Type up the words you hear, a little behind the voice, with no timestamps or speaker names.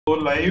go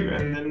live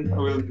and then I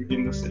will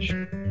begin the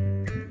session.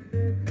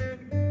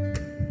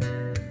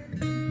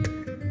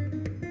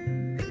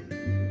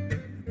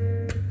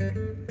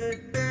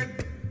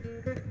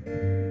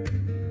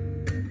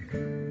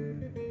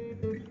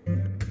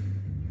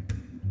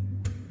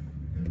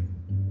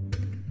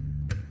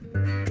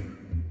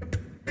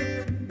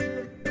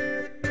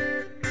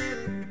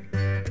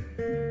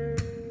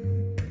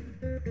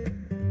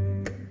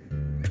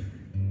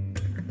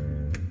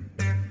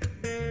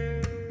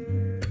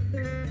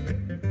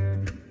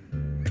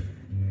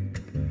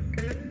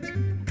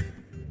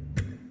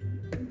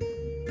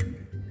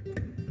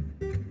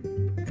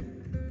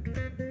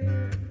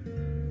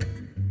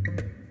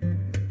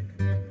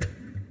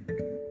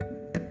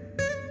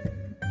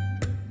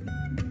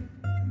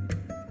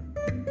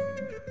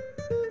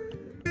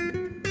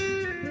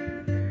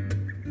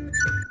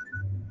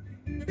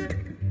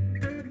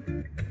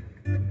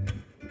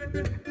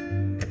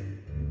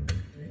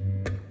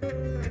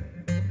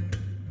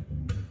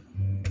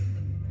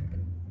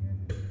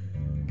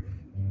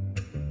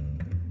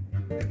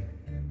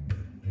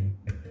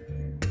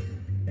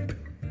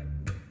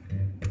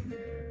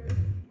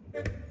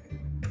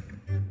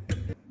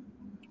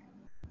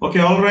 Okay,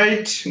 all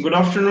right. Good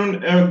afternoon,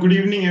 good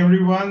evening,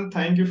 everyone.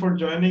 Thank you for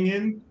joining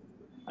in.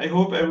 I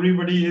hope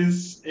everybody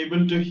is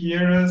able to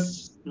hear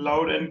us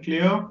loud and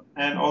clear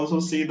and also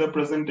see the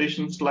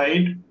presentation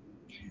slide.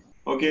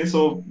 Okay,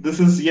 so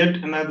this is yet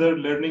another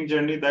learning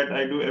journey that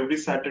I do every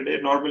Saturday.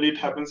 Normally it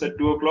happens at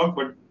 2 o'clock,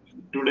 but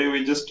today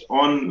we just,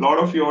 on a lot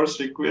of yours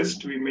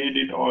request, we made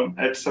it on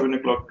at 7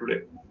 o'clock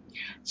today,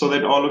 so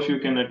that all of you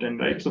can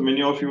attend, right? So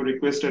many of you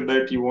requested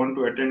that you want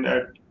to attend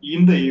at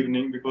in the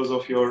evening because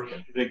of your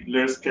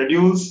regular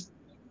schedules.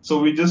 So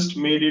we just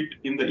made it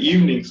in the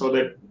evening so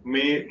that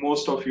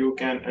most of you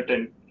can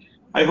attend.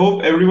 I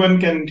hope everyone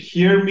can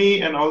hear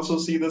me and also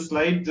see the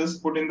slide.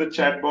 Just put in the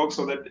chat box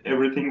so that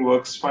everything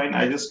works fine.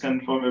 I just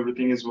confirm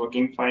everything is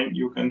working fine.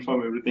 You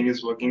confirm everything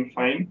is working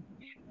fine.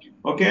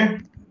 Okay.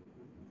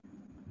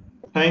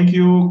 Thank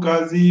you,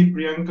 Kazi,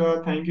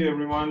 Priyanka. Thank you,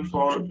 everyone,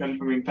 for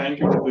confirming. Thank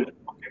you. Okay,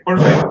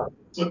 perfect.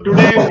 So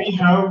today we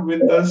have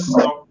with us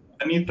Dr.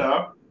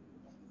 Anita.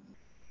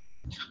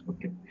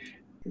 Okay.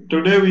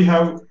 Today we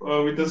have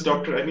with us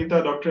Dr.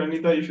 Anita. Dr.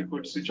 Anita, if you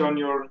could switch on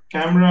your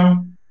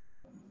camera.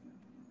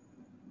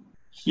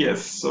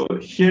 Yes. So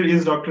here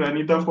is Dr.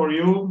 Anita for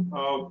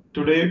you.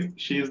 Today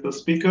she is the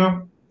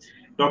speaker.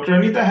 Dr.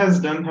 Anita has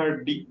done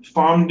her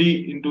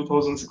PharmD in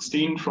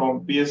 2016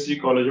 from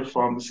PSG College of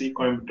Pharmacy,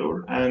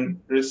 Coimbatore,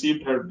 and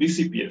received her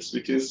BCPS,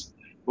 which is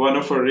one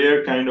of a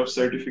rare kind of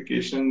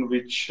certification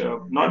which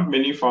not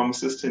many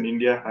pharmacists in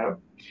India have.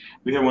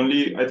 We have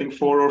only, I think,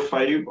 4 or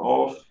 5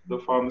 of the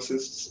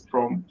pharmacists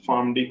from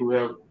PharmD who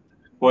have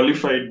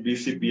qualified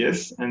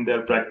BCPS, and they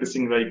are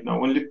practicing right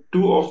now. Only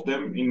 2 of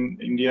them in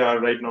India are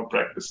right now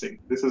practicing.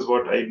 This is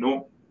what I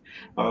know.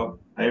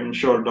 I am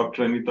sure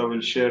Dr. Anita will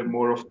share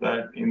more of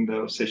that in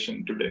the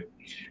session today.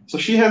 So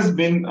she has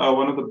been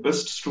one of the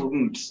best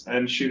students,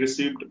 and she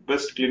received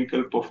Best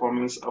Clinical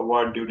Performance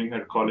Award during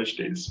her college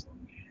days.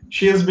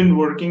 She has been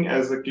working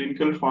as a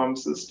clinical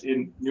pharmacist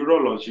in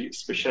neurology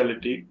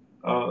specialty.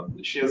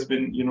 She has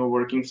been,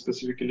 working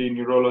specifically in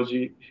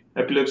neurology,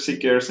 epilepsy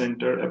care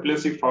center,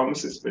 epilepsy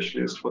pharmacy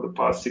specialist for the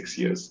past 6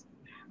 years.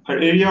 Her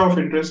area of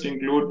interest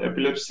include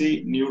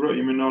epilepsy,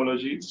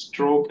 neuroimmunology,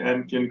 stroke,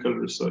 and clinical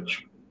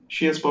research.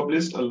 She has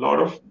published a lot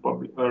of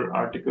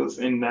articles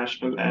in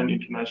national and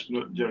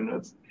international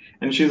journals,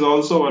 and she's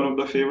also one of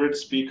the favorite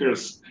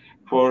speakers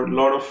for a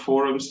lot of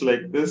forums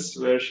like this,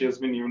 where she has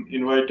been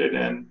invited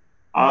and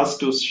asked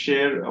to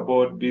share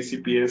about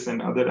BCPS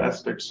and other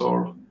aspects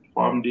of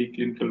PharmD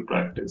clinical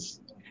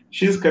practice.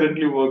 She is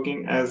currently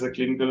working as a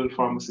clinical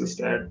pharmacist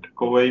at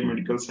Kovai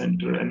Medical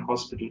Center and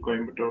Hospital,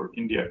 Coimbatore,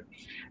 India.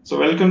 So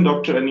welcome,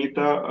 Dr.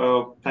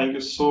 Anita. Thank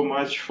you so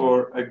much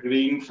for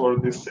agreeing for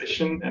this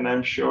session, and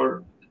I'm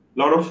sure a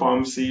lot of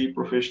pharmacy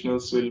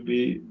professionals will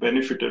be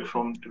benefited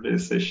from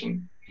today's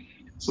session.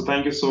 So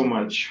thank you so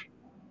much.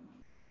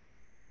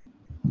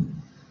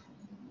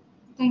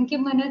 Thank you,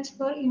 Manoj,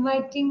 for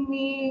inviting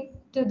me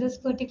to this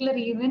particular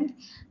event.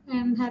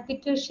 I'm happy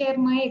to share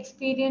my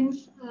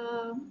experience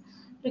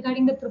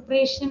regarding the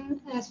preparation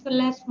as well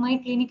as my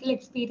clinical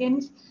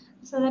experience,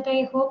 so that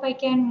I hope I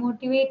can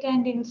motivate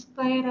and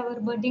inspire our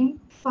budding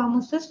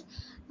pharmacists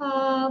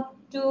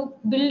to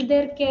build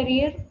their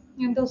career,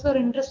 and those who are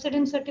interested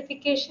in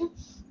certification.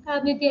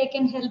 Maybe I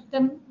can help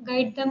them,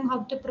 guide them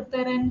how to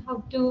prepare and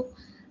how to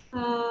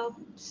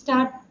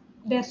start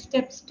their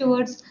steps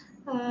towards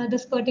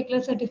this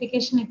particular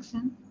certification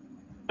exam.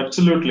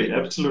 Absolutely,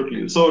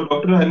 absolutely. So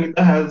Dr.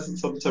 Anita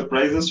has some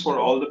surprises for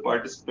all the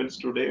participants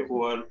today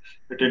who are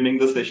attending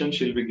the session.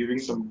 She'll be giving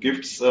some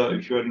gifts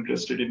if you are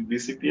interested in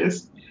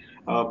BCPS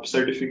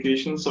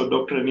certification. So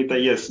Dr. Anita,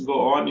 yes,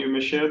 go on. You may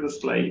share the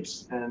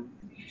slides, and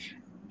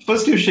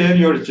first you share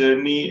your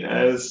journey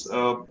as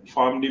a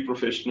PharmD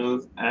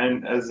professional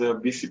and as a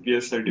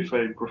BCPS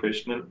certified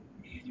professional,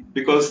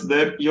 because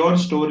that your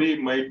story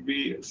might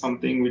be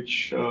something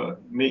which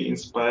may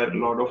inspire a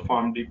lot of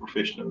PharmD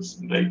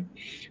professionals, right?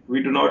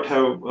 We do not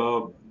have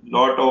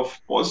lot of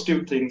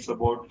positive things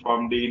about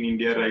PharmD in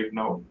India right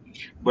now.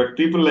 But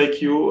people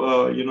like you,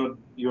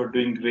 you're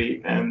doing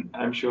great, and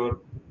I'm sure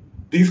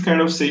these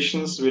kind of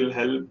sessions will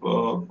help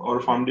our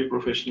PharmD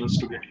professionals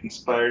to get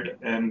inspired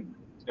and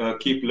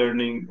keep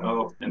learning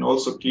and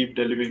also keep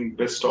delivering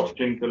best of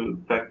clinical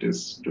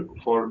practice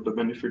for the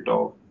benefit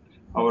of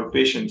our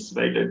patients.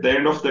 Right at the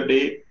end of the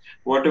day,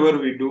 whatever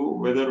we do,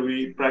 whether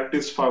we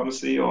practice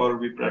pharmacy or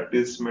we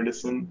practice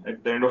medicine,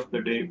 at the end of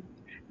the day,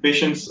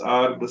 patients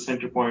are the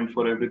center point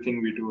for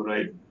everything we do,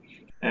 right?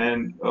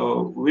 And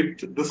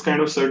with this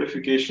kind of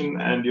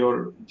certification and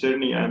your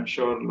journey, I'm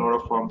sure a lot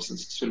of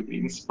pharmacists will be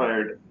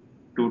inspired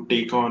to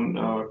take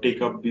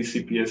up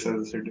BCPS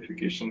as a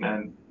certification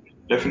and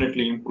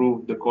definitely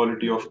improve the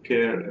quality of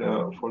care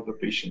for the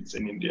patients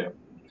in India.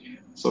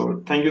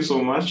 So thank you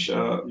so much.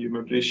 You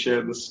may please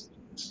share the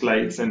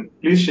slides and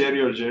please share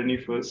your journey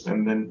first,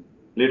 and then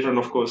later on,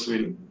 of course,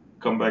 we'll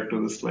come back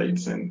to the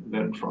slides and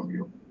learn from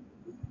you.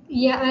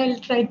 Yeah, I'll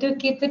try to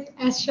keep it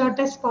as short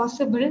as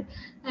possible.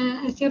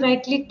 As you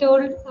rightly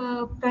told,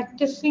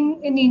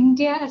 practicing in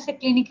India as a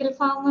clinical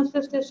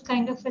pharmacist is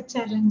kind of a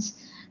challenge.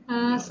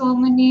 Yeah, So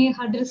many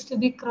hurdles to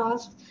be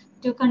crossed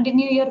to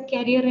continue your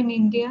career in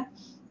India.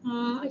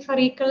 If I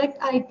recollect,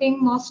 I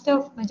think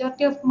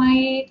majority of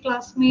my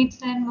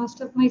classmates and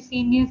most of my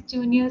seniors,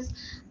 juniors,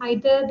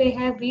 either they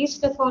have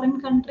reached a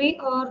foreign country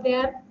or they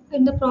are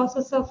in the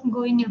process of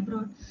going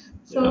abroad.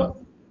 yeah,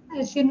 So,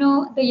 as you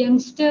know, the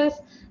youngsters,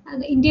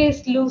 and India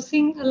is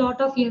losing a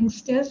lot of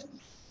youngsters,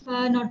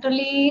 not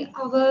only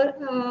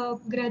our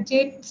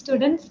graduate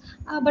students,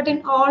 but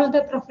in all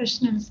the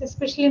professionals,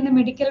 especially in the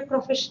medical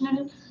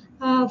professional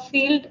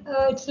field.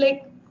 It's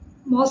like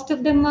most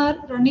of them are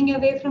running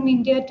away from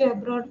India to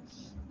abroad.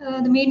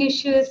 The main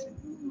issue is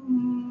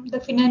the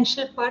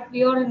financial part.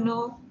 We all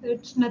know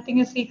it's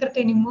nothing a secret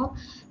anymore.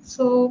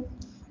 So,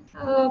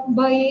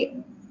 by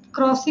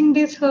crossing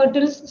these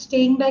hurdles,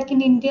 staying back in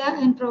India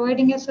and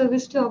providing a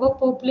service to our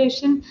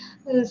population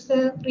is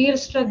a real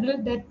struggle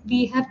that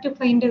we have to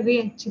find a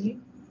way actually.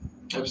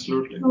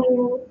 absolutely.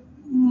 So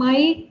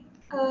my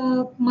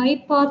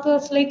path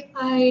was like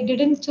I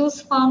didn't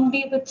choose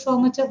PharmD with so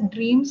much of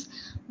dreams,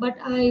 but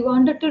I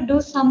wanted to do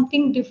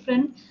something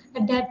different.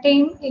 At that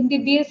time,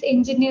 MBBS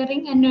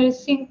engineering and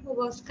nursing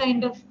was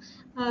kind of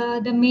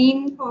the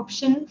main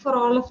option for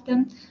all of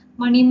them.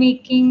 Money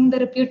making, the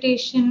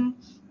reputation,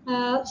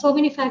 so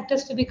many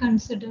factors to be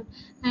considered.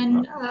 Yeah,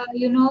 And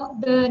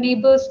the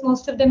neighbors,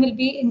 most of them will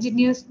be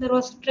engineers. There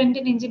was a trend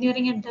in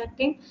engineering at that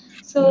time.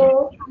 yeah,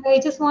 So I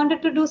just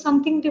wanted to do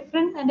something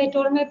different, and I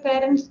told my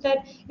parents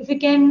that if you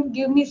can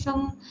give me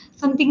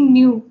something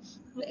new,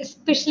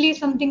 especially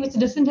something which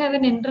doesn't have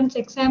an entrance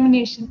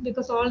examination,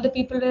 because all the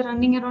people were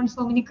running around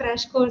so many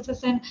crash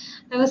courses, and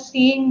I was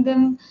seeing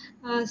them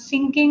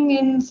sinking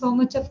in so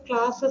much of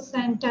classes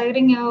and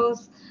tiring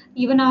hours.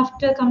 Even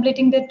after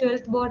completing their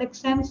 12th board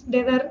exams,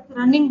 they were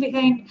running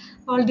behind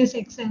all these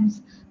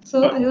exams.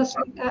 So yeah, I was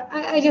like,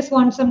 I just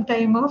want some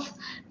time off,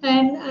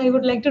 and I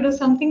would like to do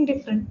something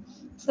different.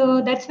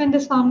 So that's when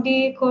this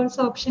PharmD course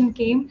option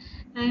came.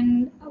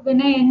 And when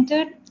I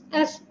entered,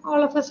 as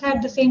all of us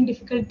had the same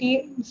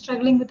difficulty,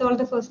 struggling with all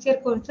the first year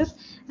courses.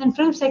 And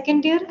from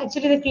second year,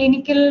 actually the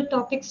clinical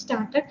topic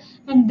started.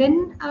 And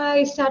then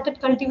I started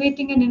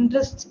cultivating an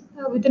interest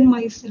within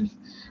myself.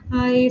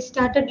 I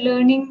started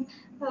learning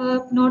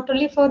not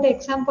only for the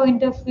exam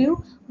point of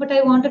view, but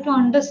I wanted to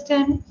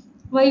understand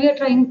why we are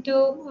trying to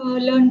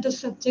learn this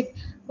subject,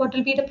 what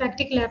will be the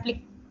practical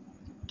application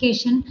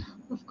education.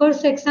 Of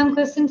course, exam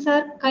questions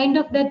are kind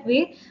of that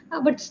way,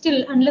 but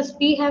still, unless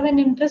we have an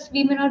interest,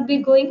 we may not be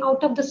going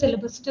out of the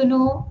syllabus to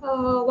know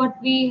what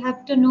we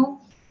have to know,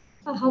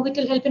 how it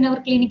will help in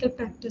our clinical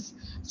practice.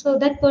 So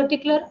that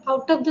particular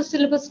out of the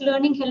syllabus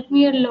learning helped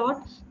me a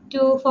lot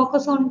to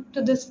focus on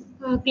to this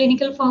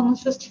clinical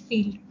pharmacist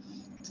field.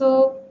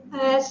 So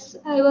as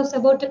I was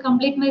about to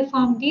complete my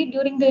PharmD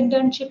during the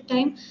internship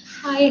time,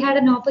 I had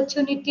an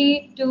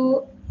opportunity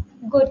to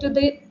go to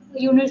the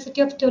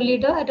University of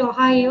Toledo at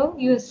Ohio,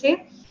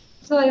 USA.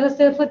 So I was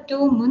there for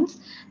 2 months,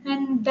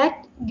 and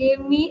that gave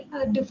me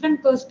a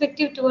different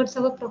perspective towards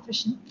our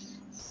profession.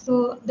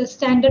 So the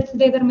standards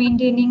they were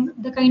maintaining,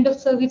 the kind of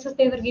services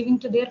they were giving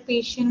to their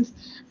patients,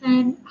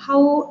 and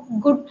how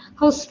good,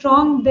 how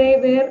strong they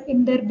were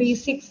in their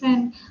basics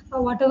and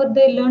whatever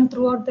they learned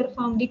throughout their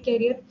family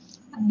career.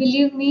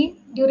 Believe me,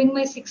 during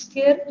my 6th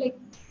year, like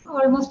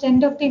almost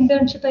end of the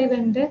internship, I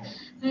went there,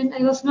 and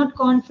I was not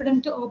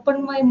confident to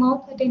open my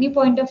mouth at any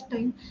point of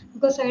time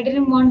because I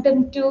didn't want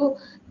them to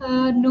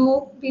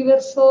know we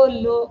were so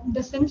low. In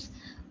the sense,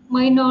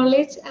 my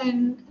knowledge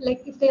and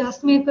like if they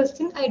asked me a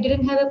question, I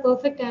didn't have a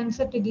perfect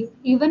answer to give.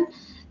 Even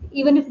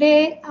if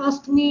they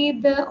asked me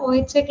the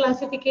OHA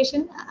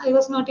classification, I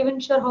was not even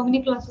sure how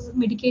many classes of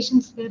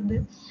medications were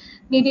there.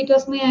 Maybe it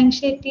was my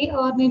anxiety,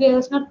 or maybe I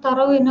was not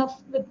thorough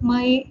enough with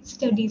my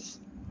studies.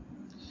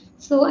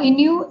 So I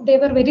knew they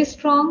were very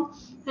strong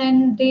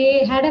and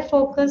they had a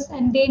focus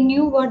and they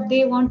knew what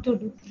they want to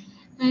do.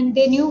 And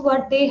they knew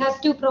what they have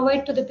to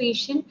provide to the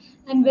patient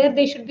and where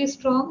they should be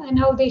strong and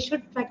how they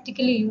should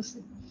practically use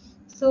it.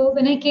 So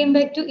when I came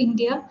back to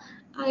India,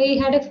 I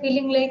had a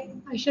feeling like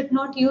I should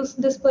not use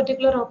this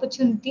particular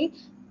opportunity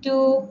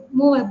to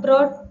move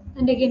abroad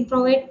and again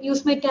provide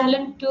use my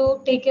talent to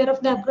take care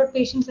of the abroad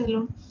patients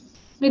alone.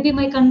 Maybe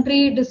my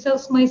country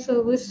deserves my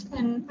service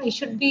and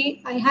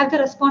I have the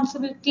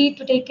responsibility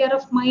to take care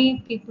of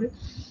my people.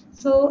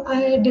 So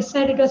I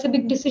decided it was a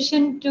big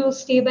decision to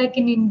stay back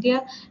in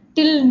India.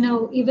 Till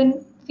now,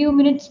 even few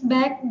minutes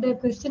back, the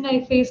question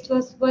I faced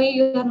was why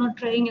you are not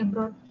trying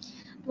abroad,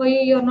 why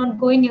you are not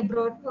going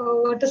abroad,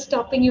 what is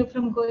stopping you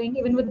from going?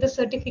 Even with the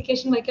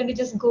certification, why can't you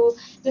just go,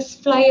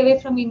 just fly away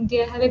from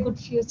India, have a good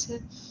future?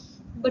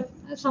 But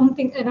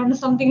something, I don't know,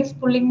 something is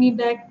pulling me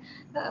back.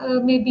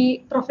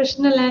 Maybe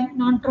professional and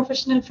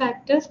non-professional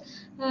factors.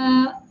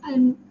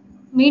 And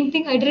main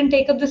thing, I didn't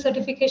take up the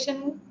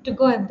certification to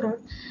go abroad.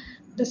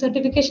 The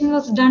certification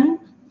was done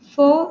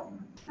for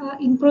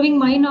improving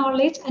my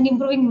knowledge and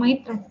improving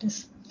my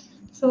practice.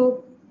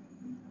 So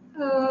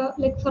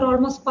like for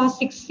almost past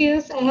 6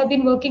 years, I have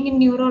been working in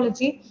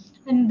neurology,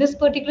 and this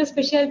particular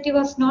specialty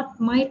was not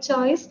my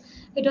choice.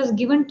 It was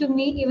given to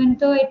me, even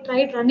though I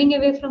tried running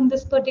away from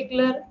this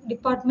particular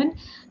department.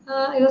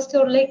 I was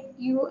told like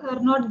you are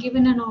not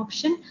given an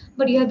option,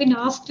 but you have been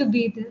asked to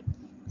be there.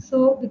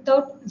 So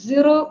without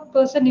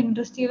 0%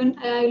 interest, even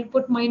I will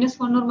put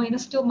 -1 or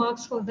 -2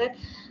 marks for that.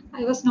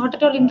 I was not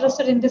at all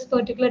interested in this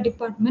particular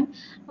department,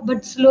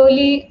 but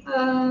slowly.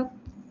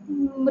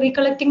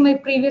 Recollecting my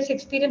previous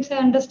experience, I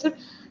understood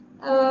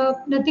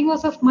nothing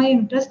was of my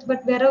interest,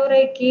 but wherever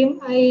I came,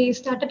 I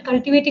started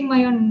cultivating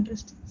my own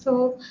interest. So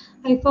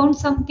I found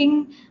something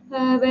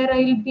where I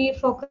will be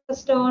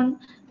focused on.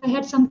 I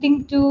had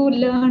something to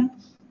learn,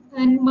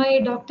 and my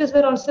doctors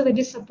were also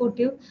very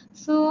supportive.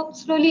 So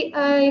slowly,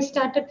 I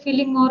started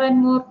feeling more and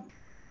more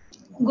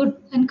good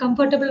and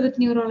comfortable with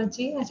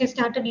neurology as I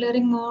started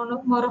learning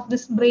more of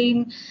this brain,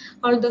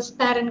 all those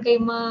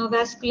parenchyma,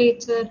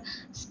 vasculature,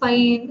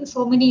 spine,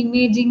 so many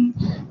imaging,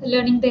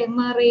 learning the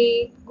MRA,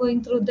 going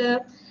through the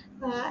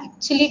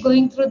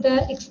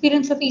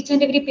experience of each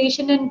and every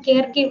patient and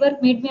caregiver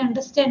made me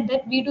understand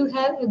that we do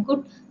have a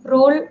good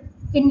role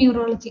in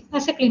neurology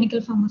as a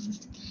clinical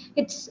pharmacist.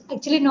 It's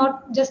actually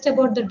not just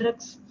about the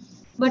drugs,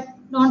 but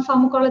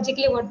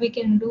non-pharmacologically what we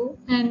can do,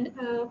 and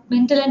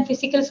mental and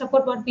physical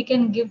support what we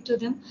can give to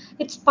them.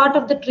 It's part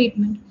of the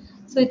treatment.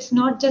 So it's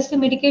not just the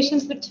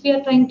medications which we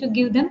are trying to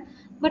give them,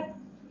 but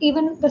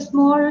even the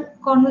small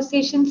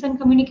conversations and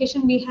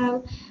communication we have,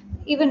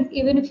 even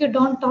if you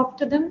don't talk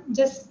to them,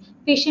 just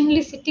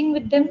patiently sitting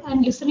with them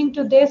and listening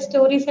to their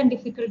stories and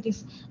difficulties.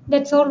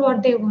 That's all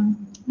what they want.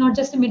 Not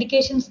just the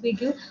medications we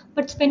give,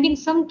 but spending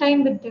some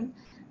time with them.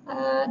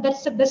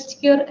 That's the best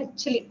cure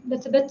actually.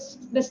 That's the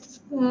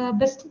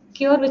best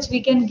cure which we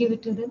can give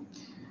it to them.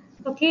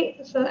 Okay,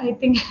 so I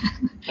think I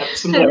don't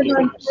Absolutely,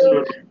 want to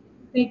absolutely.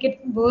 make it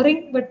boring,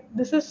 but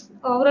this is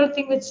overall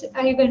thing which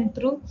I went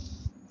through.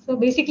 So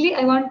basically,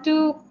 I want to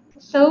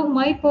serve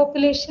my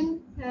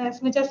population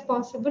as much as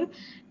possible,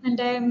 and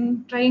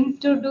I'm trying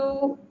to do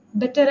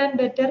better and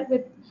better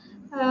with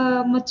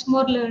much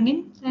more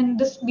learning. And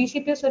this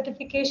BCPS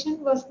certification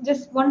was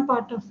just one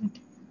part of it.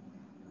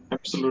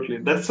 Absolutely.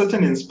 That's such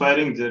an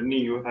inspiring journey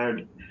you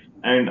had.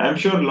 And I'm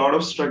sure a lot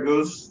of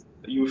struggles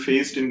you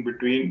faced in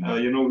between.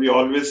 We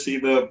always see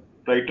the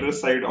brighter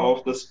side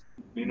of this,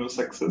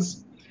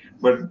 success.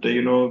 But,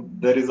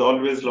 there is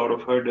always a lot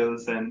of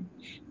hurdles and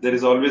there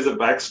is always a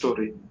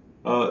backstory.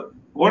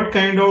 What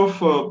kind of,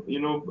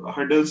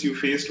 hurdles you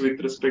faced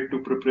with respect to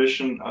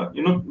preparation?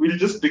 We'll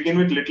just begin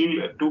with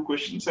little two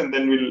questions and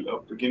then we'll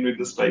begin with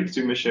the slides.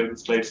 You may share the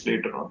slides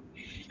later on.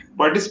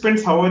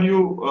 Participants, how are you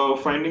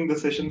finding the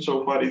session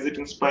so far? Is it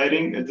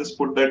inspiring? Just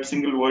put that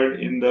single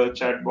word in the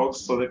chat box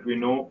so that we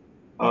know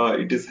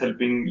it is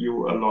helping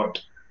you a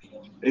lot.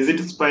 Is it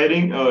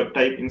inspiring?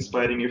 Type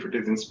inspiring if it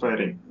is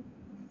inspiring.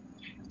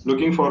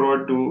 Looking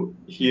forward to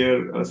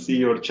see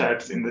your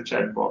chats in the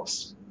chat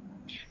box.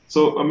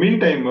 So,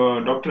 meantime,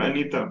 Dr.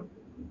 Anita,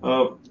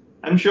 uh,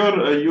 I'm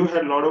sure you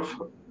had a lot of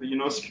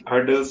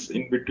hurdles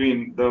in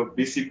between the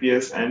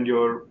BCPS and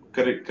your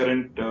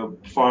current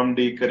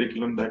PharmD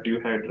curriculum that you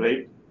had,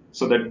 right?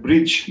 So that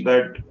bridge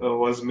that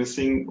was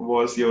missing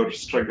was your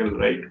struggle,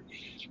 right?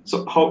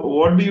 So,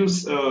 what do you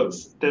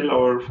tell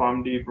our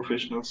PharmD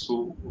professionals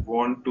who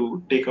want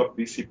to take up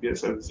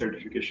BCPS as a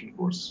certification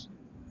course?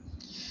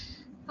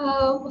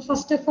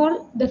 First of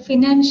all, the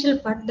financial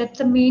part, that's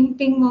the main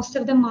thing most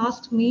of them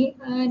asked me,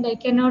 and I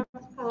cannot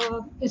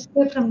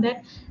escape from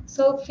that.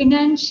 So,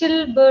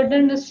 financial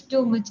burden is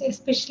too much,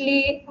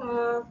 especially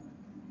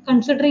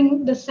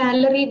considering the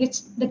salary which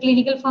the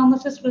clinical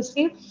pharmacists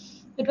receive.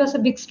 It was a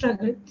big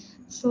struggle.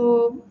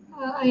 So,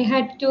 I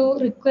had to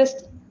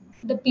request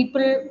the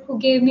people who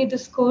gave me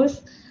this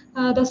course,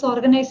 those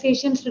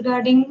organizations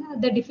regarding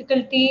the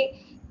difficulty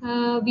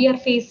we are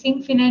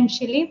facing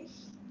financially,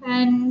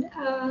 and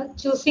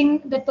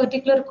choosing that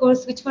particular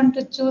course, which one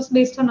to choose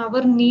based on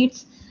our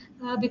needs.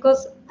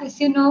 Because as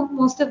you know,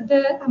 most of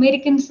the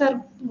Americans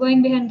are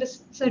going behind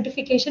this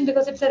certification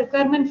because it's a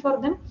requirement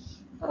for them,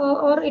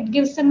 or it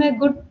gives them a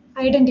good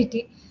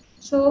identity.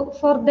 So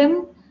for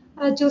them,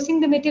 choosing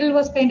the material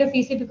was kind of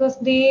easy because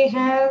they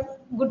have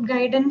good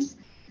guidance,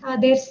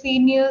 their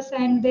seniors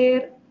and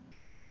their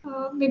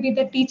maybe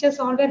the teachers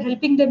all were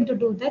helping them to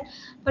do that.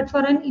 But for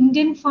an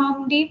Indian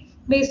PharmD,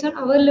 based on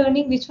our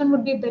learning, which one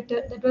would be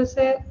better? That was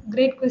a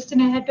great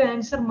question I had to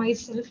answer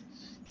myself.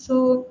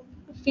 So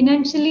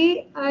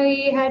financially,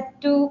 I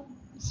had to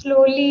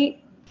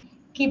slowly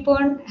keep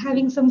on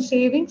having some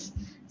savings.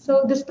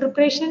 So this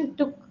preparation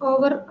took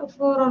over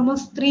for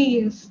almost 3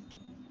 years.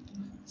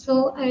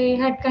 So I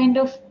had kind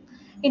of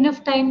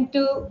enough time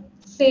to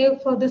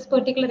save for this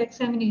particular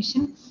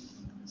examination.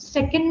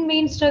 Second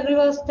main struggle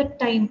was the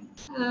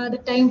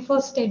time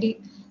for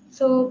study.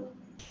 So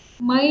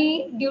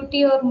my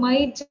duty or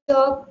my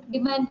job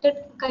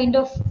demanded kind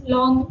of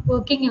long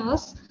working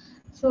hours.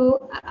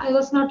 So I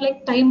was not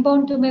like time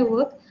bound to my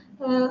work.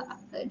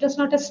 It was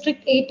not a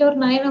strict 8 or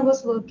 9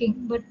 hours working,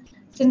 but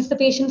since the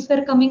patients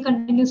were coming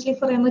continuously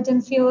for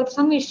emergency or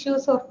some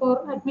issues or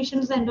for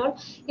admissions and all,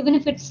 even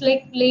if it's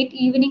like late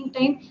evening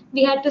time,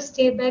 we had to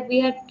stay back. We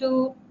had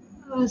to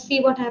see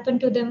what happened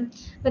to them,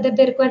 whether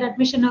they required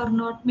admission or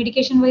not,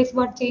 medication wise,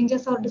 what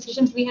changes or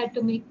decisions we had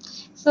to make.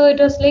 So it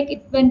was like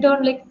it went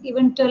on like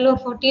even 12 or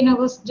 14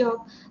 hours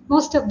job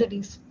most of the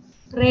days.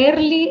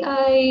 Rarely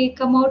I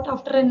come out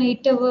after an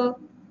 8 hour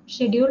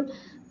schedule.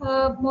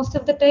 Most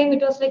of the time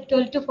it was like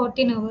 12 to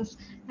 14 hours.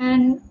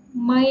 And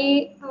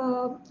my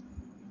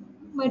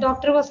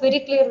doctor was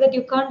very clear that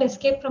you can't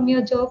escape from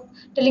your job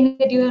telling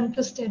that you want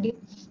to study.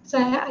 So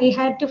I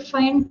had to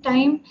find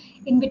time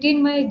in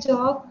between my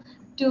job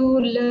to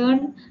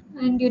learn.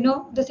 And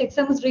this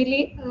exam is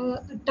really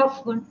a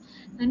tough one.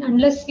 And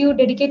unless you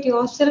dedicate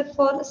yourself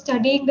for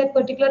studying that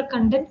particular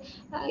content,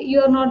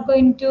 you are not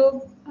going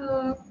to,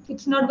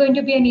 it's not going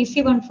to be an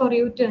easy one for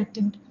you to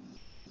attempt.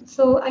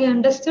 So I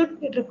understood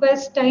it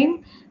requires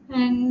time,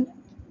 and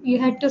you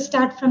had to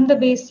start from the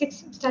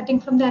basics, starting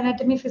from the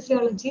anatomy,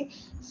 physiology.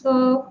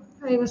 So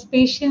I was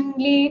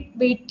patiently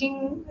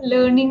waiting,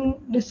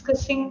 learning,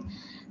 discussing,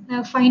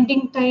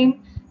 finding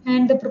time,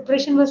 and the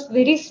preparation was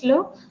very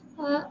slow.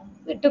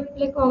 It took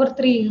like over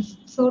 3 years.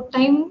 So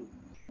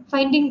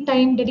finding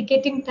time,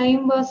 dedicating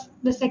time was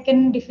the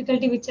second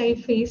difficulty which I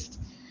faced.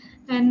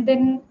 And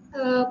then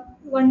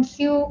once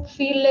you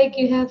feel like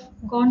you have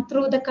gone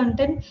through the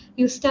content,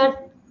 you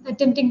start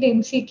attempting the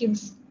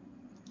MCQs.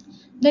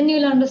 Then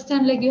you'll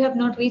understand like you have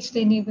not reached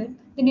anywhere.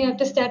 Then you have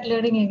to start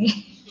learning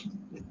again.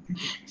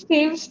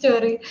 Same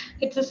story.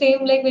 It's the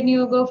same like when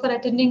you go for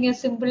attending a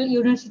simple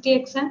university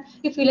exam,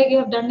 you feel like you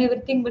have done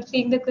everything, but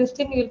seeing the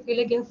question, you'll feel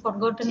like you have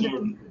forgotten the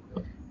thing.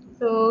 Absolutely.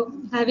 So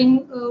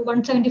having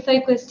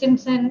 175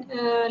 questions and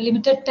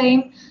limited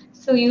time,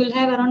 so you will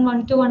have around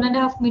 1 to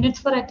 1.5 minutes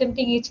for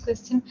attempting each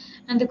question,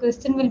 and the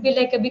question will be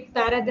like a big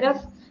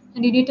paragraph,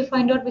 and you need to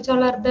find out which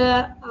all are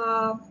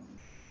the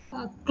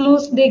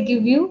clues they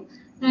give you,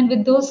 and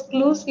with those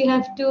clues you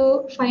have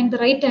to find the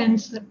right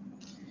answer.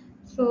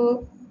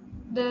 So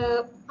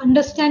the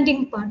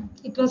understanding part,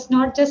 it was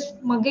not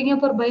just mugging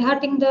up or by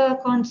hearting the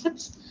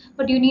concepts,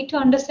 but you need to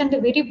understand the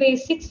very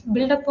basics,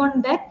 build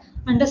upon that,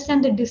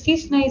 understand the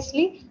disease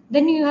nicely,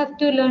 then you have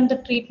to learn the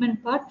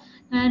treatment part.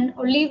 And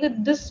only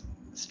with this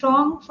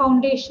strong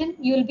foundation,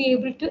 you will be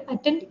able to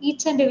attend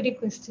each and every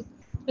question.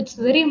 It's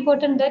very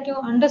important that you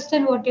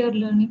understand what you're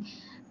learning,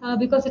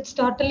 because it's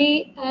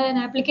totally an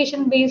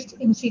application based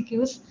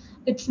MCQs.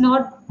 It's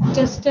not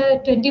just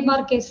a 20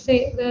 mark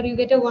essay where you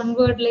get a one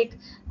word like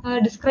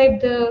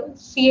describe the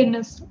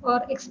CNS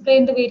or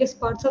explain the various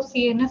parts of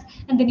CNS,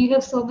 and then you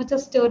have so much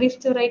of stories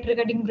to write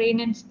regarding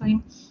brain and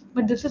spine.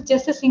 But this is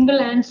just a single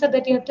answer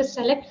that you have to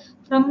select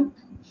from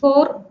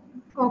four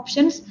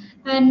options,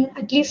 and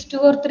at least two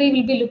or three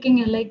will be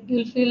looking alike.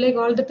 You'll feel like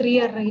all the three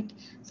are right.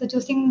 So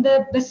choosing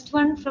the best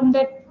one from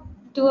that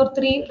two or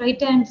three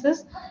right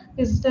answers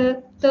is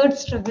the third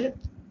struggle.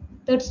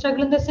 Third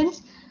struggle in the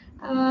sense,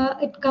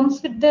 it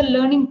comes with the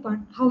learning part.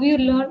 How you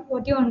learn,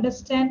 what you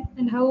understand,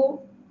 and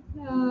how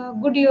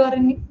good you are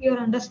in your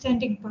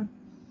understanding part.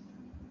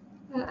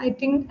 I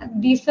think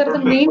these are the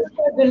Perfect. main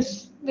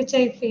struggles which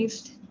I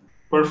faced.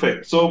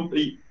 Perfect. So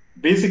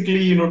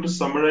basically, to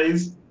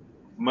summarize,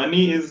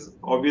 money is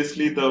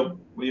obviously the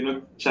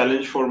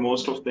challenge for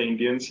most of the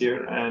Indians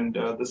here, and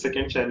the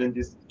second challenge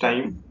is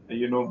time.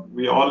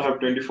 We all have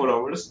 24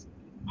 hours.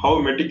 How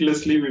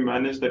meticulously we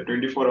manage that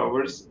 24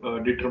 hours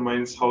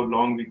determines how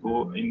long we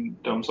go in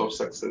terms of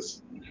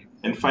success.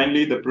 And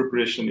finally, the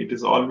preparation. It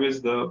is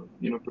always the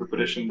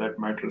preparation that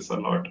matters a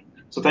lot.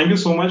 So thank you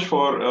so much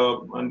for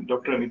and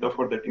Dr. Anita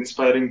for that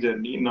inspiring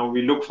journey. Now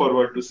we look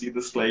forward to see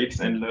the slides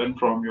and learn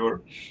from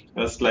your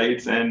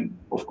slides and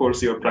of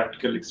course your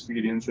practical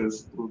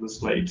experiences through the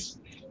slides.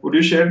 Would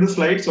you share the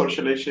slides or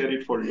shall I share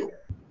it for you?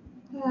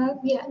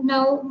 Yeah,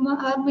 now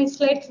are my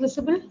slides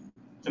visible?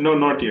 No,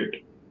 not yet.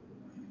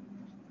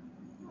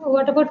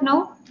 What about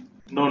now?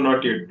 No,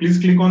 not yet. Please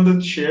click on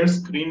the share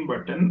screen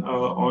button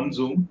on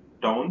Zoom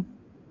down,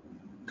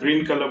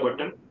 green color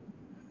button.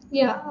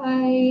 Yeah,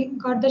 I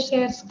got the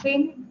share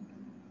screen.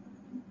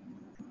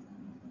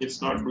 It's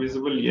not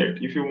visible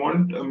yet. If you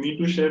want me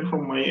to share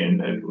from my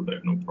end, I'll do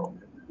that. No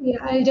problem. Yeah,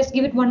 I'll just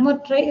give it one more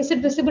try. Is it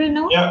visible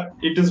now? Yeah,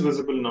 it is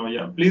visible now.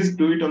 Yeah, please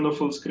do it on the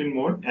full screen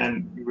mode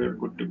and we're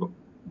good to go.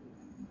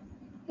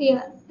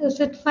 Yeah,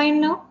 is it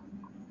fine now?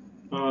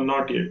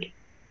 Not yet.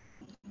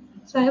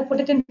 So I have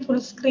put it in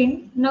full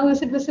screen. Now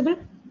is it visible?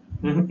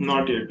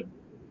 Not yet.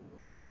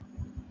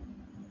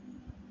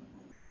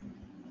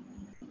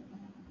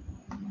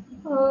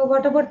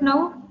 What about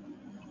now?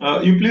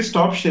 You please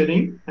stop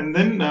sharing and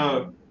then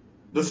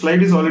the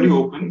slide is already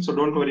open, so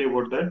don't worry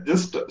about that.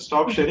 Just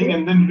stop sharing Okay.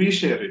 and then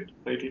reshare it.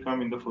 So it will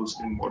come in the full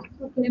screen mode.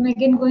 Okay, I'm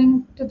again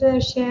going to the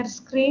share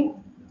screen.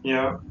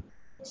 Yeah.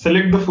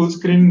 Select the full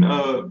screen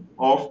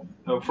off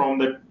from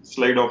that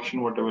slide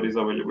option, whatever is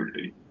available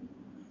to you.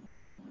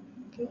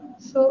 Okay,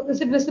 so is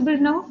it visible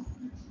now?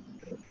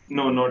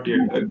 No, not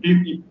yet.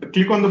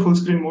 Click on the full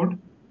screen mode.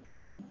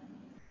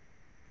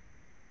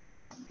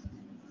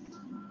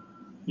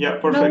 Yeah, Now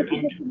is perfect.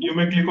 it And you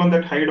may visible? click on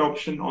that hide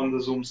option on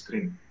the Zoom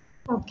screen.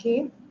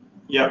 Okay,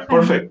 Yeah, fine.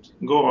 perfect.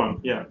 Go on.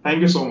 Yeah,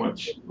 thank you so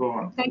much. Go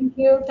on. Thank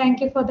you. Thank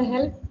you for the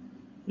help.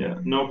 Yeah,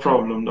 no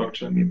problem,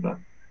 Dr. Anita.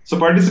 So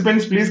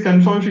participants, please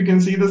confirm if you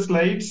can see the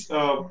slides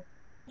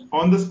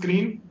on the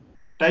screen.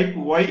 Type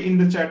Y in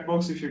the chat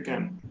box if you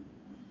can.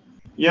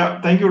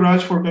 Yeah, thank you,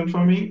 Raj, for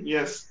confirming.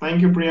 Yes,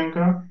 thank you,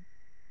 Priyanka.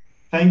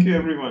 Thank you,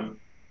 everyone.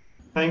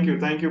 Thank you.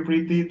 Thank you,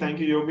 Preeti. Thank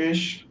you,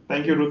 Yogesh.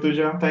 Thank you,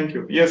 Rutuja. Thank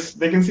you. Yes,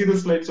 they can see the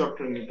slides,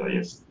 Dr. Anita.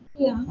 Yes.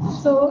 Yeah,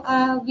 so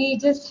we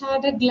just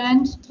had a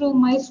glance through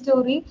my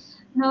story.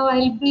 Now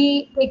I'll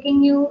be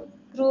taking you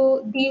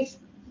through these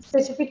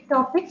specific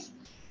topics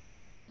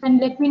and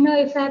let me know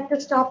if I have to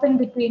stop in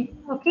between.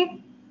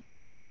 Okay?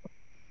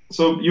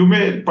 So you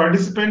may,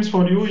 participants,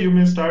 for you, you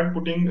may start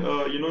putting,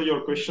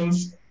 your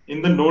questions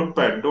in the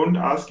notepad. Don't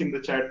ask in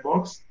the chat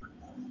box.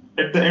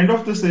 At the end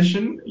of the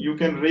session, you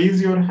can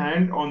raise your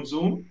hand on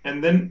Zoom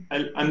and then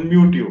I'll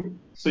unmute you.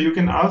 So you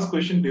can ask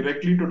question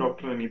directly to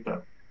Dr.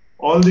 Anita.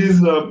 All these,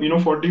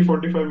 40,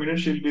 45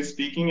 minutes she'll be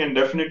speaking and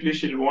definitely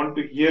she'll want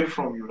to hear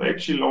from you, right?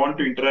 She'll want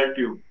to interact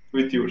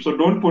with you. So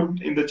don't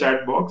put in the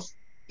chat box.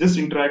 Just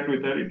interact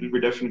with her. It will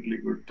be definitely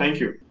good. Thank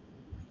you.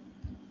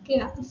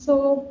 Yeah,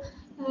 so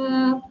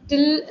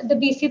till the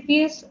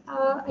BCPS,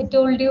 I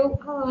told you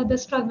the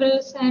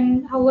struggles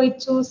and how I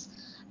chose.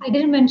 I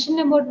didn't mention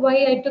about why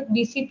I took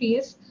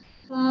BCPS.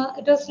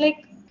 It was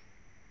like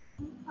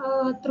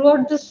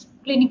throughout this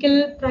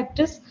clinical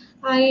practice,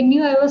 I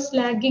knew I was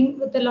lagging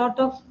with a lot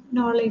of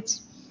knowledge.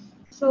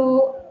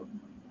 So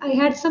I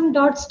had some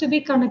dots to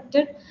be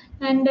connected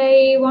and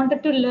I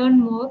wanted to learn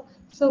more.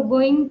 So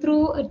going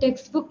through a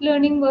textbook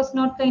learning was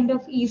not kind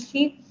of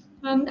easy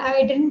and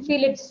I didn't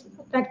feel it's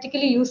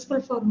practically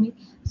useful for me.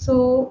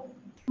 So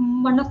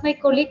one of my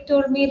colleague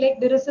told me like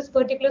there is this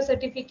particular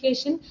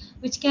certification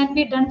which can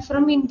be done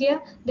from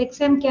India. The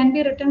exam can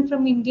be written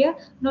from India.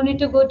 No need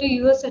to go to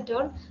US at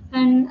all.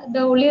 And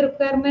the only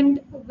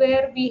requirement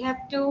where we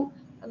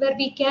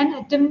can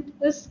attempt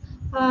is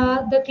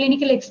the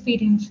clinical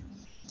experience.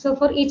 So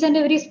for each and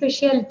every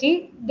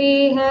specialty,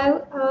 they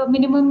have a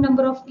minimum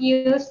number of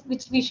years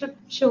which we should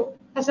show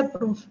as a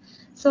proof.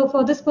 So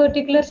for this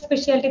particular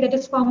specialty, that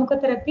is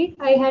pharmacotherapy,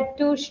 I had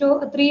to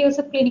show 3 years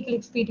of clinical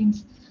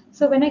experience.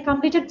 So when I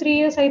completed 3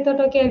 years, I thought,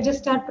 okay, I'll just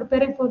start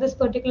preparing for this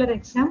particular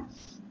exam.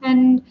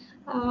 And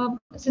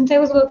since I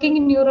was working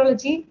in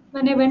neurology,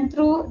 when I went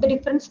through the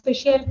different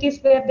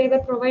specialties where they were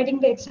providing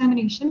the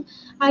examination,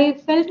 I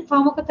felt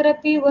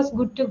pharmacotherapy was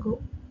good to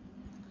go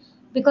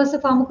because the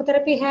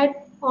pharmacotherapy had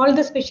all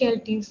the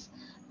specialties.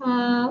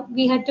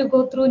 We had to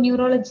go through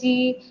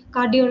neurology,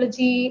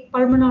 cardiology,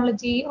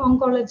 pulmonology,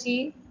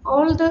 oncology,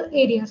 all the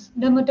areas,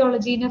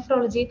 dermatology,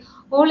 nephrology,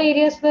 all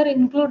areas were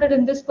included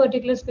in this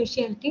particular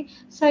specialty.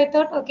 So I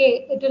thought,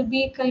 okay, it will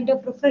be kind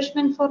of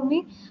refreshment for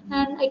me,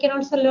 and I can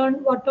also learn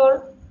what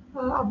all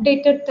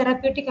updated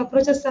therapeutic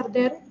approaches are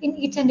there in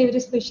each and every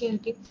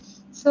specialty.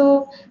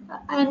 So,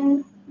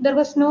 and there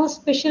was no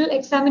special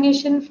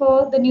examination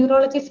for the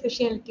neurology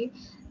specialty.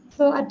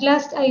 So at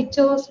last I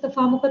chose the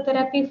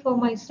pharmacotherapy for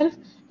myself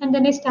and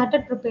then I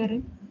started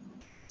preparing.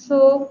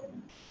 So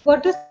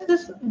what is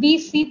this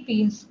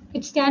BCPS?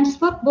 It stands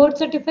for Board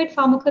Certified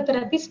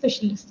Pharmacotherapy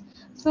Specialist.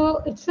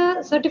 So it's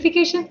a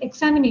certification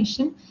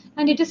examination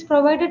and it is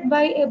provided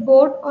by a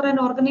board or an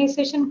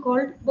organization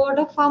called Board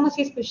of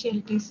Pharmacy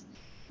Specialties.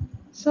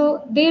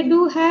 So they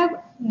do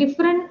have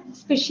different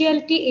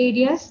specialty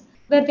areas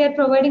where they are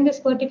providing this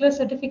particular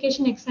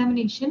certification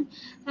examination,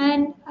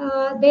 and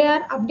they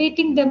are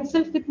updating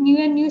themselves with new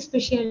and new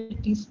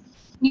specialties.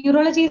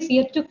 Neurology is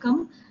yet to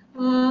come.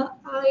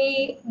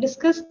 I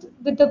discussed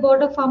with the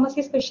board of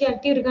pharmacy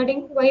specialty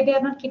regarding why they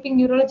are not keeping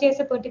neurology as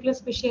a particular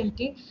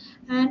specialty,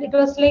 and it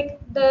was like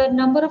the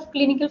number of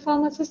clinical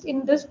pharmacists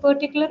in this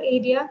particular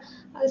area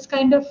is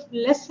kind of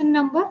less in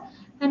number,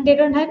 and they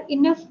don't have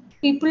enough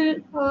people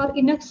or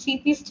enough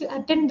CPs to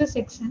attend this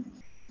exam.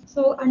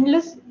 So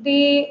unless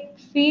they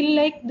feel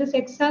like this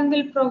exam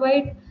will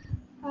provide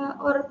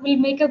or will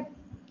make a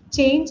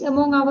change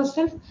among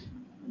ourselves,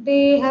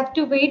 they have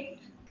to wait,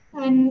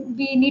 and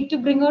we need to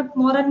bring out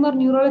more and more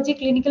neurology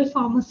clinical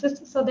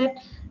pharmacists so that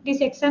this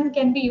exam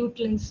can be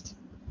utilized.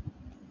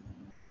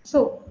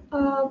 So,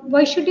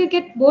 why should you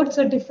get board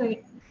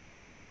certified?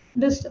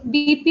 This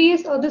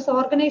BPS or this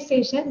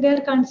organization, they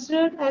are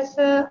considered as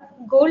a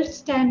gold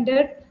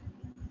standard,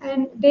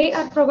 and they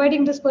are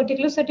providing this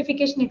particular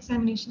certification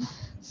examination.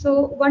 So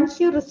once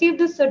you receive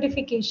this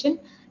certification,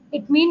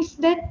 it means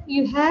that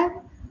you have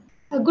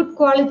a good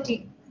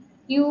quality.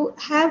 You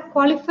have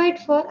qualified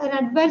for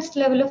an advanced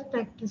level of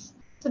practice.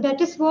 So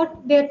that is what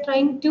they are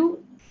trying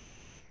to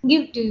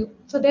give to you.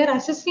 So they are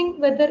assessing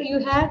whether you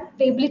have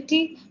the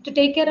ability to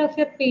take care of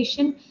your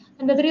patient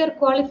and whether you are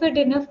qualified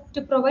enough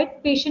to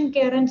provide patient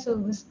care and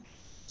service.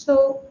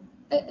 So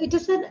it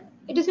is an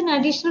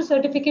additional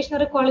certification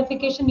or a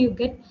qualification you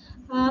get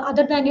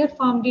other than your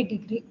PharmD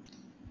degree.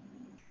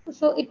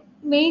 So it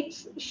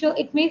makes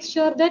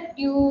sure that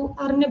you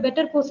are in a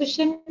better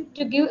position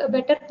to give a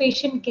better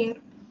patient care.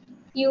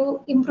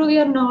 You improve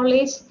your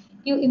knowledge,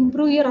 you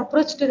improve your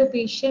approach to the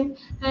patient,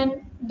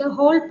 and the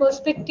whole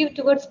perspective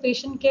towards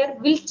patient care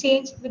will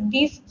change with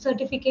these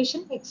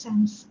certification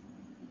exams.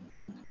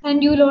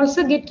 And you will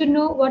also get to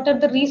know what are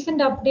the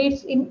recent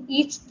updates in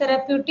each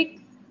therapeutic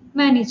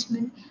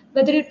management,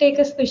 whether you take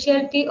a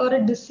specialty or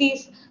a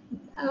disease.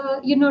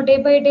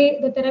 Day by day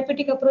the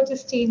therapeutic approach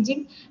is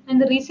changing,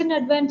 and the recent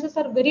advances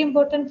are very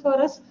important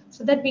for us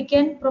so that we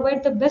can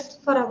provide the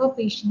best for our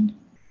patient.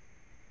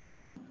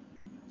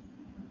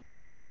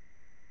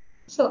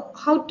 So,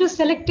 how to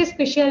select a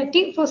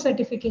specialty for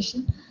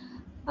certification?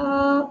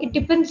 It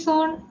depends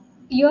on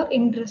your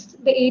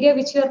interest, the area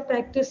which you are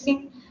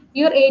practicing,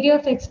 your area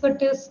of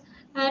expertise,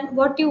 and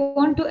what you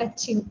want to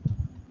achieve.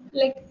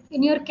 Like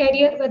in your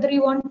career, whether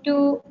you want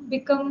to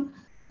become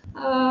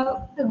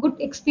a good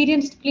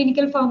experienced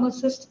clinical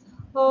pharmacist,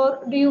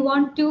 or do you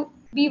want to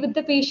be with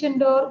the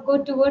patient or go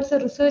towards a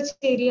research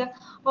area,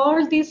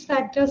 all these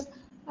factors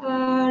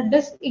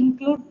does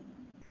include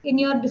in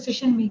your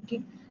decision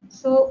making.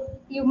 So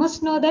you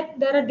must know that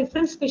there are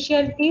different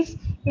specialties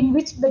in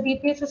which the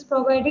BPS is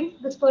providing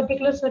this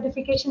particular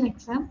certification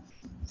exam.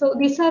 So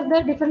these are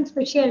the different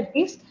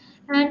specialties,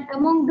 and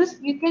among this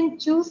you can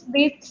choose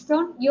based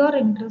on your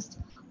interest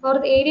or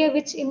the area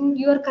which in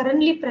you are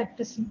currently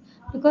practicing,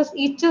 because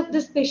each of the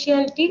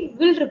specialty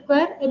will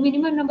require a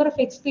minimum number of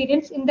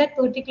experience in that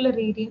particular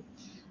area.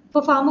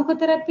 For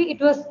pharmacotherapy, it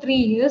was 3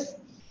 years.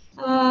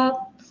 Uh,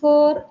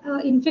 for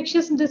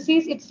infectious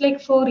disease, it's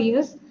like 4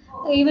 years.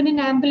 Even in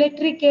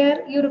ambulatory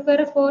care, you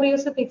require 4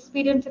 years of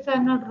experience, if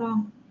I'm not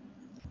wrong.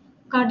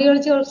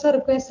 Cardiology also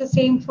requires the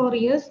same 4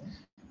 years.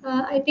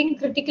 I think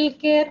critical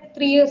care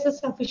 3 years is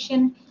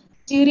sufficient.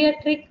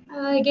 Geriatric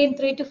again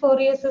 3 to 4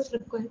 years is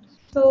required.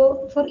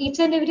 So for each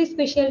and every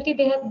specialty,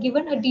 they have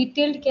given a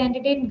detailed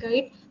candidate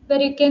guide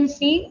where you can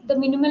see the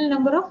minimal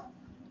number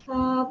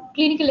of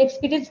clinical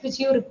experience which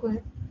you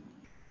require.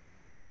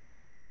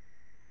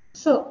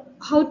 So,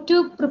 how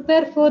to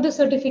prepare for the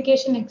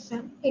certification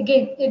exam?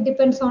 Again, it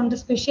depends on the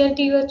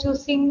specialty you are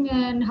choosing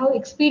and how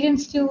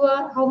experienced you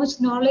are, how much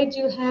knowledge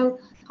you have,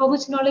 how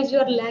much knowledge you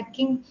are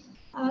lacking.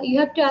 You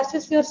have to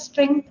assess your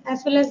strength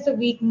as well as the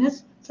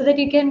weakness so that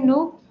you can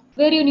know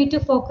where you need to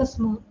focus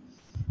more.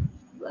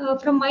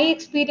 From my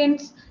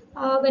experience,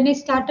 when I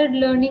started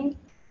learning,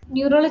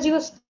 neurology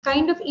was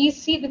kind of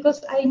easy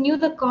because I knew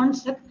the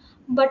concept.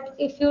 But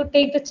if you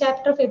take the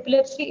chapter of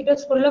epilepsy, it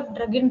was full of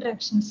drug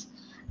interactions.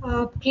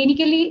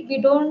 Clinically,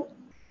 we don't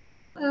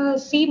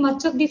see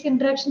much of these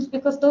interactions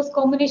because those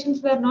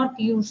combinations were not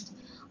used,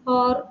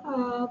 or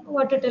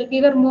what to tell, we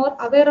were more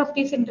aware of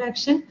these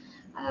interaction.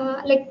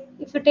 Like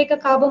if you take a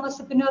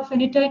carbamazepine or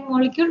phenytoin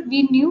molecule,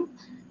 we knew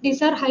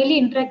these are highly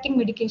interacting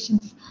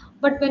medications.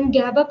 But when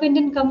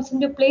gabapentin comes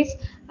into place,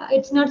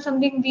 it's not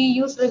something we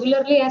use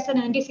regularly as an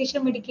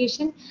anti-seizure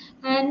medication.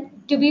 And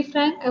to be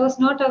frank, I was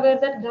not aware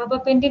that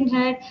gabapentin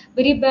had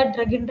very bad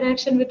drug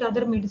interaction with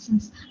other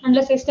medicines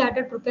unless I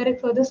started preparing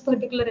for this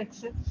particular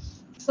exam.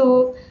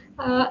 So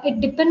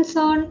it depends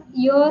on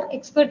your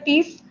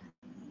expertise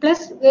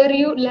plus where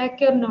you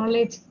lack your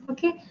knowledge.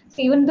 Okay.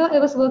 So even though I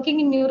was working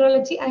in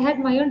neurology, I had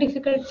my own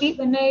difficulty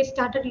when I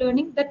started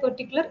learning that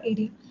particular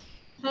area.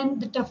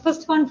 And the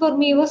toughest one for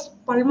me was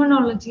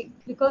pulmonology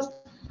because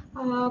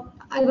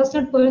I was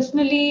not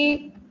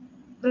personally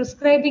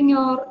prescribing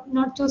or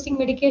not choosing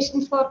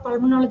medications for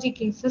pulmonology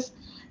cases,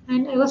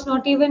 and I was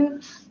not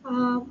even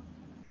I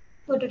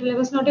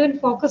was not even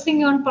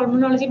focusing on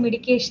pulmonology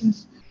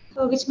medications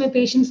which my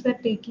patients were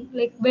taking.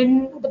 Like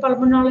when the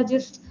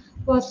pulmonologist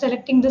was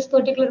selecting this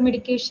particular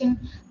medication,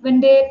 when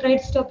they tried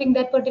stopping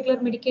that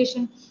particular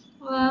medication,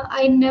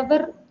 I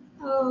never,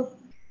 uh,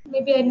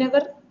 maybe I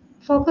never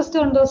focused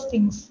on those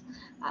things.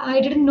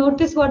 I didn't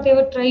notice what they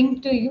were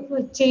trying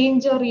to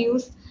change or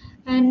use.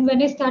 And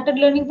when I started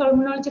learning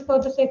pulmonology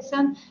for this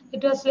exam,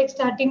 it was like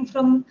starting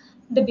from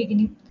the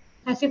beginning,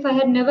 as if I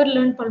had never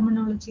learned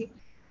pulmonology.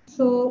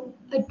 So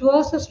it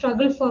was a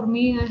struggle for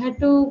me. I had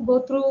to go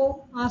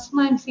through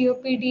asthma and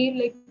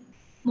COPD like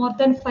more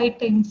than 5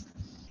 times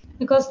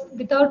because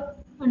without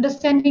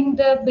understanding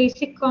the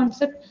basic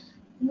concept,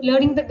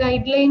 learning the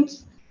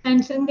guidelines,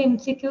 answering the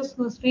MCQs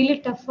was really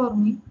tough for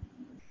me.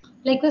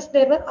 Likewise,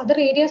 there were other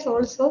areas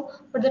also,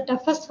 but the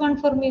toughest one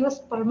for me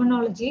was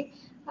pulmonology.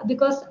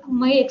 because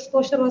my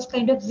exposure was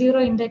kind of zero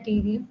in that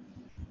area.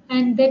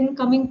 And then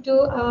coming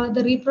to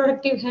the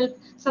reproductive health,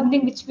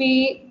 something which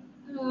we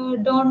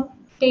don't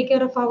take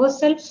care of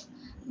ourselves,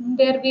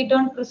 where we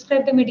don't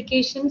prescribe the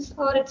medications,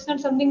 or it's not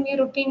something we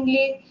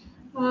routinely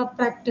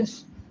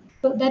practice.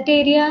 So that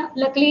area,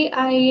 luckily,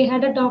 I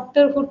had a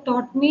doctor who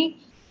taught me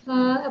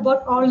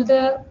about all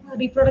the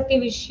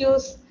reproductive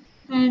issues,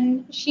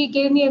 and she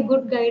gave me a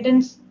good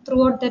guidance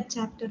throughout that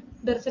chapter.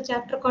 There's a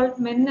chapter called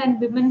Men and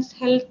Women's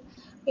Health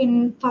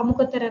in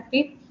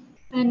Pharmacotherapy,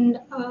 and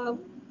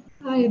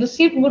I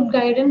received good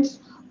guidance.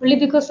 Only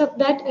because of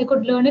that, I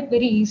could learn it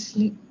very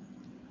easily.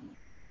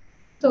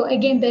 So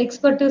again, the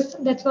expert is,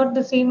 that's what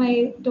the same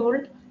I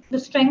told, the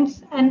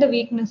strengths and the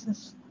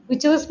weaknesses.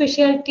 Whichever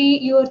specialty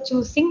you are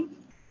choosing,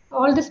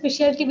 all the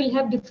specialty will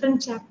have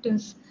different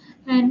chapters.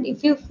 And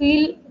if you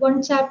feel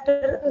one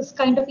chapter is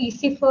kind of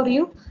easy for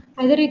you,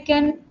 either you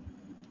can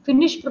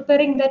finish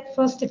preparing that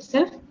first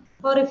itself,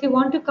 or if you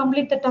want to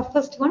complete the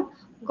toughest one,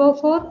 go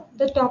for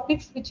the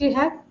topics which you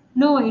have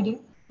no idea,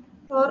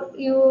 or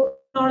your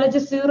knowledge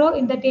is zero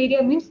in that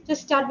area, means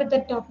just start with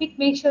that topic.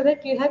 Make sure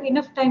that you have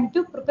enough time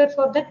to prepare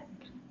for that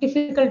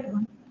difficult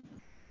one.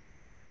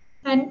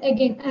 And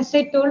again, as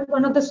I told,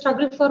 one of the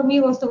struggle for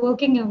me was the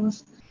working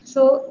hours.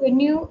 So when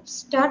you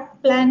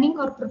start planning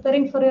or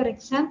preparing for your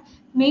exam,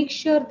 make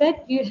sure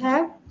that you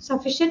have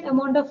sufficient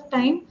amount of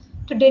time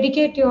to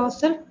dedicate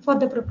yourself for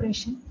the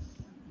preparation.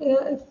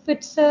 If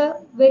it's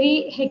a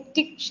very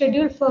hectic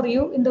schedule for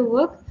you in the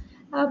work,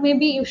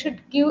 maybe you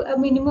should give a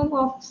minimum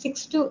of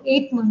 6 to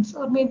 8 months,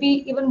 or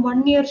maybe even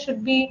 1 year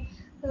should be,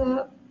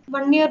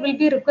 1 year will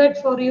be required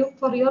for you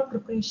for your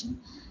preparation.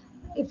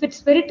 If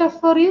it's very tough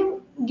for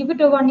you, give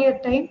it a 1 year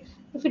time.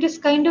 If it is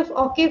kind of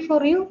okay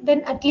for you,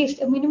 then at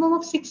least a minimum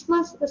of 6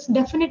 months is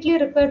definitely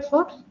required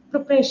for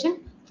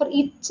preparation for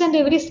each and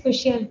every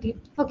specialty.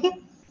 Okay.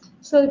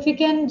 So if you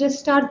can just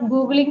start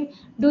Googling,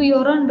 do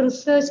your own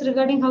research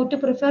regarding how to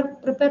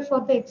prepare for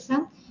the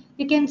exam.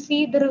 You can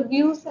see the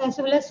reviews as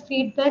well as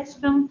feedbacks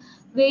from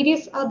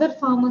various other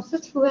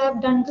pharmacists who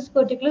have done this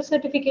particular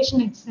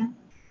certification exam.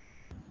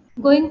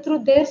 Going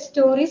through their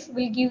stories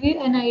will give you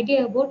an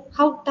idea about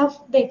how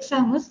tough the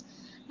exam is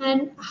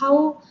and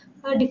how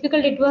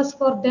difficult it was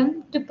for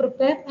them to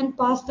prepare and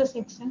pass this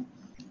exam.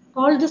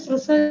 All this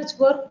research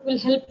work will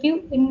help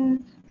you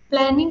in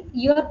planning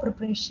your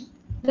preparation,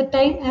 the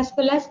time as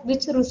well as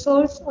which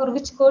resource or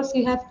which course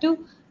you have to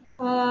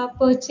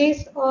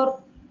purchase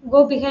or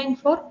go behind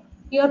for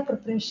your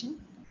preparation.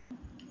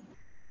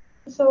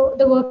 So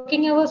the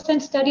working hours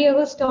and study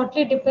hours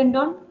totally depend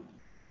on,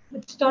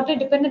 it's totally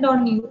dependent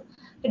on you.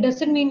 It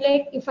doesn't mean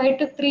like if I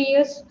took 3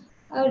 years,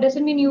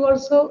 doesn't mean you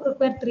also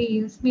require 3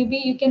 years. Maybe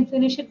you can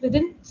finish it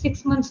within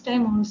 6 months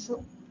time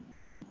also.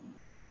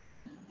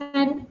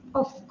 And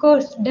of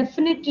course,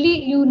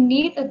 definitely you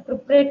need a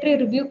preparatory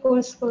review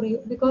course for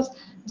you, because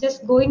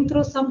just going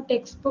through some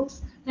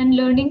textbooks and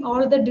learning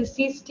all the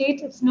disease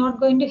states, it's not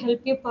going to help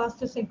you pass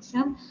this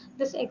exam.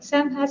 This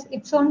exam has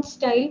its own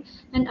style,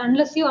 and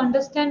unless you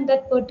understand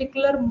that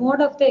particular mode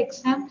of the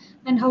exam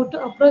and how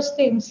to approach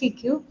the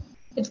MCQ,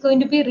 it's going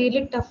to be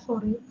really tough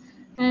for you.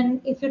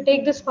 And if you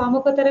take this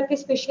pharmacotherapy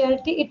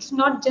specialty, it's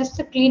not just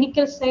the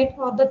clinical side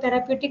or the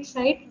therapeutic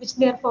side which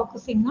they are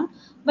focusing on,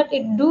 but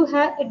it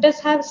does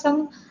have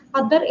some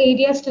other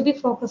areas to be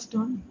focused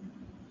on.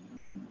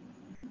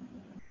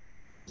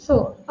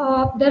 So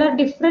there are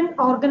different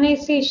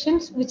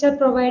organizations which are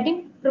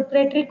providing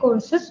preparatory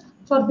courses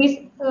for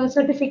these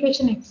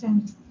certification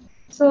exams.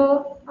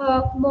 So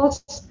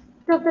most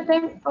of the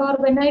time, or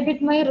when I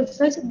did my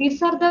research,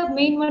 these are the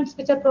main ones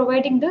which are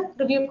providing the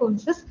review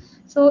courses.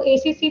 So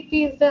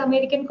ACCP is the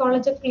American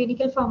College of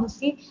Clinical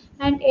Pharmacy,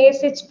 and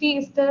ASHP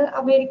is the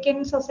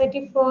American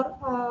Society for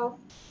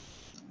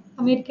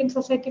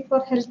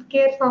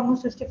Healthcare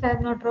Pharmacists. If I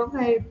am not wrong,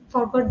 I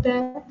forgot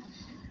the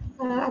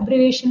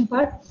abbreviation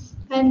part.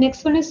 And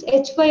next one is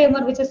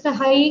HYMR, which is the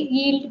High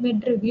Yield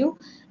Med Review,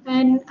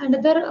 and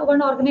another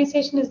one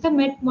organization is the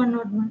Med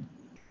 101.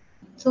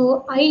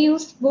 So I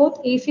used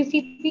both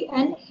ACCP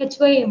and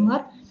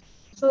HYMR.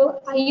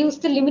 So I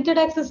used the limited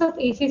access of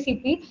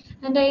ACCP,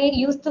 and I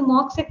used the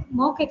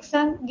mock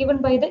exam given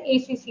by the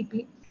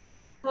ACCP.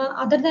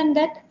 Other than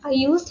that, I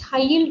used high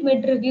yield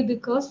med review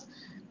because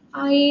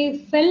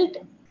I felt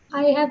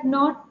I have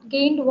not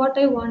gained what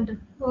I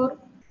wanted or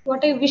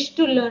what I wished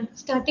to learn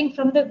starting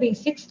from the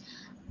basics.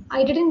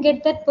 I didn't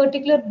get that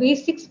particular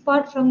basics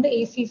part from the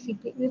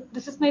ACCP.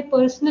 This is my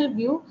personal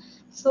view.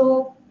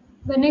 So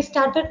when I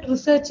started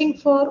researching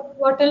for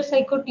what else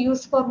I could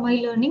use for my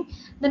learning,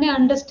 then I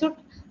understood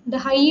the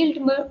high yield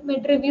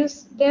med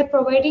reviews. They are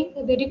providing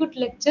a very good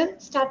lecture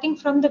starting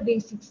from the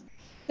basics.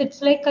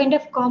 It's like kind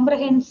of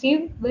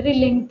comprehensive, very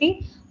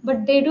lengthy,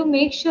 but they do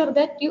make sure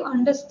that you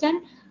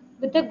understand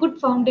with a good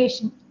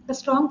foundation. The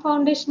strong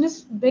foundation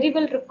is very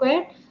well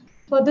required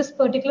for this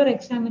particular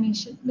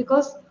examination,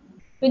 because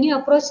when you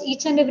approach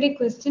each and every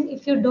question,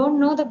 if you don't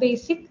know the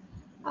basic,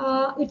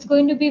 it's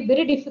going to be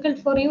very difficult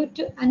for you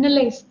to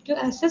analyze,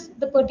 to assess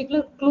the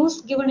particular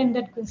clues given in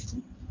that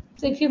question.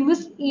 So if you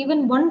miss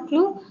even one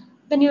clue,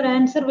 then your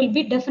answer will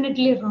be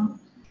definitely wrong.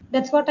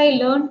 That's what I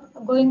learned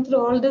going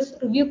through all this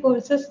review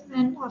courses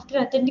and after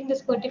attending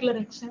this particular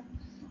exam.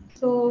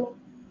 So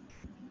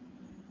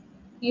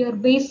your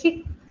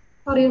basic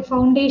or your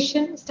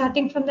foundation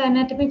starting from the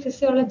anatomy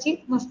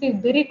physiology must be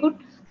very good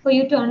for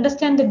you to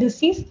understand the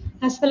disease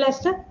as well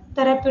as the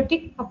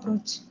therapeutic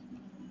approach.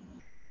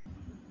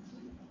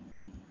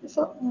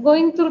 So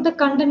going through the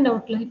content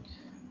outline,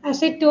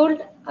 as I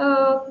told,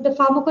 the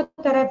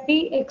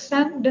pharmacotherapy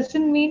exam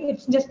doesn't mean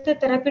it's just a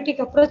therapeutic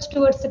approach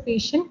towards the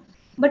patient,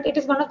 but it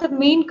is one of the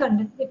main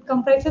content. It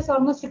comprises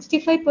almost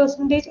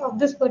 65% of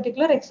this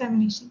particular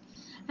examination.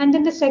 And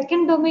then the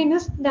second domain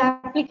is the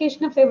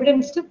application of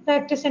evidence to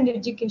practice and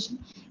education.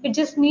 It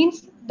just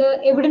means the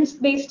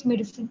evidence-based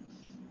medicine.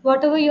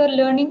 Whatever you are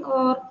learning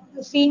or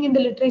seeing in the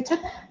literature,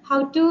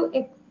 how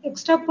to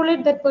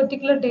extrapolate that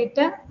particular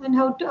data and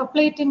how to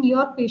apply it in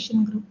your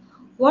patient group.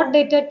 What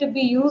data to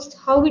be used,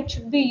 how it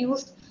should be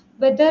used,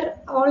 whether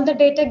all the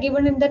data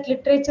given in that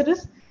literature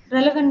is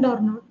relevant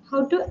or not,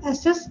 how to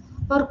assess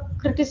or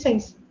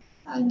criticize,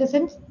 in the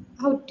sense,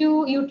 how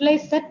to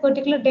utilize that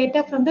particular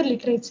data from the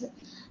literature.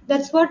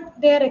 That's what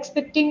they are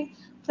expecting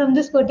from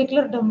this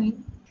particular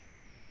domain.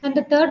 And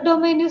the third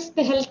domain is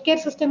the healthcare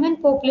system and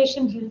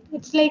population health.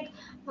 It's like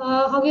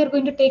how we are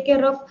going to take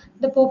care of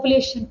the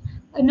population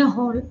in a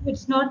whole.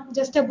 It's not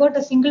just about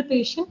a single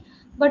patient,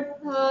 but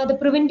the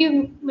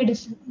preventive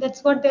medicine.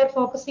 That's what they're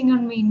focusing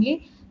on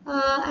mainly.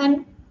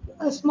 And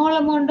a small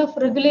amount of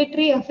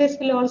regulatory affairs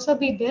will also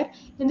be there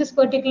in this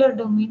particular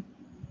domain.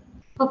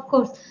 Of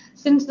course,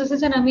 since this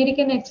is an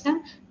American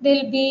exam,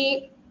 they'll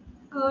be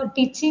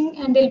teaching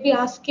and they'll be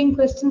asking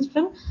questions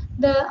from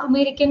the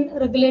American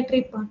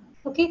regulatory part.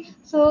 Okay,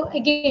 so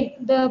again,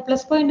 the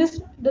plus point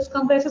is this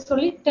comprises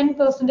only 10%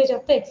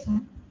 of the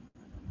exam.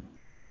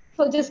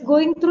 So just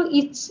going through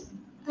each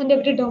and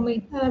every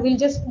domain, we'll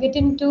just get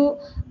into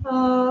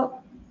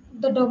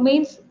the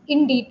domains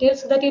in detail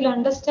so that you'll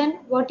understand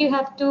what you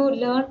have to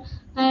learn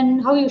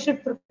and how you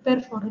should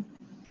prepare for it.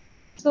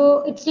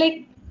 So it's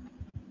like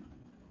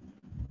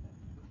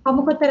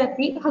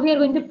pharmacotherapy, how we are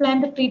going to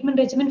plan the treatment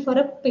regimen for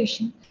a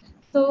patient.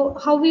 So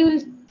how we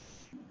will,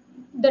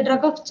 the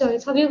drug of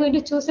choice, how we are going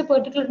to choose a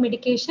particular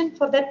medication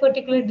for that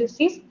particular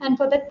disease and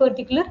for that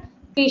particular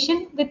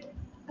patient with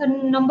a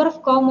number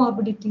of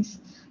comorbidities.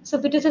 So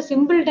if it is a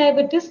simple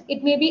diabetes,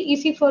 it may be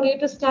easy for you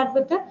to start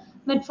with the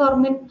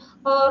metformin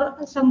or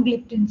some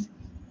gliptins.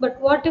 But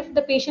what if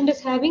the patient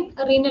is having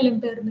a renal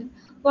impairment?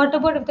 What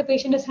about if the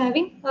patient is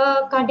having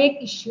a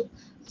cardiac issue?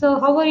 So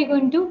how are you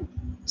going to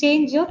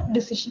change your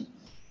decision?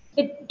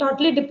 It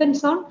totally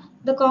depends on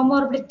the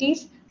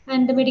comorbidities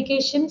and the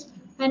medications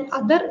and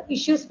other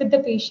issues with the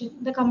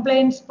patient, the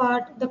compliance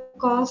part, the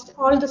cost,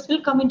 all this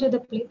will come into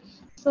the play.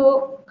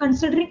 So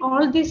considering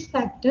all these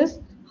factors,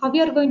 how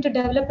you are going to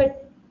develop a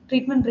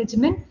treatment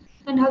regimen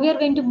and how you are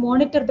going to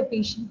monitor the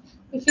patient.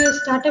 If you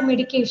start a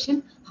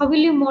medication, how will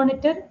you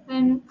monitor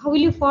and how will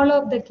you follow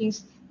up the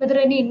case? Whether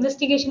any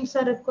investigations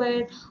are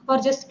required or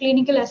just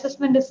clinical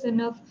assessment is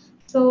enough.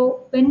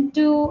 So when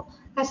to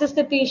assess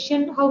the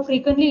patient, how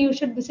frequently you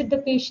should visit the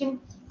patient,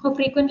 how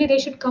frequently they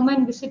should come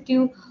and visit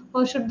you,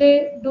 or should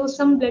they do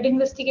some blood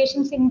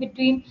investigations in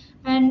between,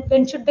 and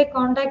when should they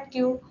contact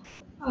you,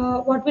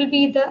 what will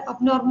be the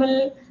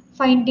abnormal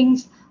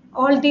findings,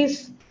 all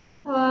these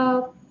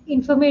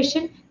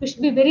information you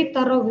should be very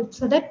thorough with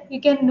so that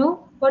you can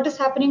know what is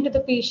happening to the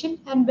patient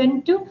and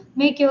when to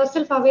make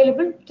yourself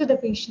available to the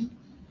patient.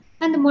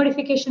 And the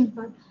modification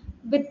part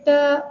with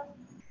the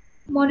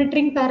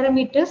monitoring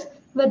parameters,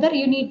 whether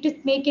you need to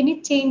make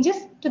any changes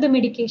to the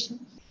medication.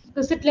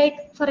 Is it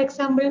like, for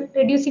example,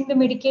 reducing the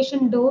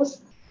medication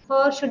dose,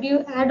 or should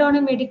you add on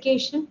a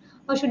medication,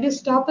 or should you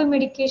stop a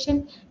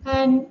medication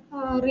and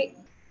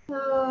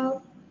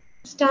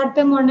start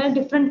them on a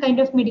different kind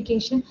of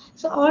medication?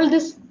 So all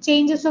these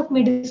changes of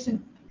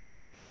medicine,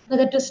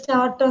 whether to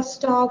start or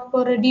stop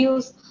or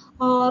reduce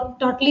or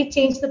totally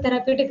change the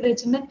therapeutic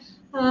regimen,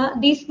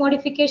 these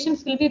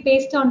modifications will be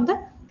based on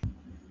the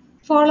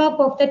follow up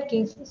of that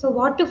case. So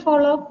what to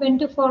follow up, when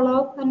to follow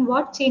up, and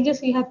what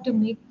changes you have to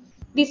make.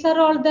 These are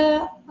all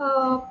the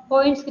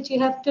points which you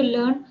have to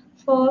learn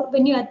for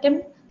when you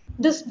attempt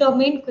this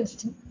domain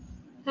question.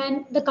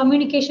 And the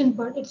communication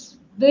part, it's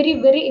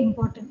very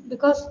important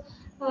because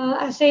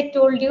as I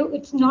told you,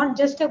 it's not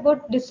just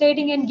about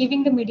deciding and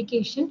giving the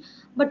medication,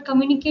 but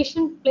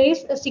communication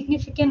plays a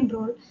significant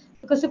role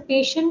because the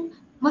patient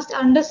must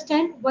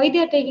understand why they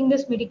are taking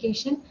this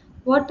medication,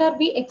 what are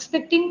we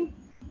expecting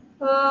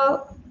uh,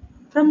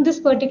 from this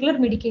particular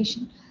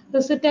medication.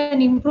 Is it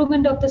an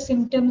improvement of the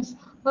symptoms,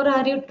 or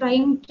are you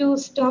trying to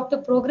stop the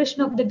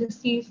progression of the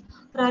disease,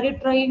 or are you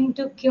trying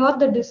to cure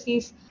the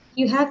disease?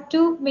 You have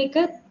to make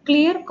a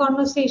clear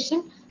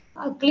conversation,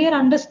 a clear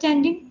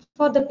understanding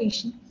for the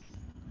patient.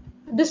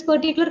 This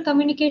particular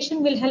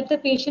communication will help the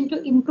patient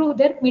to improve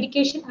their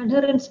medication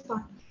adherence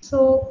part.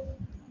 So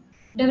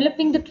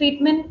developing the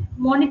treatment,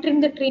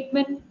 monitoring the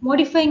treatment,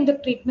 modifying the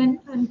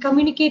treatment, and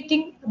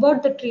communicating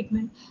about the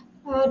treatment,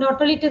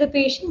 not only to the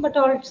patient but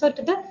also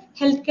to the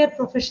healthcare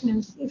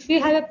professionals. If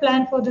you have a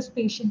plan for this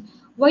patient,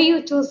 why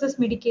you chose this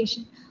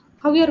medication,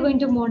 how you are going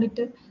to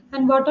monitor,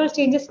 and what all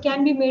changes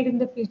can be made in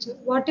the future.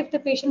 What if the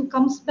patient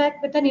comes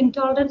back with an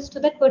intolerance to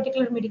that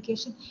particular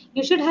medication?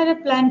 You should have a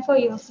plan for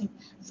yourself.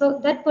 So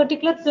that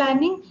particular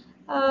planning,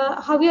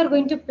 how you are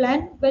going to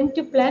plan, when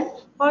to plan,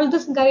 all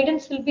this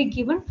guidance will be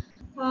given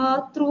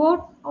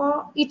throughout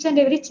each and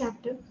every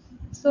chapter.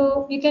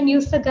 So you can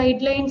use the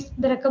guidelines,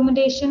 the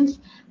recommendations.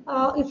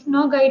 If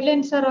no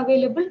guidelines are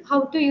available,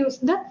 how to use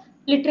the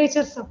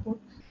literature support.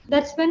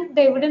 That's when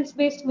the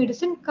evidence-based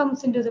medicine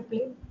comes into the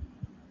play.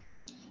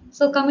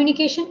 So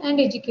communication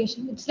and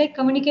education. It's like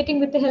communicating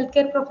with the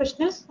healthcare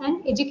professionals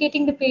and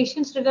educating the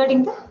patients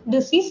regarding the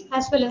disease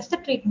as well as the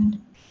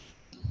treatment.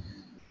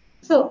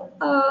 So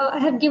I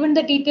have given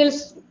the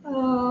details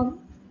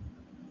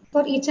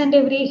for each and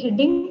every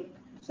heading.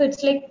 So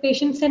it's like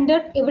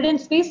patient-centered,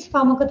 evidence-based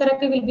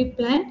pharmacotherapy will be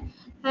planned,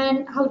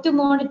 and how to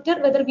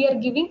monitor whether we are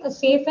giving a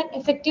safe and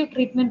effective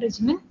treatment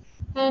regimen.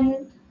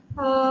 And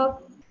uh,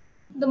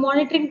 the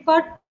monitoring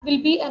part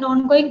will be an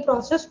ongoing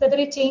process, whether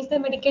you change the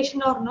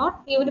medication or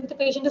not. Even if the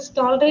patient is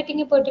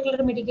tolerating a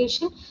particular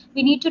medication,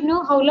 we need to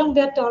know how long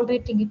they are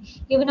tolerating it.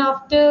 Even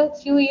after a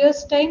few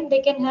years' time, they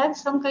can have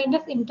some kind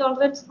of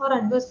intolerance or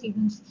adverse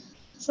events.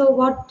 So,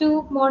 what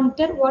to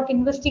monitor, what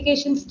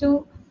investigations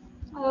to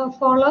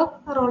follow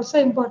up are also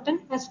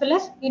important, as well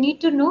as you need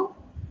to know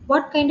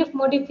what kind of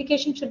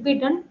modification should be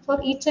done for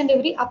each and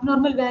every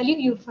abnormal value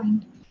you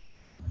find.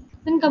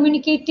 Then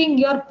communicating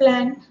your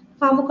plan,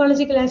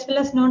 pharmacological as well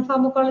as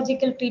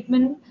non-pharmacological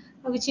treatment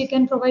which you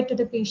can provide to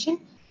the patient,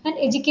 and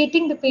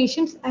educating the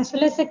patients as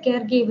well as the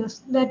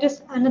caregivers. That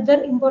is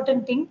another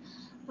important thing.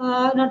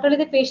 Not only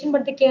the patient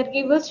but the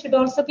caregivers should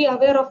also be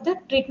aware of the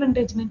treatment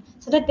regimen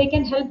so that they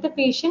can help the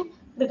patient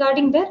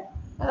regarding their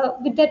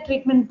with their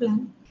treatment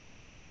plan.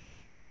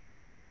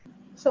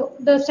 So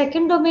the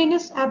second domain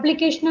is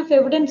application of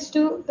evidence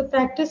to the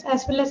practice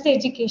as well as the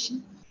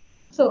education.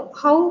 So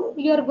how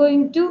you are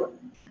going to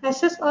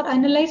assess or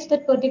analyze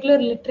that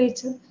particular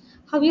literature,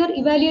 how you are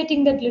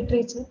evaluating that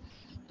literature,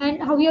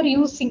 and how you are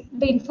using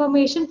the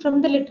information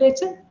from the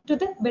literature to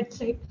the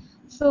bedside.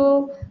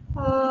 So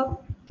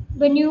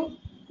when you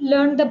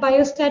learn the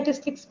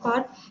biostatistics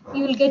part,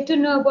 you will get to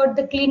know about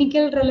the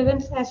clinical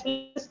relevance as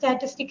well as the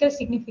statistical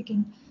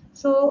significance.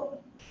 So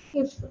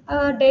if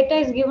data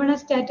is given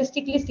as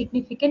statistically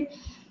significant,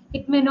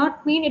 it may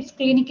not mean it's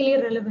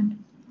clinically relevant.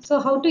 So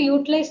how to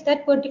utilize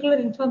that particular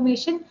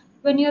information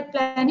when you are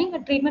planning a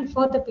treatment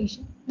for the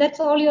patient.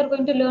 That's all you are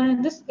going to learn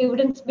in this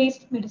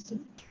evidence-based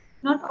medicine.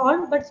 Not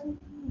all, but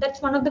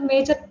that's one of the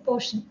major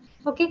portion.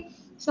 Okay,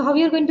 so how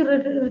you are going to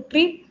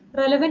retrieve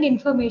relevant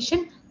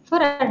information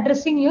for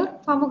addressing your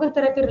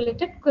pharmacotherapy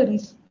related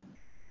queries,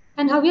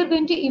 and how you are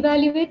going to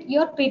evaluate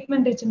your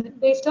treatment regimen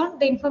based on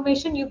the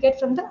information you get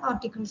from the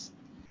articles,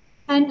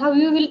 and how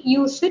you will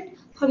use it,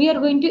 how you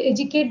are going to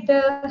educate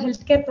the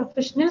healthcare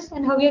professionals,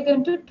 and how you are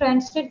going to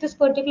translate this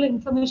particular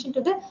information to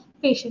the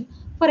patient.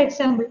 For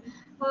example,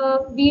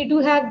 we do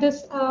have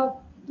this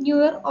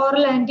newer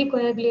oral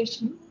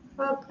anticoagulants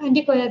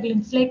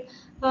like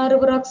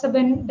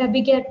rivaroxaban,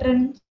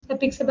 dabigatran,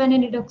 apixaban,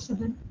 and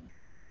edoxaban.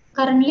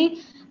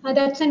 Currently,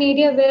 that's an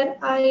area where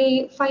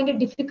I find it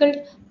difficult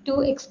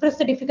to express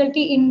the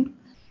difficulty in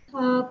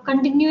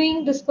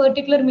continuing this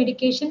particular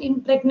medication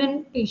in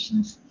pregnant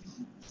patients.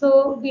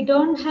 So we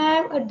don't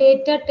have a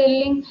data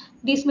telling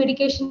these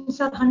medications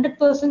are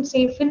 100%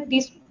 safe in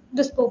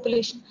this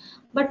population.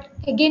 But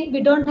again, we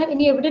don't have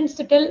any evidence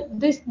to tell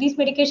these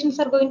medications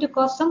are going to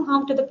cause some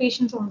harm to the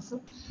patients also.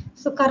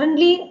 So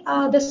currently,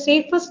 the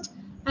safest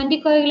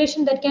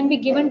anticoagulation that can be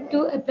given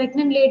to a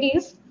pregnant lady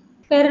is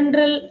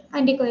parenteral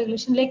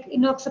anticoagulation like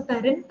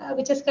enoxaparin,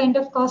 which is kind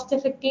of cost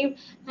effective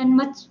and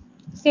much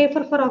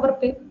safer for our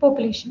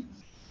population.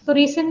 So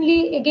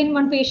recently, again,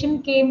 one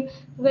patient came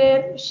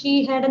where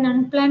she had an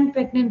unplanned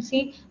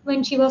pregnancy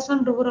when she was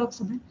on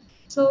rivaroxaban.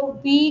 So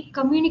we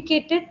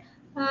communicated,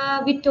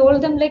 we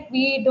told them like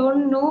we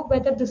don't know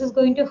whether this is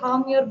going to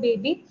harm your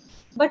baby,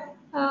 but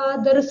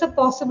there is a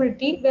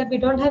possibility where we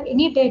don't have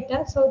any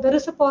data. So there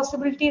is a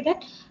possibility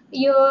that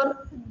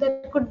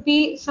there could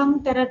be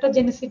some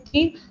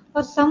teratogenicity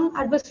or some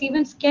adverse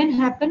events can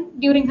happen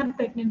during her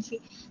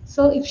pregnancy.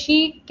 So if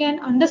she can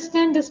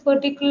understand this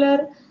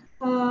particular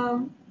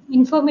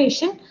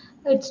information,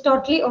 it's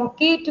totally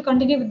okay to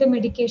continue with the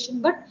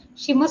medication, but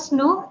she must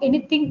know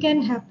anything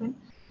can happen.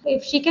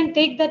 If she can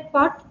take that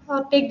part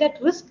or take that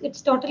risk,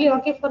 it's totally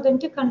okay for them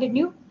to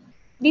continue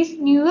these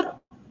newer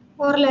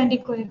oral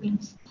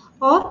anticoagulants.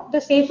 Or the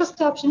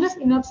safest option is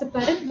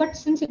enoxaparin, but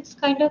since it's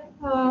kind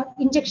of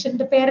injection,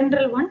 the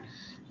parenteral one,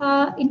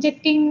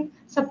 injecting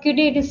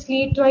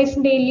subcutaneously twice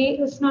daily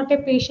is not a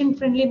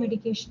patient-friendly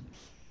medication.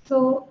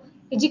 So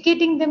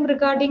educating them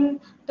regarding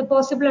the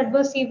possible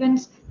adverse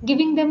events,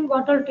 giving them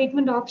what all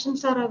treatment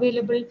options are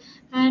available,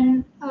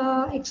 and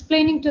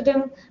explaining to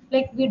them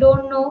like we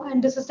don't know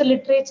and this is the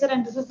literature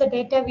and this is the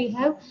data we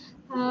have,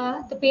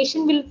 the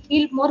patient will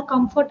feel more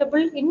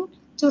comfortable in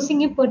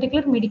choosing a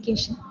particular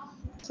medication.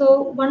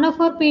 So one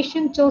of our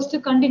patients chose to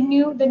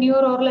continue the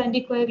newer oral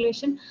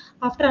anticoagulation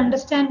after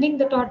understanding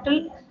the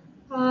total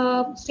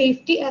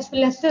safety as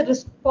well as the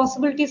risk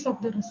possibilities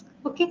of the risk.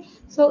 Okay,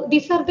 so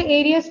these are the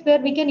areas where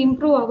we can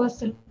improve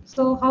ourselves.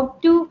 So how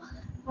to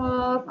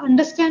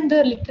understand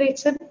the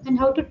literature and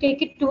how to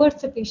take it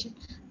towards the patient.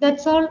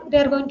 That's all they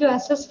are going to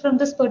assess from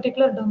this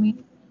particular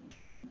domain.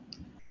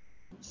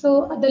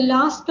 So the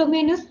last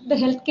domain is the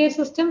healthcare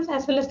systems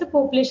as well as the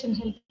population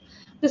health.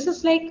 This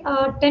is like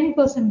 10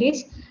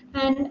 percentage.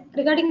 And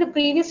regarding the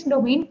previous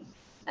domain,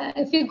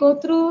 if you go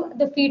through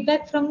the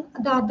feedback from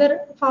the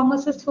other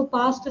pharmacists who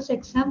passed this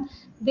exam,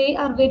 they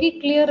are very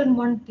clear in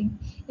one thing.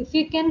 If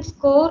you can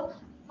score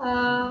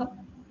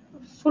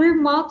full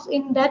marks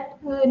in that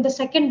in the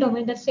second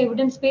domain, that's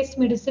evidence-based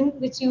medicine,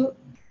 which you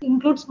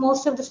includes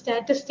most of the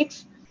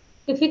statistics.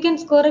 If you can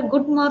score a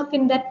good mark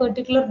in that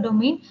particular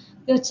domain,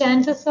 your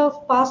chances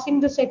of passing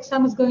this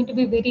exam is going to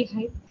be very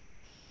high.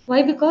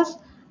 Why? Because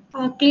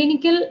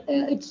clinical,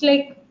 it's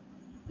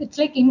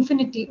like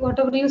infinity.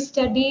 Whatever you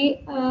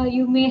study,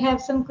 you may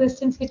have some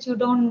questions which you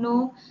don't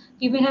know.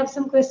 You may have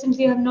some questions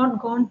you have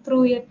not gone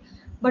through yet.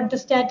 But the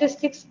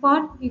statistics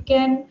part, you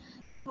can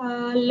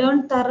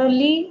learn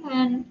thoroughly,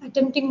 and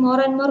attempting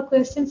more and more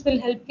questions will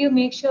help you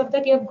make sure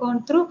that you have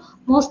gone through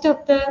most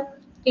of the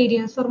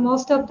areas or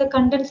most of the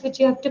contents which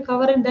you have to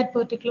cover in that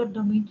particular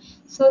domain.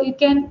 So you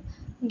can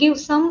give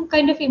some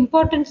kind of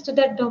importance to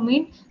that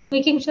domain,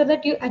 making sure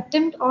that you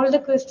attempt all the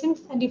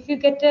questions, and if you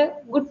get a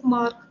good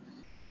mark,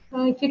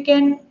 uh, if you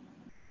can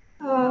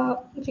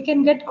if you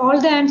can get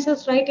all the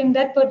answers right in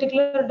that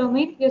particular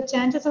domain, your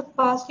chances of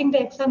passing the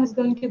exam is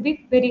going to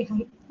be very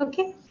high.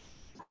 Okay,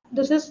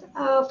 this is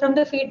from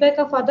the feedback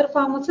of other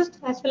pharmacists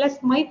as well as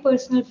my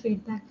personal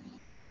feedback.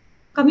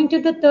 Coming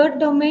to the third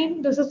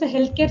domain, this is the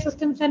healthcare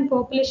systems and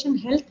population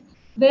health,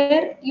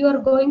 where you are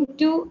going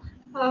to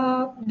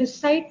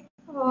decide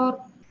or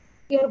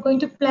you are going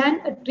to plan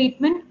a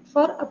treatment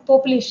for a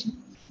population.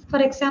 For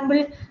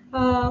example,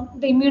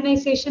 the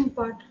immunization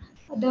part,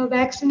 the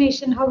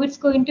vaccination, how it's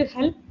going to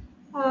help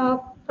uh,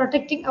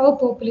 protecting our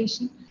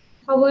population,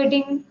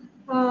 avoiding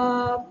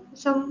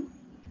some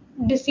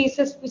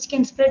diseases which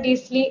can spread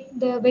easily.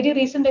 The very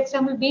recent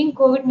example being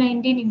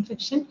COVID-19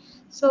 infection.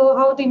 So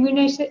how the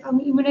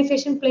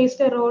immunization plays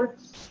a role,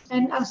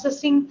 and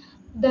assessing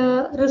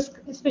the risk,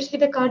 especially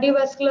the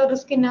cardiovascular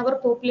risk in our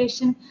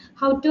population,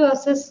 how to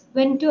assess,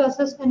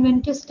 and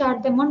when to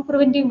start them on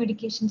preventive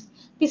medications.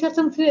 These are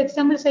some few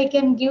examples I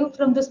can give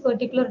from this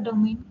particular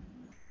domain.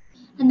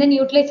 And then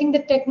utilizing the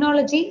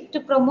technology to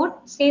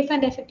promote safe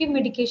and effective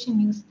medication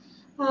use.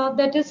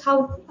 That is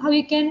how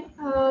you can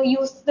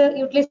utilize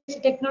the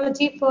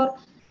technology for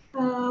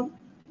uh,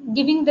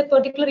 giving the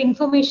particular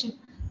information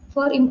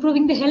for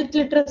improving the health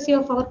literacy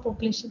of our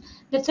population.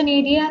 That's an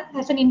area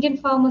as an Indian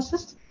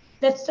pharmacist.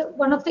 That's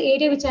one of the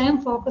area which I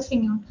am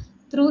focusing on.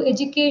 Through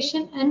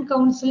education and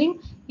counseling,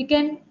 you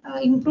can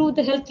improve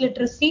the health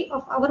literacy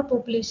of our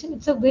population.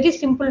 It's a very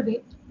simple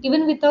way.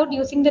 Even without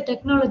using the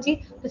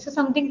technology, this is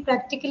something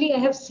practically I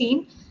have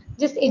seen.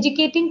 Just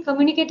educating,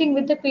 communicating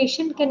with the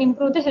patient can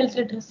improve the health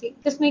literacy.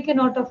 Just make a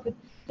note of it.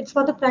 It's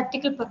for the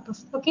practical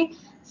purpose. Okay.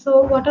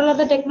 So, what are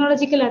the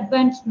technological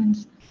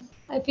advancements?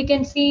 If you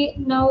can see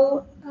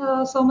now,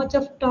 so much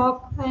of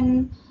talk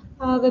and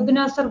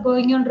webinars are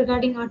going on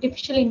regarding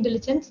artificial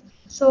intelligence.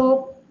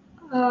 So,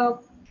 uh,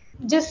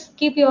 just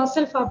keep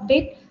yourself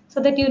update so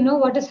that you know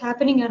what is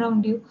happening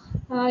around you.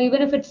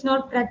 Even if it's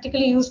not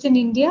practically used in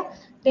India,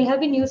 they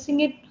have been using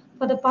it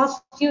for the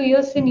past few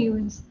years in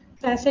US.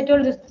 So as I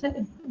told,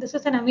 this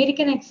is an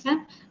American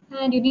exam,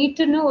 and you need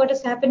to know what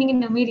is happening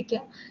in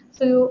America.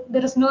 So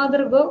there is no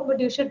other go, but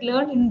you should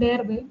learn in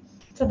their way,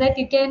 so that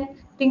you can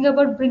think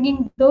about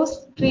bringing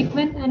those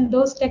treatment and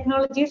those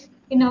technologies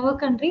in our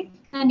country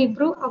and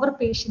improve our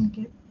patient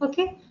care.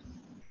 Okay.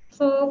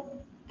 So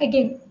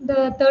again,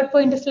 the third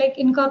point is like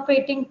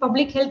incorporating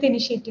public health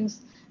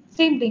initiatives.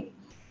 Same thing.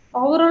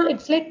 Overall,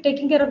 it's like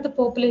taking care of the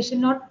population,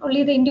 not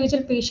only the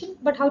individual patient,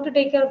 but how to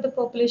take care of the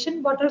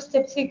population. What are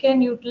steps you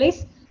can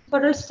utilize?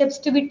 What are steps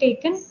to be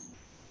taken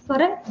for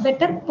a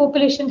better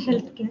population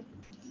health care?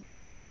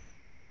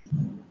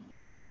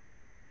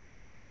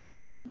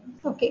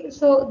 Okay,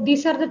 so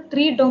these are the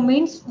three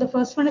domains. The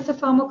first one is the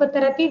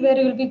pharmacotherapy, where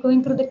you will be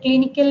going through the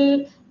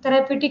clinical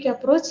therapeutic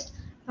approach,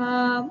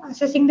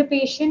 assessing the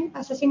patient,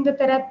 assessing the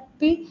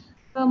therapy,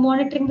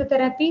 monitoring the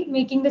therapy,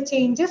 making the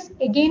changes,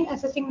 again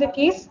assessing the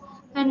case,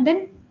 and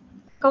then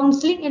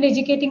counseling and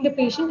educating the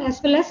patient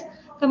as well as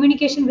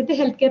communication with the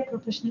healthcare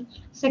professional.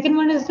 Second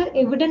one is the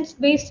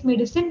evidence-based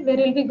medicine, where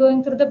you'll be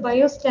going through the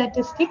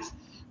biostatistics,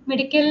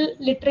 medical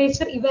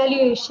literature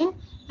evaluation,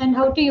 and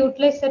how to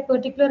utilize that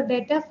particular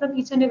data from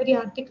each and every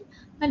article,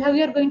 and how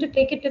you are going to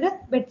take it to the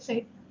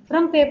bedside,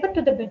 from paper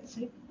to the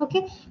bedside.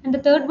 Okay. And the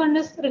third one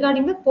is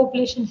regarding the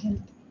population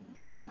health.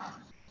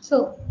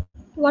 So,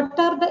 what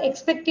are the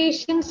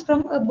expectations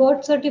from a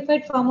board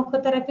certified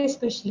pharmacotherapy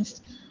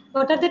specialist?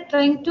 What are they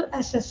trying to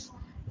assess?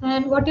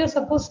 And what you're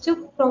supposed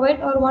to provide,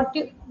 or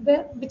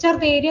which are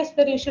the areas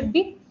where you should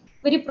be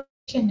very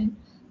proficient in?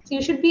 So,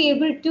 you should be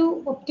able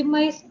to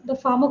optimize the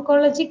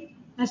pharmacologic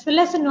as well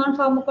as the non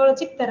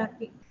pharmacologic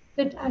therapy.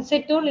 So, as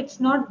I told, it's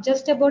not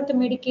just about the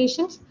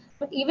medications,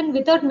 But even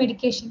without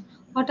medication,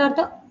 what are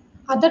the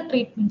other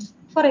treatments?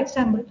 For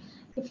example,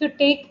 if you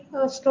take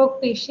a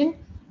stroke patient,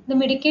 the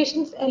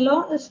medications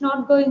alone is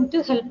not going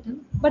to help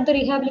them, but the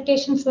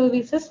rehabilitation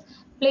services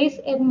plays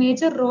a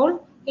major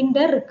role in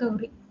their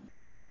recovery.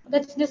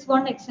 That's just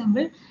one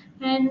example.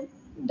 And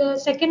the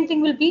second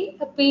thing will be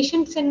a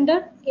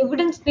patient-centered,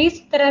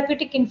 evidence-based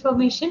therapeutic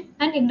information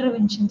and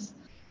interventions.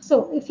 So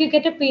if you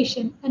get a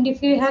patient and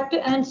if you have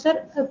to answer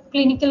a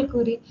clinical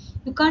query,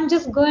 you can't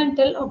just go and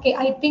tell, okay,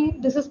 I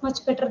think this is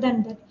much better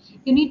than that.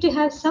 You need to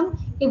have some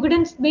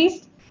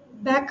evidence-based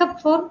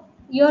backup for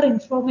your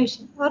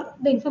information or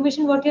the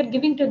information what you're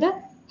giving to the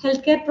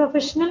healthcare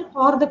professional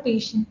or the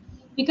patient.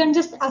 You can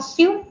just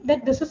assume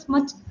that this is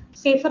much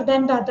safer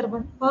than the other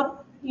one,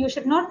 or you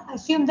should not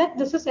assume that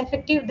this is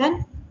effective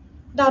than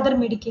the other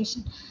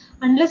medication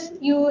unless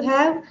you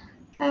have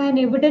an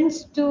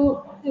evidence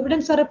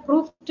or a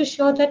proof to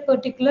show that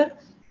particular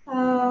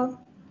uh,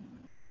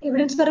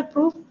 evidence or a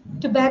proof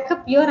to back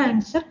up your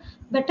answer.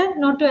 Better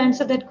not to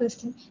answer that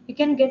question. You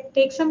can get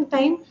take some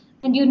time,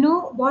 and you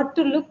know what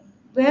to look,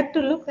 where to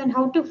look, and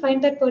how to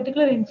find that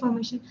particular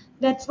information.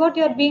 That's what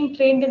you are being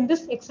trained in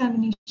this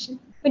examination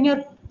when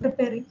you're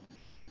preparing.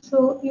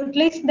 So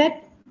utilize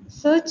that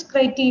search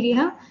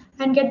criteria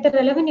and get the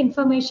relevant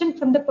information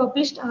from the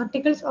published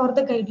articles or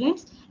the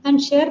guidelines,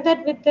 and share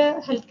that with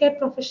the healthcare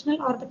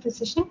professional or the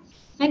physician,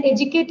 and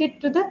educate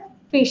it to the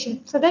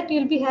patient so that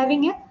you'll be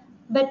having a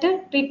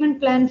better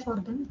treatment plan for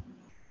them.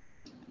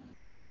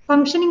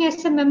 Functioning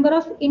as a member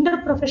of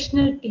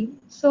interprofessional team.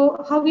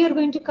 So how we are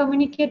going to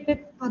communicate with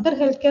other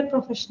healthcare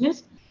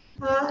professionals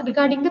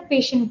regarding the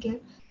patient care.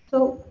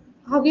 So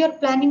how we are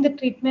planning the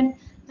treatment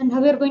and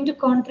how we are going to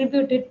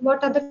contribute it,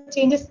 what other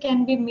changes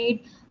can be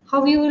made,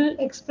 how you will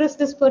express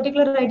this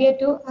particular idea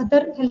to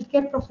other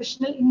healthcare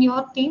professional in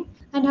your team,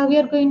 and how we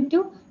are going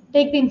to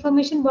take the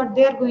information what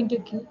they are going to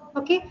give.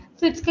 Okay,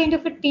 so it's kind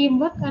of a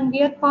teamwork and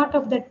we are part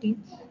of that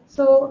team.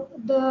 So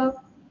the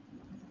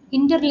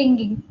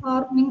interlinking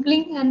or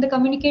mingling and the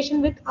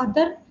communication with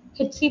other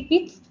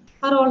HCPs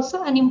are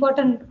also an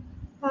important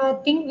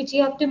thing which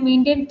you have to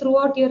maintain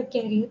throughout your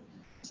career.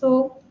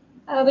 So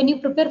when you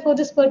prepare for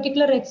this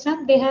particular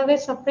exam, they have a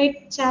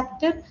separate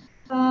chapter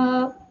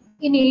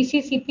in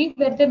ACCP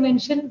where they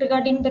mention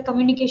regarding the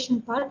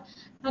communication part,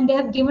 and they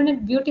have given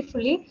it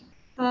beautifully.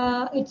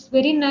 It's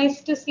very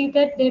nice to see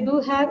that they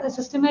do have a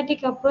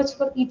systematic approach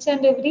for each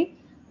and every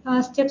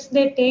steps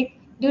they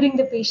take during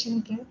the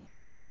patient care,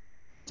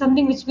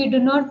 something which we do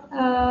not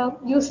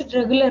use it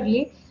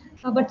regularly.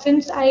 But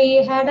since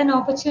I had an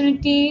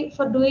opportunity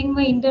for doing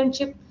my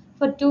internship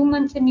for 2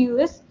 months in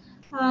US,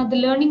 the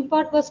learning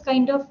part was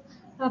kind of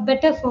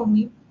better for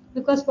me,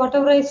 because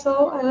whatever I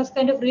saw, I was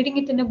kind of reading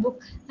it in a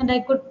book and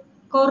I could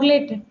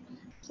correlate it.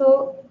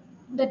 So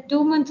the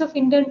 2 months of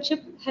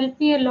internship helped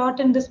me a lot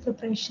in this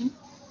preparation.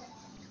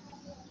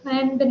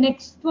 And the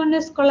next one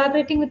is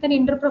collaborating with an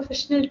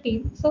interprofessional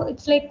team. So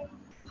it's like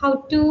how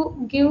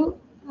to give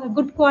a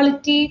good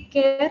quality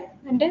care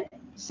and a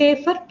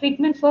safer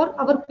treatment for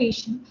our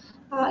patient.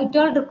 It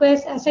all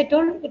requires, as I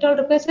told, it all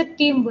requires a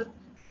teamwork.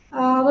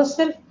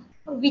 Ourselves,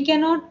 we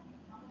cannot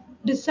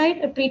decide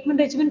a treatment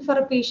regimen for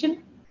a patient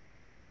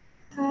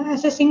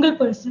as a single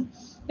person.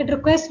 It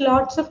requires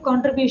lots of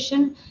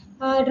contribution.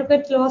 It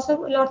requires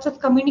lots of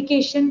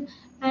communication,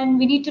 and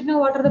we need to know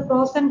what are the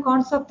pros and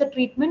cons of the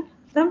treatment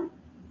from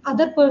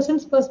other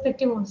person's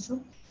perspective also.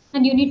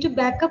 And you need to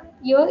back up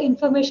your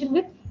information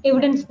with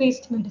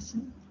evidence-based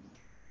medicine.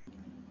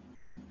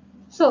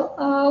 So,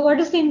 what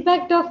is the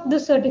impact of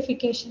this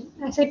certification?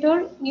 As I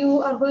told,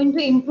 you are going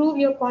to improve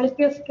your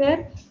quality of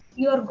care.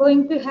 You are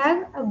going to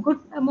have a good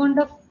amount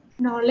of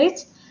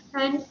knowledge,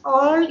 and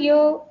all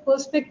your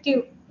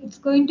perspective. It's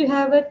going to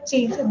have a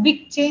change, a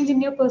big change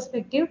in your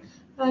perspective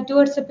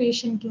towards the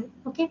patient care.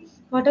 Okay,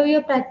 whatever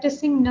you're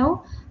practicing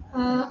now,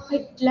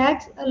 it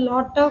lacks a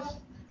lot of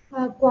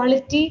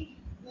quality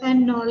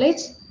and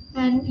knowledge,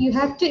 and you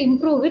have to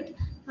improve it.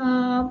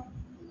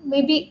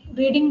 Maybe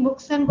reading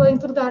books and going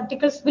through the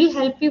articles will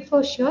help you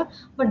for sure,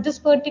 but this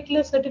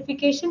particular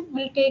certification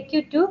will take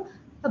you to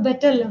a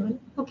better level.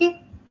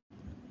 Okay,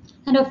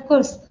 and of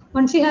course,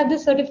 once you have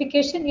this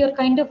certification, you're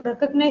kind of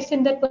recognized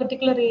in that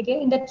particular area,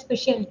 in that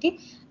specialty,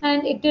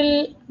 and it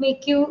will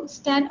make you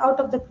stand out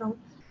of the crowd.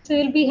 So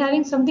you'll be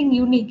having something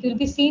unique, you'll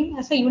be seen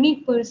as a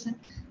unique person.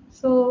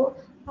 So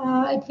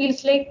it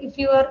feels like if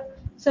you are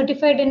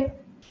certified in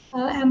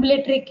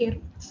ambulatory care,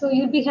 so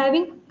you'll be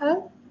having a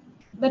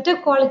better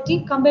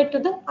quality compared to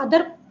the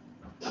other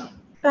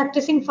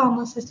practicing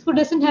pharmacist who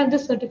doesn't have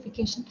this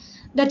certification.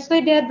 That's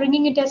why they are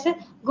bringing it as a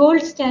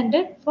gold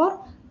standard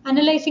for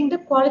analyzing the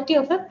quality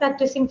of a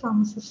practicing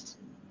pharmacist.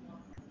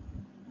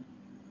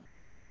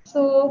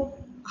 So,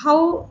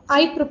 how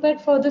I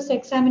prepared for this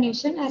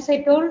examination, as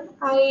I told,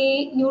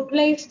 I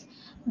utilized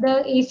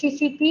the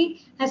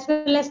ACCP as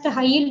well as the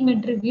high yield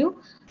mid review.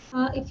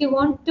 If you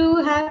want to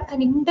have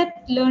an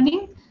in-depth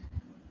learning,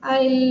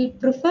 I'll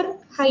prefer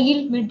high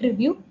yield mid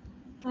review.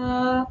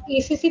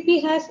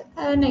 ACCP has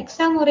an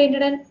exam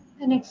oriented and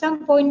an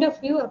exam point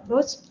of view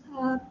approach.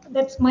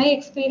 that's my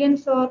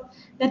experience, or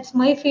that's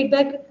my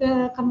feedback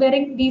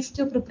comparing these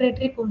two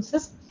preparatory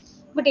courses.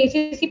 But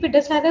ACCP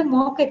does have a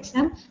mock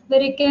exam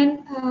where you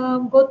can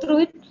go through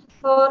it,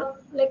 or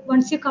like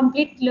once you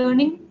complete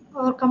learning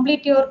or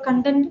complete your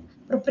content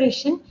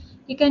preparation,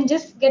 you can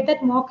just get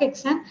that mock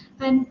exam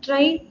and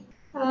try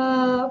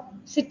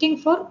sitting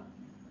for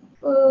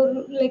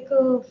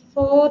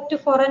 4 to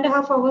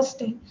 4.5 hours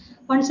time.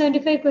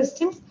 175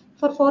 questions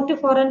for 4 to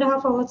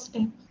 4.5 hours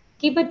time.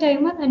 Keep a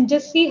timer and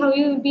just see how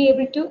you will be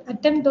able to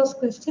attempt those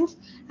questions.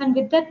 And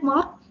with that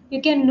mark,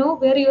 you can know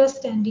where you are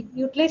standing.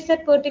 Utilize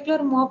that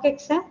particular mock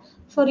exam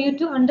for you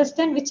to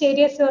understand which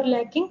areas you are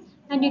lacking,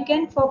 and you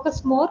can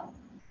focus more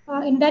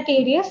in that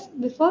areas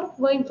before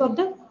going for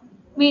the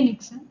main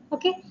exam.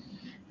 Okay.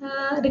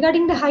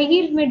 Regarding the high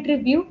yield med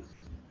review,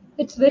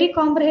 it's very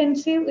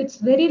comprehensive, it's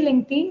very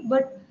lengthy,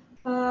 but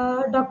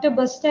Dr.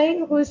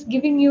 Bastai, who is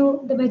giving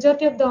you the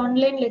majority of the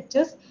online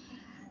lectures,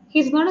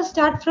 he's going to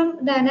start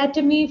from the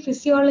anatomy,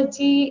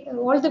 physiology,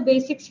 all the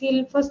basics.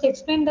 He'll first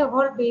explain the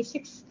whole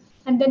basics,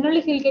 and then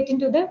only he'll get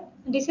into the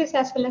disease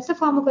as well as the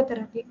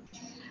pharmacotherapy.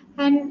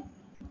 And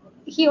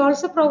he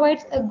also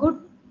provides a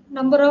good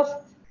number of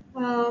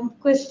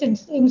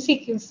questions,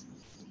 MCQs.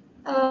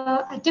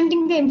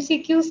 Attempting the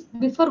MCQs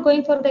before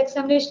going for the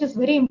examination is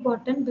very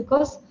important,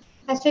 because,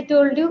 as I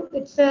told you,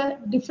 it's a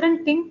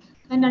different thing.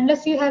 And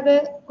unless you have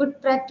a good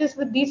practice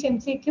with these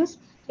MCQs,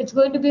 it's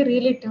going to be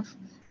really tough.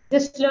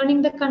 Just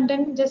learning the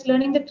content, just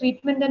learning the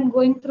treatment, and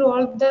going through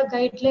all the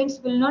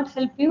guidelines will not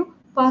help you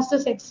pass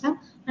this exam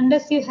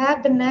unless you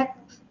have the knack,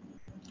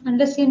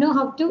 unless you know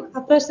how to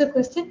approach the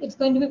question. It's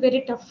going to be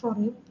very tough for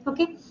you.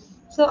 Okay.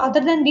 So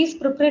other than these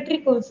preparatory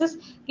courses,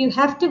 you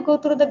have to go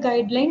through the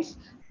guidelines,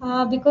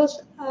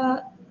 because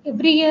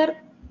every year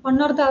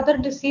one or the other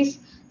disease,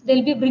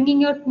 they'll be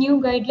bringing out new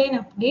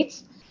guideline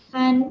updates,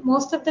 and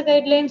most of the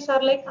guidelines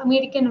are like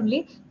American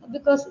only,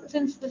 because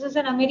since this is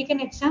an American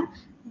exam,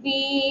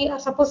 we are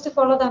supposed to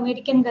follow the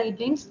American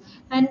guidelines.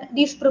 And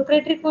these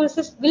preparatory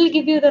courses will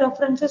give you the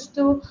references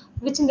to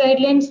which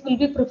guidelines will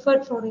be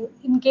preferred for you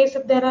in case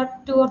if there are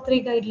 2 or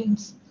 3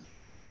 guidelines.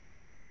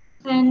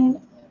 And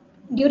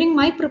during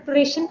my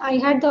preparation, I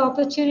had the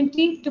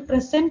opportunity to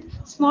present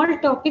small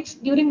topics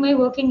during my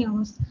working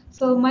hours.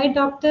 So my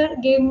doctor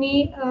gave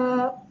me,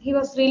 he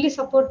was really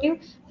supportive,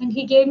 and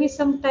he gave me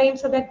some time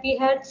so that we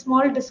had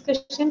small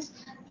discussions,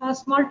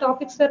 small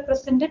topics were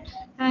presented,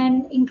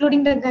 and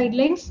including the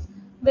guidelines,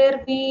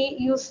 where we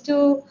used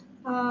to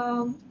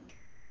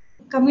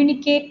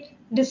communicate,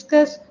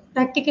 discuss,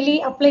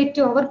 practically apply it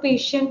to our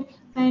patient.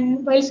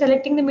 And while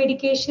selecting the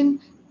medication,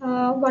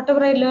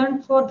 whatever I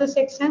learned for this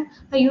exam,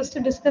 I used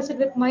to discuss it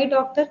with my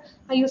doctor.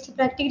 I used to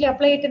practically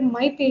apply it in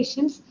my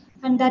patients,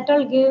 and that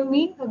all gave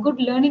me a good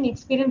learning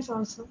experience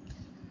also.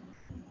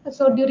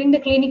 So during the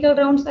clinical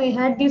rounds, I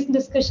had these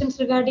discussions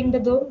regarding the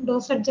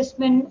dose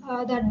adjustment,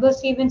 the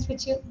adverse events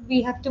which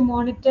we have to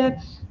monitor,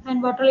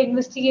 and what all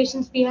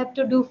investigations we have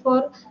to do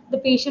for the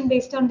patient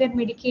based on their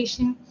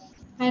medication,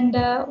 and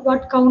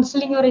what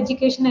counseling or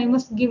education I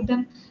must give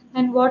them,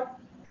 and what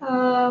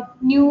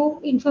new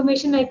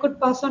information I could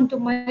pass on to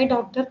my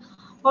doctor.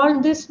 All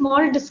these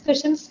small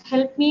discussions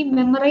help me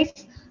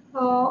memorize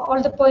all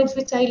the points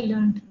which I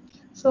learned.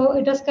 So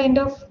it was kind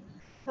of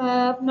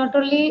not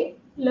only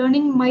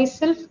learning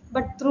myself,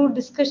 but through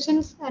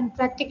discussions and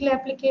practical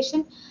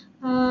application,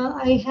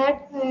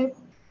 I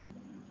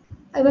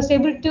was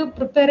able to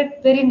prepare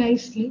it very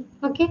nicely.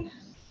 Okay.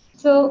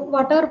 So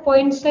whatever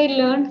points I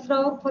learned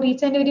from for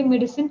each and every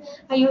medicine,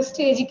 I used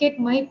to educate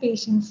my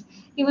patients.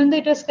 Even though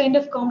it was kind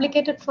of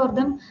complicated for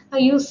them, I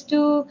used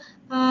to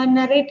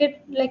narrate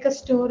it like a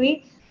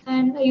story,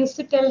 and I used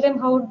to tell them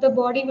how the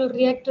body will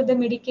react to the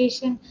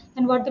medication,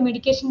 and what the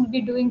medication will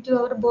be doing to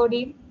our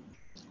body.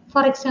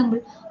 For example,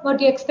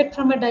 what you expect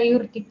from a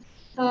diuretic,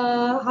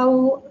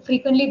 how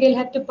frequently they'll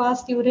have to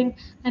pass urine,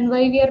 and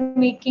why we are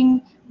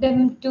making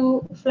them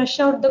to flush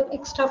out the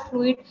extra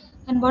fluid,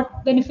 and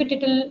what benefit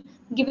it will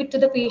give it to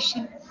the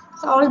patient.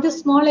 So all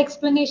these small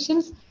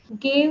explanations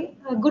gave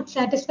a good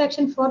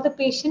satisfaction for the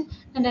patient,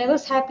 and I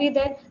was happy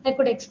that I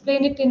could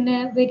explain it in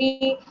a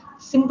very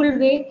simple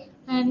way,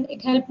 and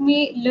it helped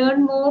me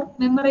learn more,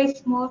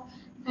 memorize more,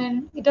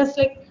 and it was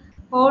like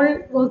all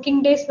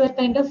working days were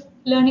kind of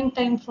learning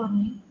time for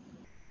me.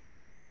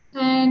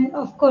 And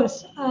of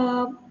course,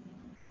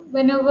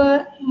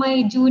 whenever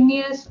my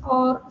juniors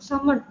or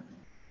someone,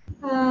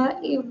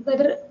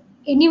 whether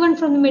anyone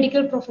from the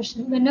medical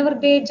profession, whenever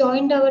they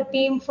joined our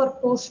team for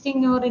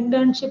posting or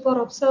internship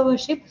or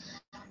observership,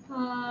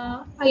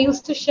 I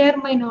used to share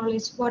my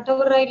knowledge,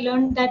 whatever I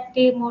learned that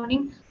day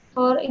morning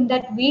or in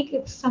that week.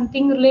 If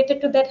something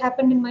related to that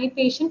happened in my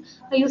patient,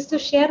 I used to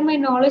share my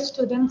knowledge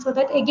to them, so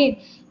that again,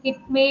 it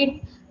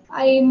made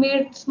I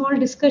made small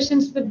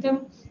discussions with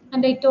them,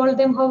 and I told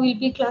them how we'll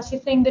be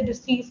classifying the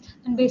disease,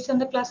 and based on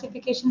the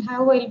classification,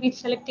 how I'll be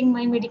selecting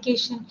my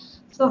medication.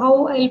 So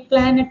how I'll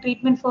plan a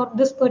treatment for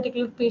this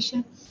particular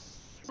patient.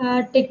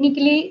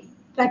 Technically,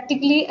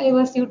 practically, I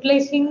was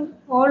utilizing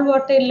all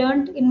what I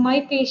learned in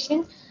my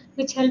patient,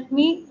 which helped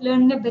me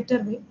learn in a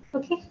better way.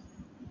 Okay.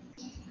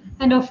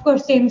 And of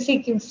course, the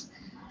MCQs.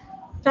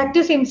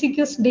 Practice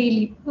MCQs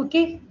daily.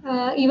 Okay,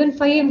 even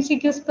 5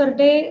 MCQs per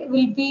day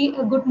will be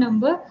a good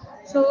number.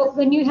 So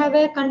when you have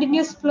a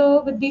continuous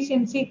flow with these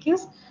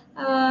MCQs,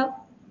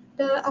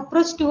 the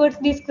approach towards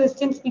these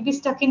questions will be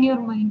stuck in your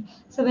mind.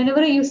 So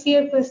whenever you see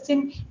a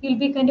question, you'll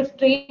be kind of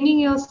training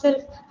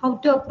yourself how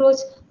to approach,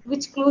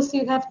 which clues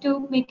you have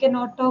to make a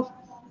note of,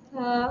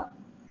 uh,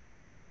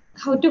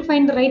 how to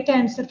find the right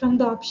answer from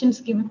the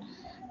options given.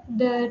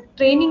 The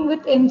training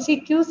with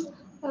MCQs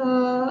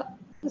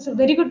is a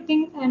very good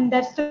thing, and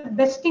that's the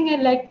best thing I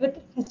liked with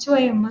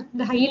HYMR,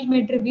 the high yield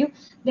med review.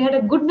 They had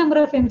a good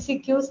number of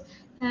MCQs,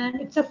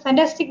 and it's a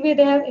fantastic way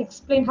they have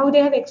explained how they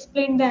have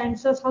explained the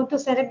answers, how to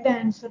select the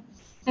answer.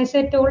 As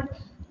I told,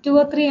 two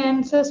or three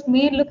answers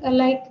may look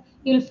alike.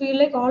 You'll feel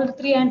like all the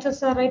three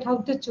answers are right, how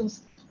to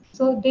choose.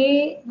 So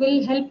they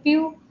will help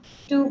you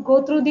to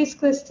go through these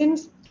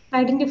questions,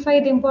 identify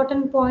the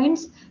important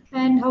points,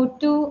 and how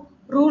to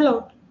rule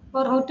out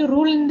or how to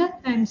rule in the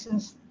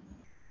answers,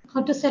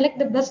 how to select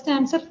the best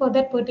answer for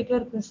that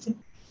particular question.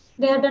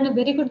 They have done a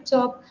very good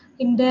job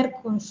in their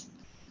course.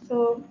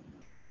 So,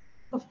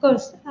 of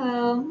course,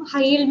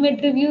 high yield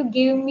med review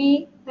gave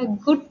me a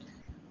good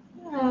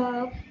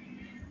uh,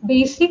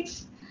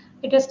 basics.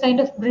 It was kind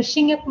of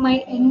brushing up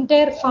my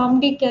entire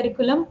PharmD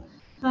curriculum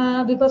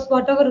because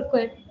whatever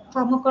required,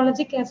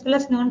 pharmacologic as well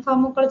as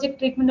non-pharmacologic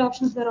treatment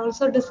options were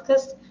also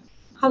discussed.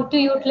 How to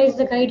utilize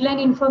the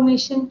guideline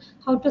information,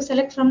 how to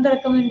select from the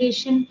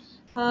recommendation,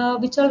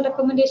 which all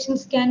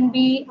recommendations can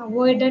be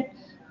avoided,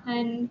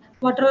 and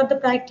what are the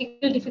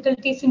practical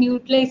difficulties in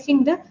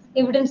utilizing the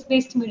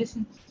evidence-based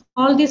medicine.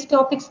 All these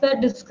topics were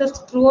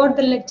discussed throughout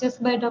the lectures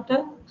by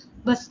Dr.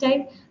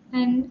 Bastide,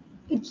 and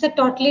it's a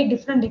totally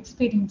different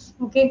experience.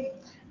 Okay,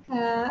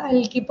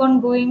 I'll keep on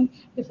going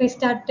if I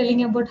start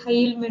telling about high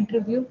yield med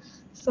review.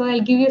 So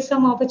I'll give you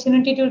some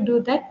opportunity to do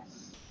that.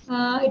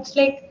 It's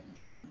like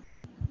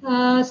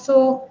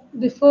so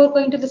before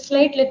going to the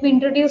slide, let me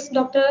introduce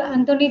Dr.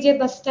 Anthony J.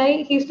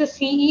 Bastai. He's the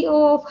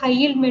CEO of High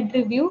Yield Med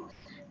Review.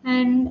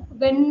 And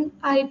when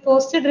I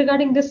posted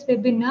regarding this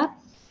webinar,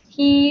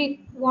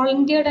 he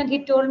volunteered and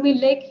he told me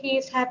like he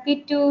is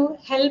happy to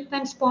help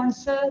and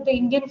sponsor the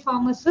Indian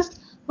pharmacists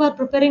who are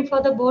preparing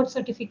for the board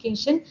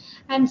certification.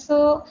 And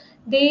so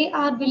they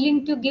are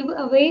willing to give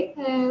away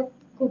a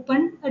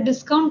coupon, a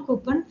discount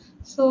coupon.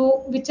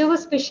 So whichever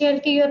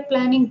specialty you are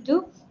planning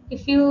to,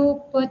 if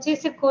you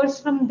purchase a course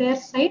from their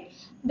site,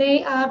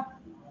 they are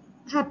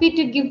happy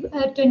to give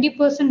a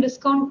 20%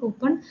 discount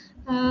coupon,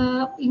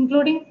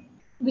 including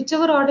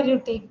whichever order you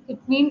take. It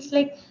means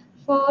like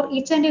for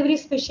each and every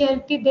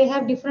specialty, they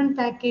have different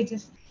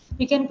packages.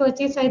 You can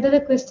purchase either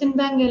the question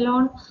bank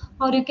alone,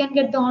 or you can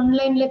get the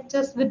online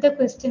lectures with the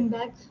question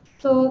bank.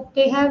 So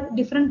they have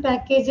different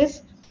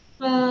packages,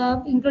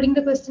 including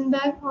the question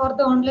bank or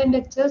the online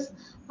lectures,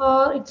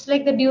 or it's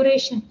like the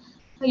duration.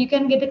 You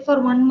can get it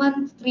for 1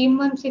 month, 3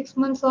 months, 6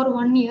 months, or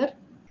 1 year,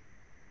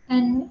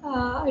 and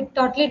it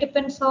totally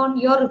depends on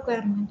your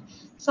requirement.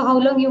 So how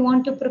long you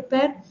want to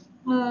prepare,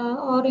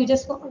 or you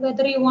just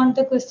whether you want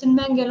the question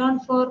bank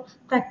alone for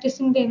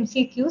practicing the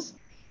MCQs.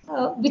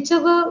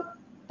 Whichever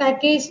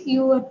package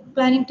you are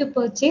planning to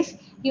purchase,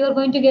 you are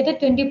going to get a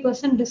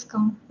 20%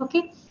 discount.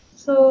 Okay,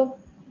 so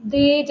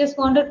they just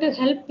wanted to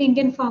help the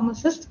Indian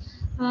pharmacist.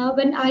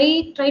 When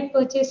I tried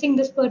purchasing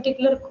this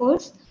particular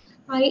course,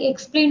 I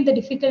explained the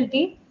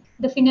difficulty,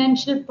 the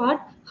financial part,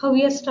 how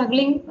we are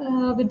struggling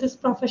with this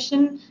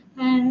profession,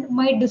 and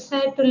my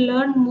desire to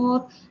learn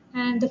more,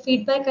 and the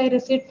feedback I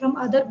received from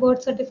other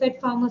board certified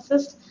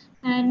pharmacists,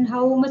 and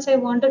how much I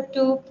wanted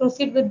to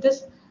proceed with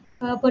this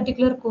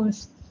particular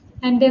course.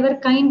 And they were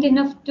kind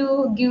enough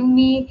to give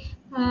me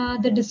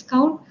the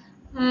discount.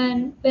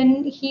 And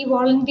when he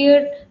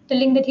volunteered,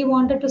 telling that he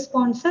wanted to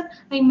sponsor,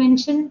 I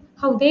mentioned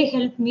how they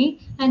helped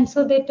me, and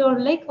so they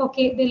told like,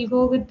 okay, they'll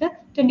go with the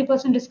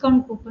 20%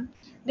 discount coupon.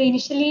 They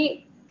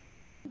initially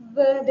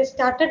they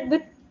started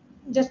with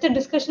just a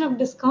discussion of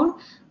discount,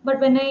 but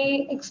when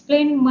I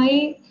explained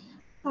my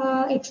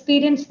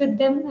experience with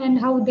them and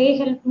how they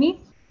helped me,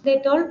 they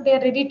told they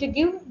are ready to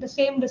give the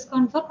same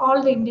discount for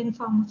all the Indian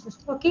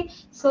pharmacists. Okay,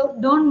 so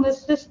don't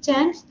miss this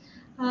chance.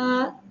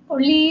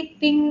 Only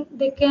thing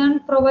they can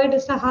provide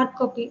is a hard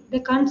copy.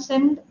 They can't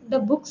send the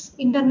books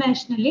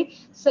internationally,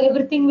 so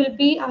everything will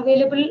be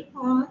available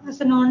as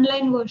an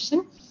online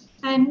version.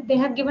 And they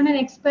have given an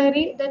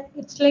expiry that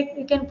it's like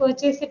you can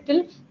purchase it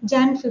till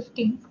Jan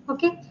 15.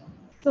 Okay,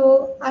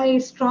 so I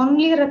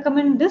strongly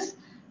recommend this.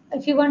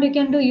 If you want, you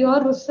can do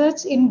your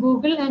research in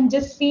Google and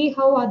just see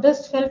how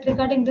others felt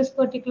regarding this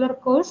particular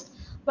course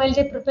while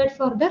they prepared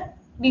for the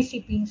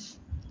BCPS.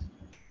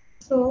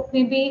 So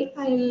maybe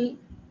I'll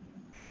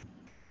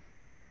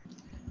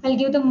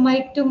give the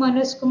mic to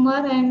Manoj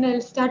Kumar and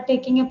I'll start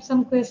taking up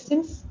some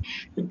questions.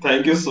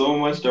 Thank you so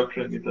much,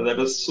 Dr. Anita. That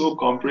was so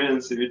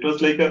comprehensive. It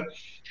was like a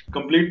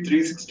complete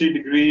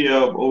 360-degree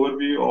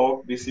overview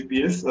of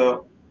BCPS.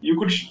 You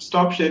could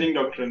stop sharing,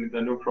 Dr.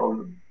 Anita, no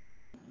problem.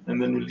 And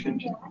then we'll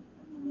continue.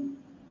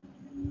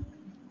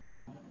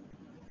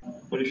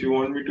 But if you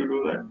want me to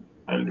do that,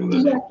 I'll do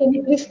that. Yeah, can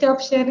you please stop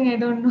sharing? I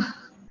don't know.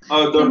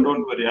 Oh, Can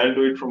don't worry. I'll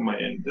do it from my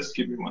end. Just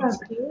give me 1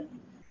 second. okay.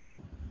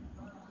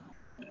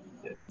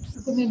 Okay,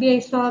 Yes. maybe I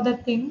saw the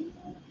thing.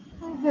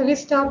 Have you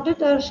stopped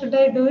it or should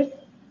I do it?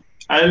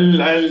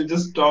 I'll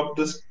just stop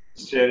this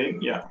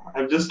sharing. Yeah,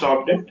 I've just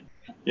stopped it.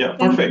 Yeah,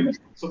 Thank you. perfect.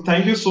 So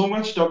thank you so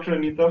much, Dr.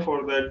 Anita,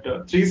 for that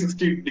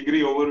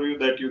 360-degree overview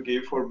that you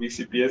gave for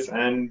BCPS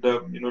and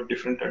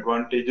different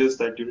advantages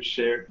that you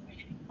shared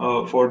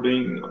for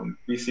doing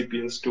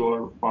BCPS to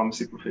our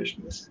pharmacy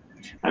professionals.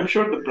 I'm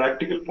sure the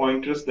practical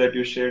pointers that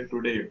you shared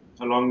today,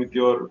 along with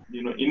your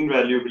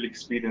invaluable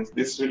experience,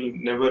 this will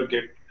never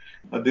get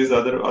this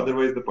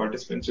otherwise the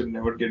participants will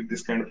never get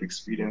this kind of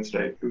experience,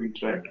 right, to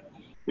interact.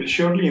 Will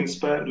surely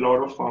inspire a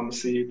lot of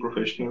pharmacy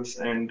professionals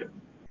and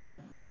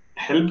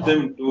help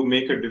them to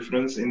make a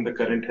difference in the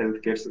current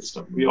healthcare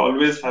system. We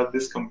always have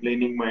this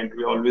complaining mind.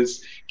 We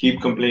always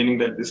keep complaining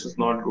that this is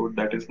not good,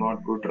 that is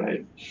not good,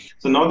 right?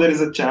 So now there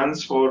is a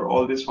chance for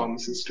all these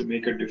pharmacists to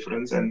make a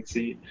difference and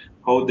see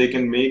how they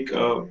can make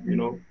a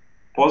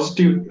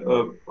positive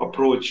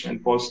approach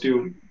and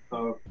positive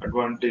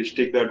advantage,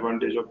 take the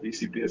advantage of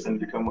BCPS and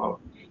become a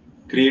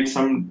create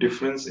some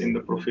difference in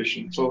the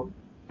profession. So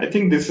I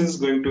think this is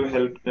going to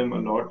help them a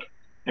lot.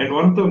 And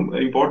one of the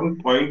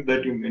important point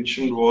that you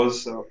mentioned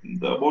was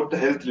about the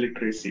health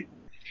literacy.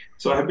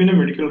 So I have been a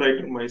medical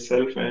writer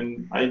myself,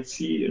 and I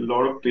see a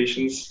lot of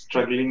patients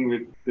struggling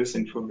with this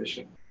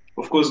information.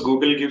 Of course,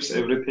 Google gives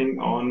everything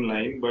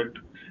online, but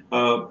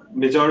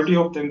majority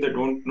of them they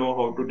don't know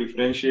how to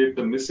differentiate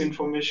the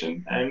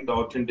misinformation and the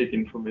authentic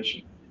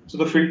information. So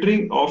the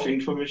filtering of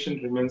information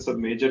remains a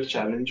major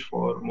challenge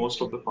for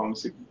most of the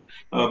pharmacy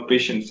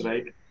patients,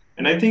 right?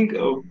 And I think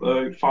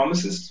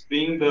pharmacists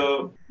being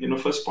the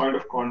first point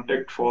of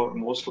contact for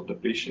most of the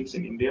patients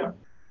in India,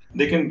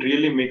 they can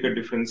really make a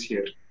difference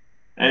here.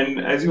 And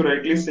as you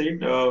rightly said,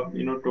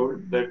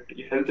 told that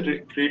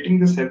creating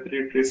this health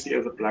literacy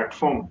as a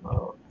platform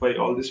by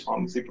all these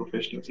pharmacy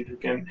professionals, if you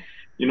can,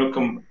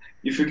 come,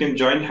 if you can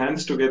join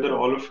hands together,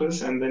 all of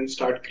us, and then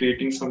start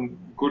creating some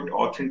good,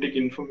 authentic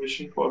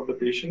information for the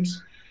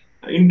patients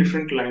in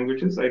different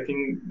languages, I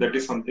think that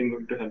is something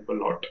going to help a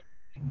lot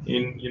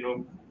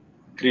in,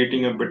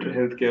 creating a better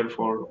healthcare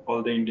for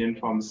all the Indian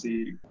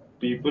pharmacy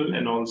people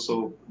and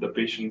also the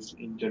patients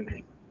in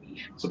general.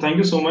 So thank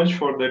you so much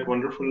for that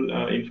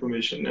wonderful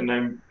information,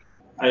 and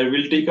I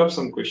will take up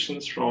some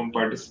questions from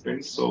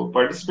participants. So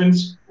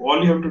participants,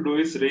 all you have to do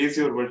is raise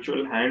your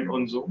virtual hand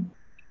on Zoom,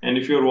 and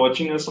if you're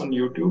watching us on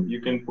YouTube,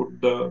 you can put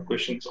the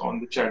questions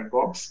on the chat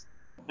box,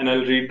 and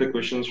I'll read the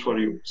questions for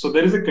you. So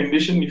there is a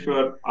condition if you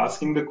are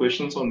asking the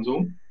questions on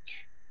Zoom.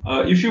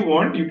 If you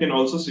want, you can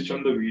also switch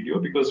on the video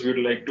because we'd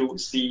like to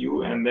see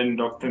you, and then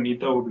Dr.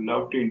 Neeta would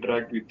love to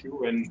interact with you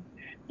when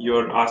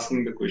you're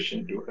asking the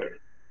question to her.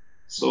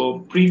 So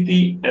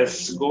Preeti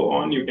S, go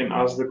on. You can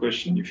ask the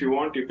question. If you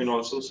want, you can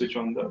also switch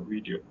on the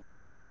video.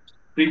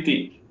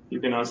 Preeti, you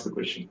can ask the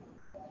question.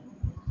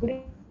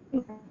 Good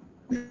evening,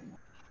 doctor.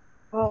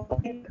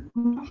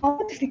 How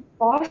much is the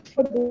cost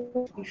for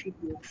those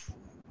BCPS?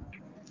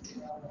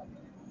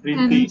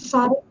 I'm Preeti,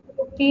 sorry,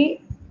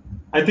 Rupi.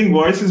 I think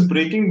voice is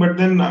breaking, but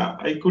then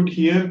I could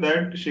hear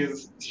that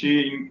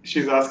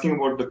she's asking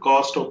about the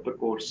cost of the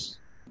course.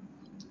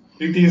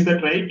 Preeti, is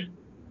that right?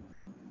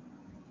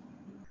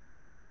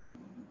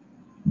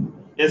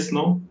 Yes,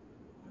 no,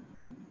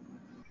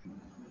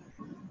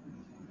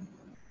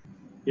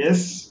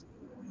 yes.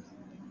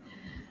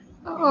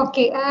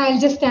 Okay, I'll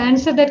just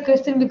answer that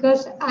question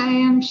because I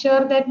am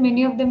sure that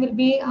many of them will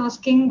be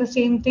asking the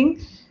same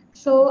thing.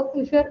 So,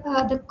 if you're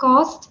the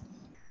cost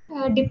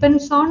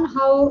depends on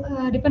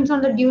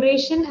the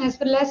duration as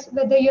well as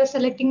whether you're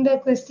selecting the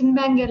question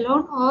bank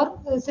alone or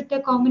is it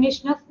a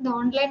combination of the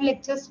online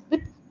lectures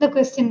with the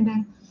question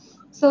bank.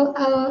 So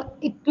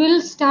it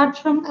will start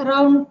from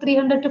around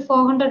 300 to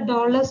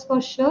 $400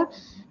 for sure,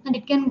 and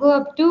it can go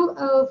up to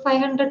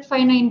 500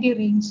 590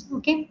 range.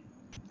 Okay,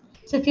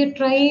 so if you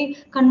try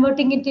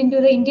converting it into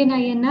the Indian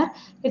INR,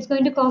 it's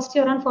going to cost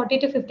you around 40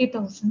 to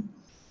 50,000.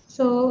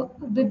 So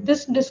with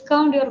this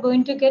discount, you're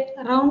going to get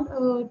around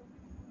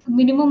a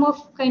minimum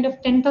of kind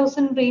of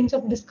 10,000 range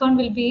of discount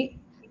will be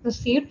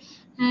received,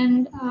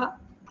 and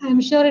I'm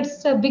sure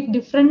it's a big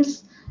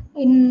difference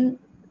in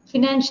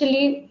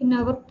financially in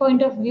our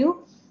point of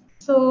view.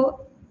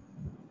 So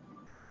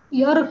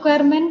your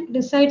requirement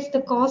decides the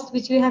cost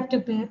which we have to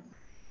bear.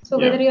 So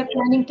Yeah. whether you're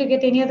planning to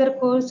get any other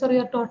course or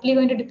you're totally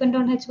going to depend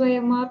on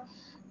HYMR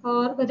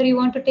or whether you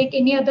want to take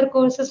any other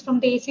courses from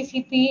the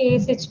ACCP,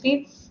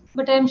 ASHP,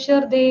 but I'm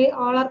sure they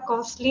all are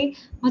costly,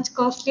 much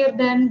costlier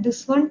than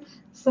this one.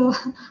 So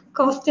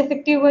cost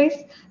effective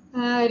wise,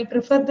 I'll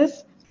prefer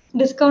this.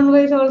 Discount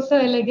wise also,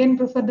 I'll again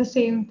prefer the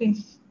same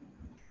thing.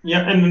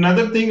 Yeah, and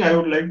another thing I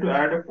would like to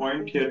add a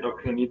point here,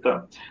 Dr.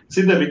 Anita.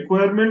 See, the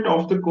requirement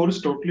of the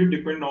course totally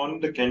depend on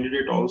the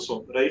candidate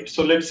also, right?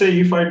 So let's say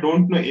if I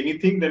don't know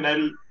anything, then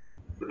I'll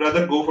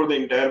rather go for the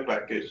entire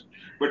package.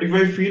 But if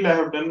I feel I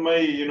have done my,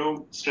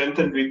 strength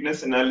and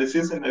weakness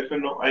analysis, and if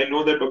I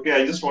know that okay,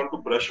 I just want to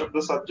brush up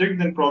the subject,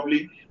 then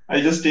probably I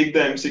just take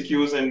the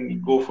MCQs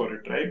and go for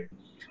it, right?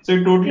 So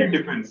it totally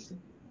depends.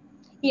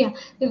 Yeah,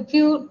 if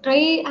you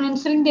try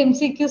answering the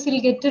MCQs,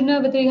 you'll get to know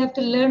whether you have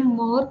to learn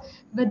more,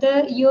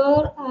 whether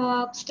your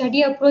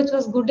study approach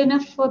was good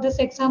enough for this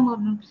exam or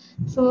not.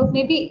 So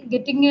maybe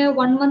getting a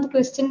 1 month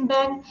question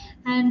bank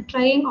and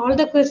trying all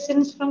the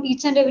questions from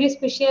each and every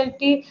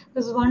specialty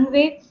is one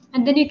way,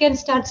 and then you can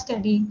start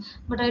studying.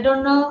 But I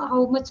don't know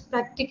how much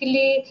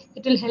practically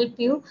it will help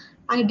you.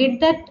 I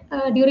did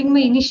that during my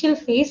initial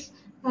phase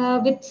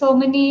with so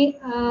many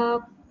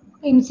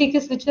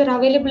MCQs which were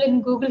available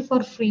in Google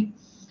for free,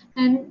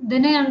 and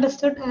then I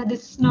understood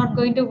this is not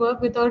going to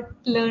work without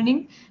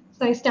learning.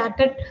 So I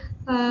started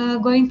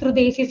going through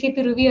the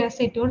ACCP review, as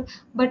I told.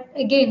 But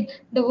again,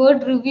 the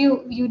word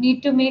review, you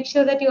need to make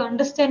sure that you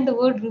understand the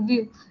word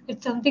review.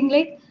 It's something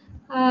like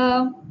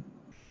uh,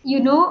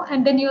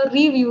 and then you're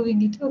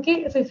reviewing it.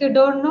 Okay, so if you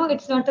don't know,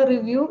 it's not a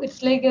review,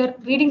 it's like you're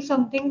reading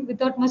something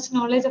without much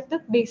knowledge of the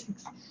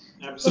basics.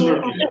 So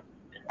Absolutely.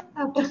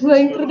 after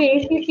going through the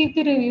ACCP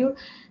review,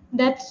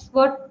 that's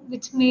what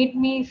which made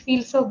me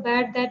feel so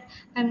bad that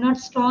I'm not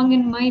strong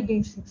in my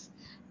basics.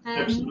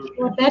 And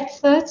for Absolutely. that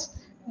search,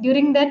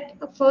 during that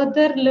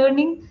further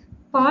learning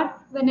part,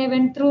 when I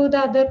went through the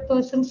other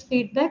person's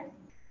feedback,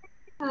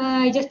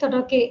 I just thought,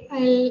 okay,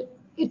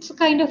 It's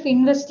kind of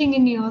investing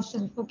in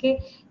yourself,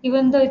 okay?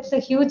 Even though it's a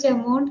huge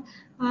amount,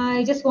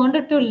 I just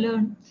wanted to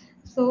learn.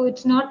 So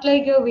it's not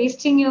like you're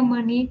wasting your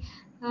money.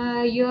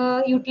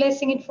 You're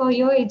utilizing it for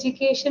your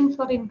education,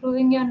 for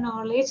improving your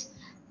knowledge,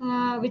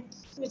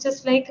 which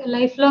is like a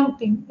lifelong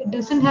thing. It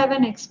doesn't have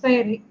an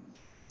expiry.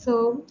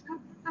 So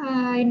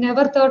I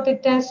never thought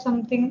it as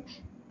something,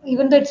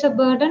 even though it's a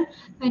burden,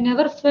 I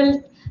never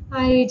felt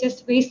I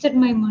just wasted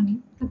my money.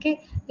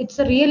 Okay, it's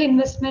a real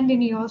investment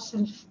in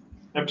yourself.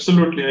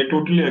 Absolutely. I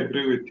totally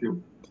agree with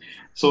you.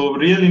 So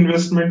real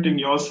investment in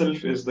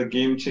yourself is the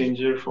game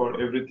changer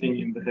for everything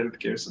in the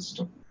healthcare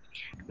system,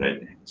 right?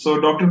 So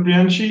Dr.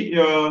 Priyanshi,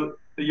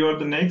 you're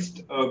the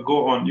next.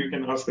 Go on. You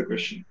can ask the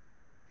question.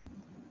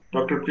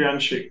 Dr.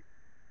 Priyanshi.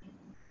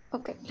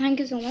 Okay, thank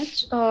you so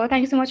much.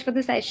 Thank you so much for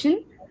the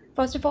session.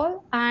 First of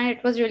all, and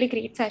it was really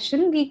great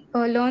session. We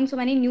learned so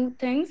many new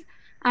things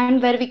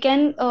and where we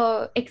can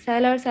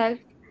excel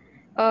ourselves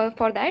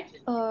for that.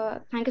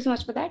 Thank you so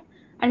much for that.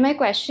 And my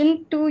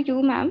question to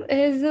you, ma'am,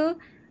 is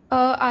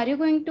are you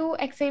going to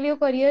excel your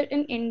career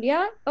in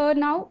India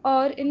now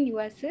or in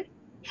USA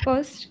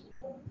first?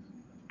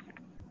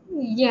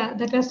 Yeah,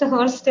 that was the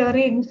whole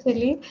story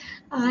initially.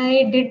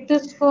 I did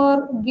this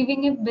for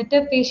giving a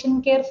better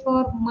patient care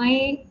for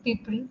my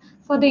people,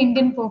 for the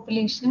Indian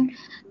population.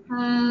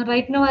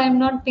 Right now, I am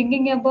not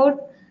thinking about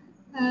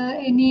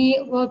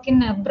any work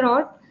in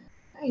abroad.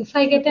 If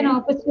I get an Okay.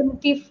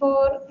 opportunity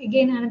for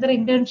again another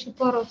internship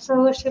or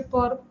observership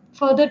or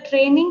further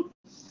training,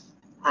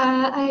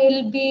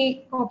 I'll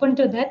be open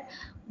to that.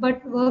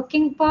 But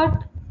working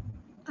part,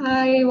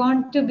 I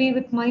want to be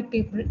with my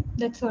people.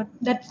 That's what.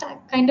 That's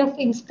kind of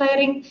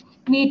inspiring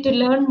me to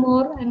learn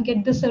more and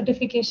get the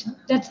certification.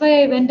 That's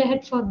why I went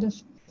ahead for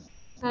this.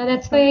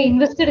 That's why I Okay.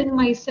 invested in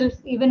myself,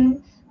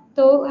 even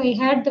though I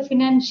had the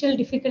financial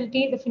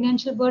difficulty, the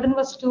financial burden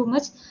was too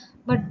much.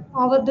 But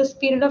over this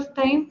period of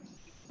time,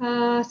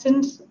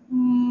 since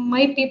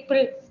my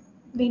people,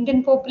 the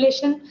Indian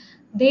population,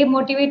 they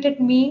motivated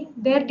me,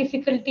 their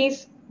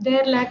difficulties,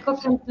 their lack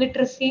of health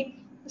literacy,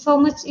 so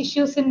much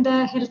issues in the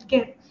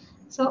healthcare.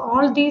 So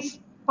all these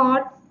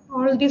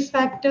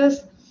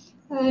factors,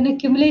 in a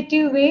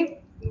cumulative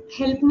way,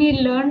 helped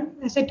me learn.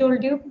 As I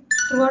told you,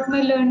 throughout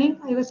my learning,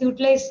 I was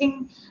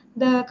utilizing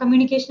the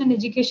communication and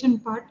education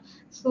part.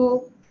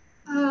 So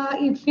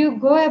if you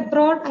go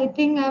abroad, I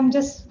think I'm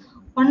just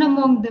one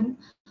among them.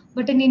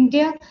 But in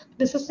India,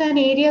 this is an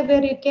area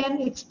where you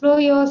can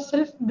explore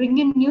yourself, bring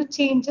in new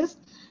changes,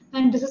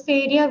 and this is the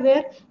area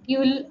where you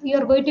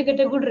are going to get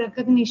a good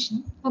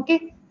recognition.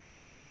 Okay,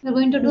 you're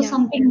going to do Yeah.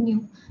 something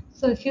new.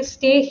 So if you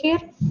stay here,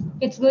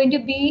 it's going to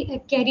be a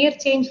career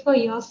change for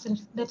yourself.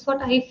 That's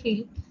what I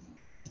feel.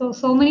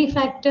 So many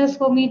factors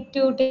for me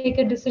to take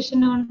a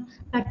decision on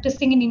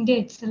practicing in India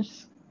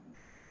itself.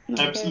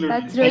 Okay. Absolutely.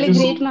 That's Thank really you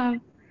great, so.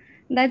 ma'am.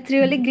 That's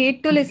really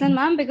great to listen,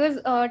 ma'am, because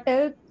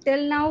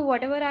till now,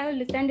 whatever I have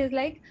listened is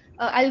like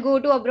I'll go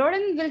to abroad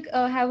and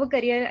will have a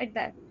career at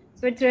that.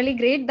 So it's really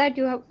great that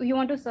you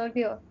want to serve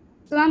here.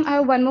 So, ma'am, I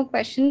have one more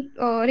question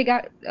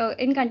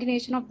in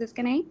continuation of this.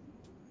 Can I?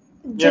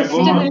 Yeah, go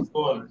Just a on. minute.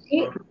 Go on,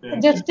 Okay? Dr.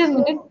 Priyanshi. Just a So,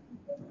 minute.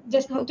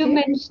 Just to okay.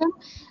 mention,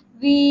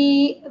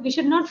 we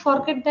should not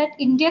forget that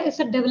India is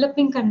a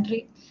developing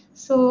country.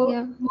 So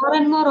Yeah. more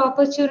and more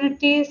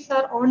opportunities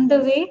are on the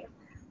Yes. way.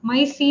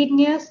 My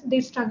seniors,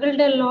 they struggled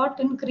a lot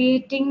in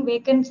creating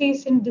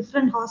vacancies in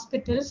different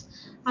hospitals.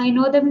 I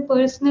know them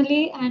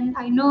personally, and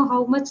I know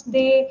how much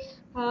they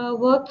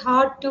worked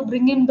hard to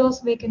bring in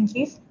those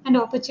vacancies and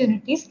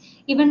opportunities.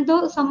 Even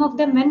though some of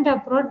them went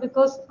abroad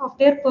because of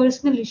their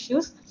personal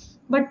issues,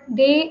 but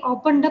they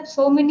opened up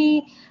so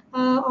many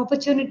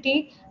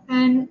opportunity,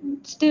 and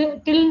still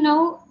till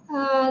now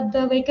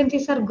the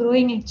vacancies are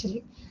growing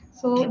actually.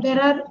 So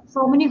there are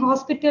so many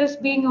hospitals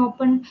being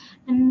opened,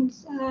 and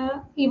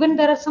even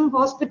there are some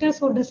hospitals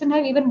who doesn't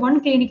have even one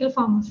clinical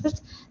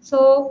pharmacist.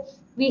 So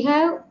we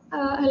have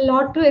a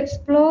lot to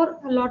explore.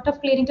 A lot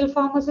of clinical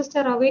pharmacists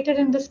are awaited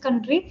in this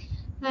country,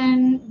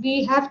 and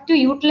we have to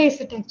utilize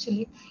it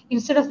actually.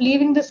 Instead of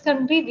leaving this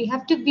country, we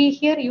have to be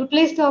here,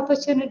 utilize the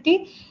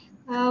opportunity,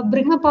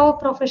 bring up our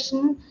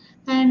profession.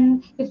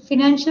 And if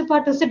financial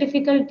part is a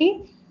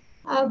difficulty,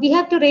 we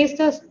have to raise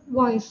the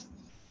voice.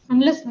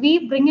 Unless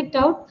we bring it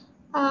out,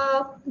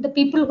 the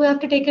people who have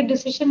to take a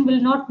decision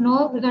will not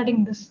know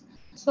regarding this.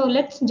 So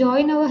let's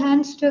join our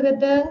hands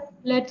together.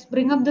 Let's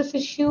bring up this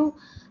issue.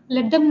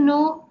 Let them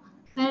know,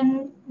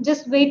 and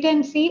just wait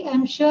and see.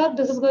 I'm sure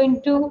this is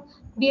going to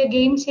be a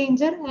game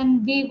changer,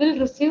 and we will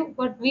receive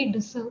what we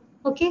deserve.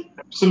 Okay.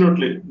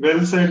 Absolutely.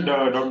 Well said,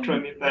 Dr.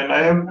 Anita. And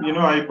I have,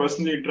 I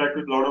personally interact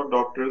with a lot of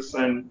doctors,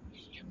 and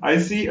I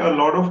see a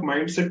lot of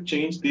mindset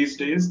change these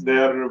days. They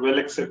are well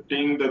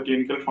accepting the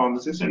clinical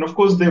pharmacist. And of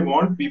course, they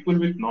want people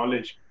with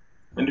knowledge.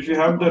 And if you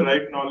have the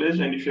right knowledge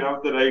and if you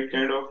have the right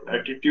kind of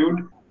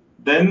attitude,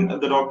 then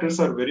the doctors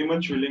are very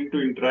much willing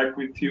to interact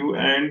with you.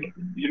 And,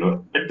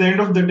 at the end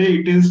of the day,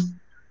 it is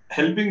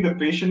helping the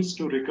patients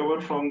to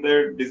recover from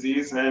their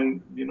disease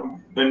and,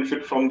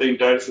 benefit from the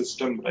entire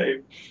system,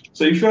 right?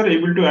 So if you are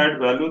able to add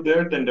value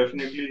there, then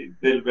definitely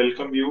they'll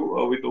welcome you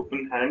with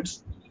open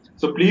hands.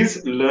 So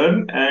please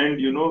learn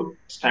and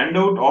stand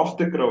out of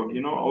the crowd.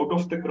 Out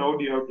of the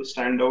crowd, you have to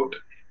stand out.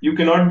 You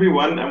cannot be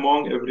one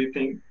among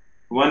everything,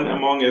 one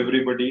among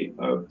everybody.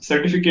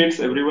 Certificates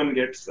everyone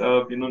gets.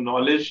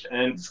 Knowledge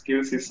and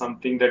skills is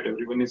something that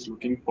everyone is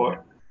looking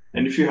for.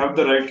 And if you have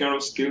the right kind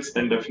of skills,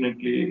 then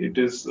definitely it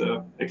is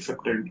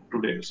accepted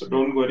today. So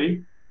don't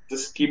worry.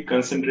 Just keep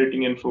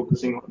concentrating and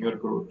focusing on your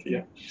growth.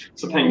 Yeah.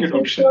 So thank you,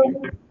 Okay,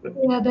 Dr.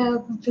 so yeah,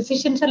 the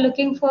physicians are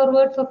looking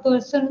forward for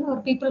person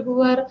or people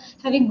who are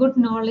having good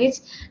knowledge.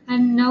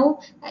 And now,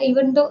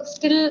 even though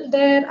still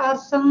there are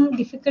some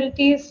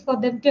difficulties for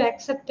them to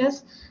accept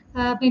us,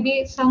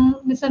 maybe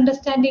some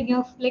misunderstanding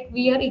of like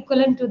we are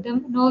equivalent to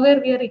them.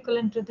 Nowhere we are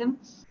equivalent to them,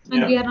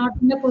 and Yeah, we are not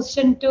in a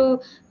position to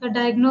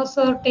diagnose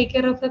or take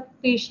care of a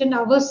patient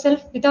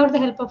ourselves without the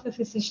help of a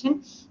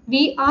physician.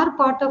 We are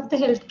part of the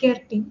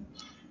healthcare team,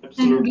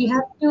 and we absolutely.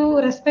 have to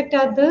respect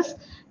others,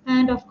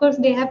 and of course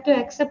they have to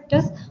accept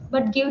us,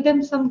 but give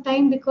them some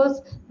time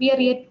because we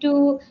are yet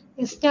to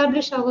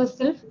establish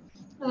ourselves.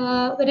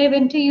 When I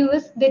went to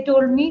US, they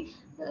told me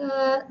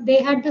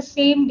they had the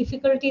same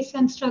difficulties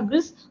and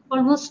struggles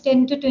almost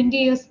 10 to 20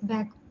 years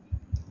back.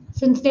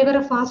 Since they were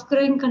a fast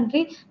growing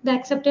country, the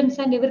acceptance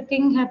and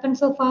everything happened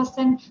so fast,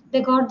 and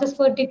they got this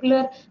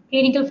particular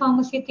clinical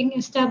pharmacy thing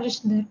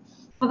established there.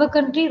 Our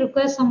country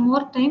requires some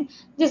more time.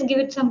 Just give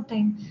it some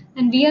time,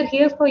 and we are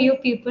here for you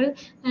people,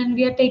 and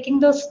we are taking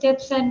those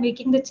steps and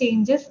making the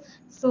changes.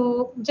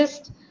 So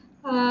just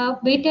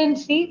wait and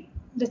see,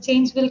 the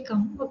change will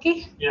come.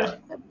 Okay. Yeah.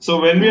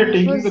 So when we Yeah, are it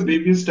taking the was.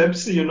 baby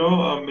steps,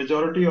 a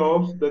majority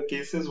of the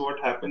cases, what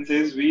happens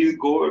is we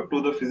go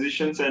to the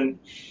physicians and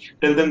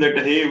tell them that,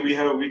 hey,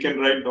 we can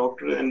write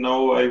doctor, and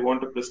now I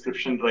want a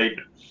prescription,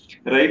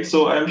 right?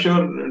 So I'm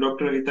sure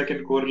Dr. Anita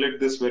can correlate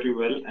this very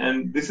well,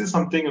 and this is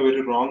something a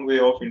very wrong way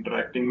of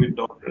interacting with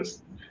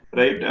doctors,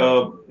 right?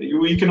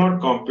 We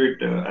cannot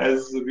compete,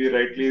 as we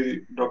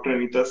rightly Dr.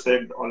 Anita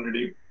said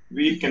already.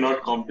 We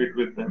cannot compete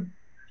with them.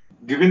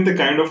 Given the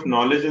kind of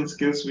knowledge and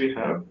skills we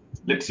have,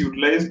 let's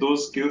utilize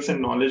those skills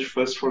and knowledge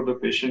first for the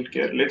patient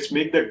care. Let's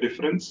make that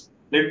difference.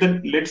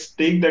 Let's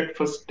take that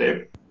first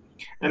step,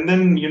 and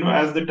then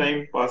as the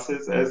time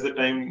passes, as the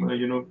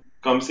time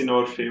comes in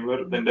our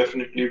favor, then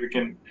definitely we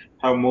can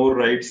have more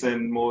rights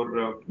and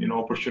more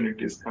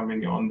opportunities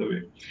coming on the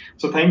way.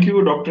 So thank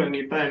you, Dr.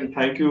 Anita, and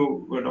thank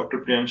you, Dr.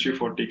 Priyanshi,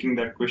 for taking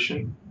that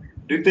question.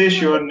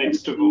 Ritesh, you are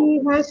next to go.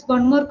 Priyanshi has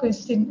one more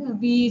question.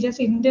 We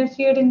just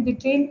interfered in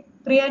between.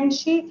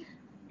 Priyanshi,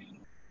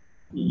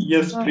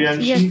 Yes,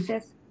 Priyanshi. Yes,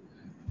 yes.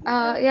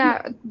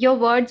 Yeah, your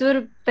words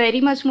were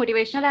very much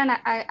motivational, and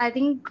I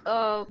think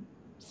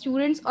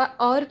students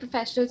or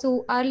professionals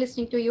who are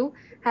listening to you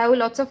have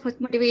lots of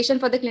motivation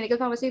for the clinical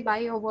pharmacy by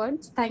your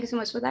words. Thank you so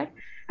much for that.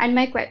 And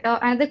my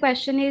another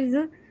question is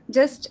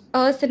just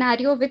a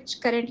scenario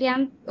which currently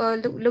I'm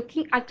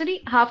looking.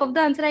 Actually, half of the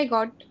answer I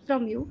got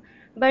from you,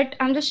 but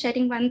I'm just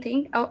sharing one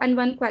thing and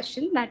one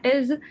question, that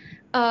is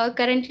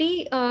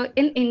currently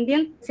in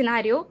Indian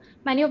scenario,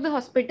 many of the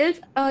hospitals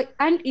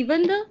and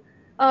even the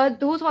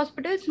those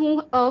hospitals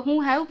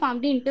who have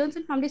family interns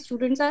and family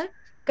students are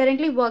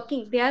currently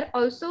working. They are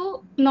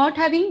also not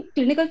having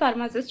clinical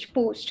pharmacist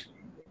post.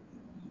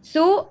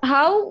 So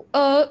how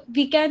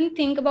we can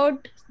think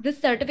about this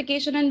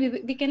certification,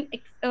 and we can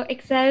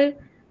excel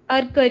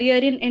our career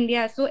in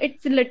India. So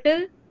it's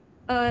little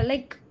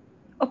like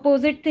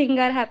opposite thing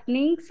are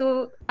happening.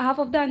 So half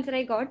of the answer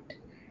I got,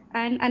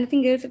 and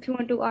anything else if you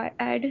want to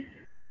add,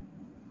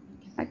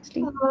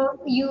 actually.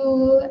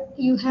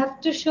 you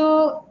have to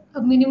show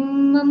a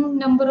minimum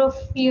number of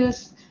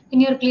years in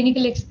your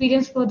clinical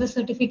experience for the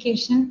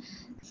certification.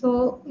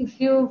 So if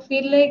you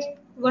feel like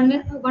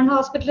one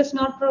hospital is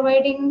not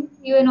providing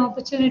you an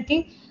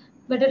opportunity,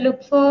 better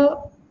look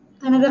for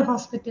another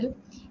hospital.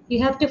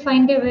 You have to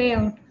find a way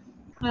out.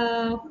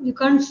 You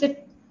can't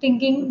sit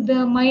thinking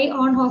the my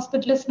own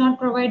hospital is not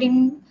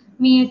providing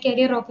me a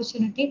career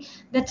opportunity.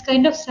 That's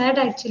kind of sad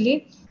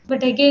actually.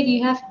 But again,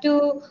 you have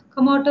to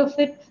come out of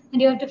it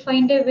and you have to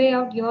find a way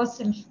out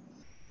yourself.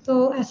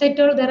 So, as I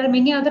told, there are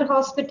many other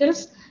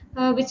hospitals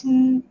which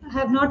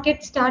have not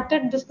yet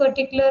started this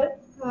particular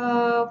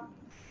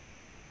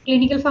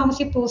clinical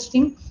pharmacy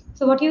posting.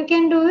 So, what you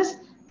can do is,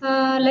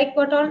 like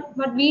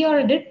what we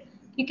all did,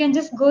 you can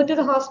just go to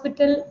the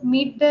hospital,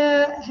 meet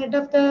the head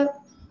of the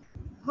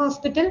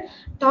hospital,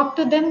 talk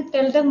to them,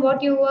 tell them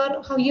what you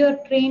are, how you are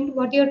trained,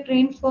 what you are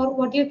trained for,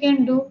 what you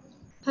can do,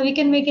 how you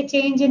can make a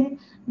change in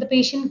the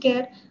patient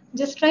care.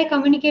 Just try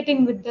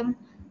communicating with them.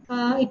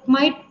 It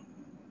might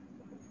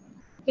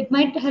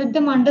help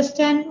them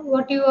understand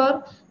what you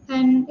are,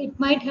 and it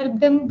might help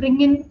them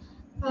bring in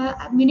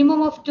a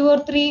minimum of 2 or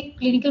 3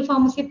 clinical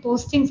pharmacy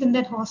postings in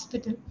that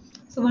hospital.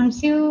 So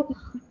once you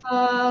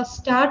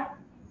start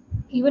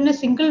even a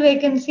single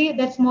vacancy,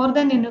 that's more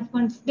than enough.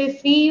 Once they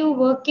see you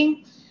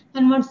working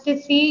and once they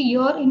see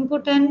your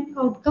input and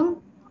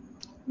outcome,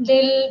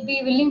 they'll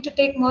be willing to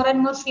take more and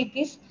more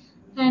CPs,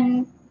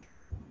 and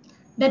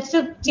that's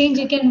a change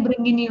you can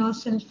bring in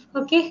yourself.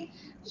 Okay,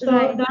 so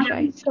Right, don't be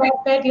right. sad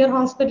that your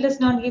hospital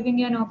is not giving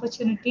you an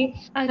opportunity.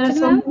 There are Actually,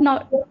 so ma'am, many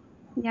not people.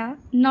 yeah,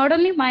 not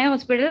only my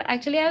hospital.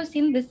 Actually, I've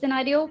seen this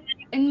scenario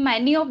in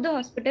many of the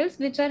hospitals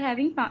which are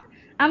having.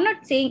 I'm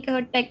not saying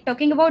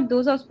talking about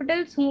those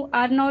hospitals who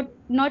are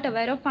not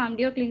aware of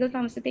PharmD or clinical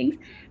pharmacy things,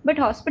 but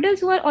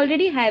hospitals who are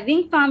already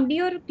having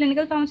PharmD or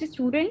clinical pharmacy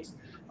students,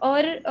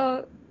 or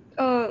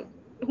uh,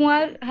 who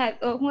have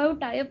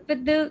tie up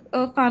with the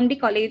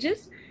PharmD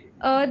colleges.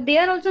 They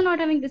are also not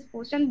having this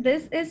post, and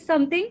this is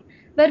something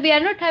where we are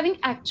not having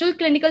actual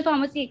clinical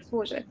pharmacy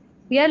exposure.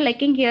 We are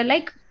lacking here.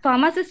 Like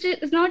pharmacist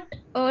is not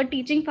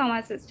teaching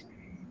pharmacist.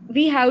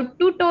 We have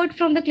to taught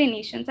from the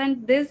clinicians,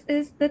 and this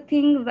is the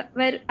thing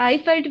where I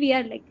felt we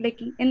are like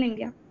lacking in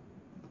India.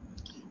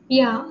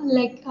 Yeah,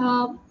 like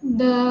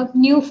the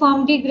new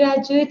PharmD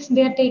graduates,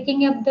 they are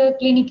taking up the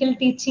clinical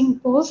teaching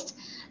post,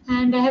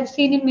 and I have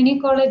seen in many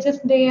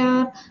colleges they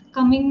are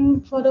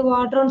coming for the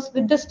ward rounds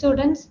with the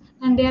students,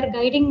 and they are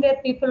guiding their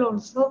people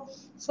also.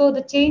 So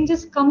the change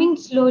is coming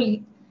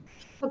slowly.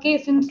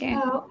 Okay, since Okay.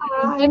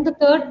 I am the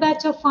third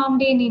batch of Farm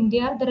Day in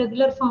India, the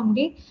regular Farm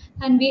Day,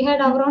 and we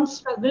had our own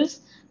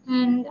struggles.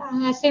 And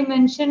as I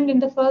mentioned in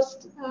the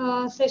first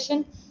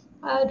session,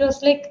 it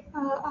was like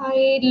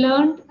I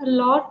learned a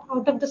lot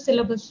out of the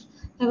syllabus.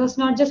 I was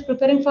not just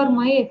preparing for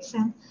my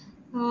exam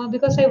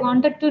because I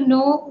wanted to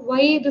know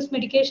why this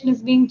medication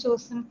is being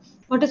chosen,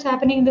 what is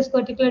happening in this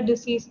particular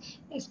disease,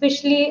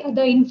 especially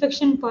the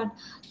infection part.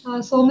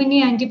 So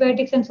many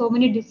antibiotics and so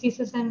many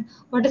diseases, and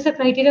what is the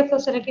criteria for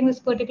selecting this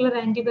particular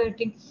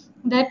antibiotic?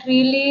 That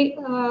really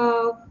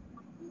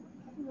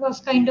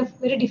was kind of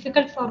very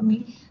difficult for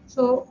me.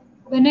 So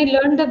when I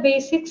learned the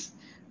basics,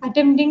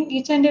 attempting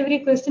each and every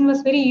question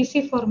was very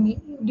easy for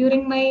me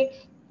during my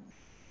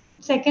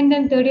second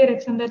and third year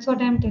exam. That's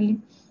what I'm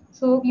telling.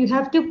 So you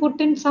have to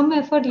put in some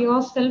effort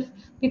yourself.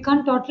 You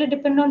can't totally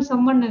depend on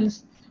someone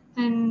else.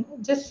 And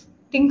just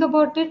think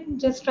about it.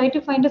 Just try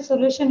to find a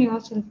solution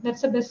yourself.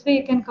 That's the best way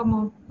you can come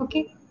out.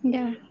 Okay.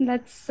 Yeah,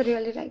 that's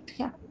really right.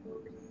 Yeah.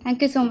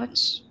 Thank you so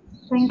much.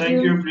 Thank Thank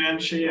you, you.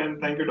 Priyanshi, and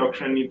thank you,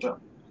 Dr. Anita.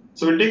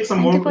 So we'll take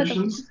some Thank you more for the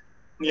questions.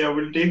 Yeah,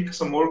 we'll take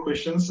some more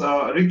questions.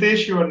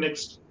 Ritesh, you are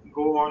next.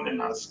 Go on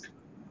and ask.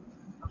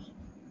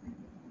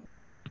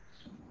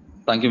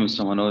 Thank you,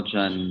 Mr. Manoj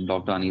and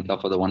Dr. Anita,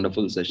 for the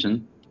wonderful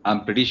session.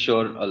 I'm pretty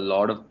sure a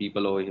lot of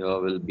people over here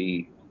will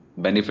be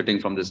benefiting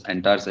from this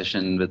entire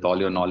session with all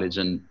your knowledge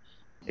and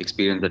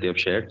experience that you have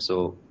shared.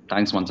 So,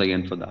 thanks once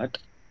again for that.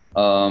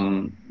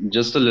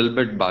 Just a little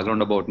bit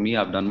background about me.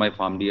 I've done my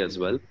PharmD as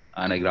well,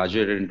 and I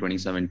graduated in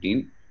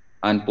 2017.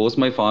 And post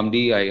my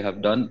PharmD, I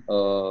have done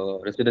a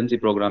residency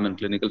program in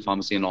clinical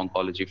pharmacy and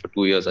oncology for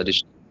 2 years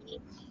additionally.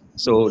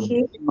 So,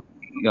 Okay.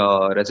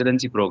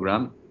 residency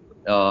program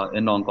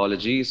in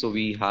oncology. So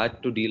we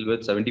had to deal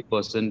with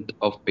 70%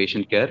 of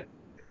patient care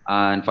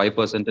and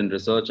 5% in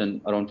research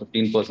and around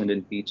 15%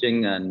 in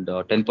teaching and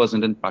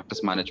 10% in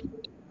practice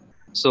management.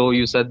 So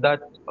you said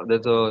that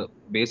there's a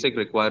basic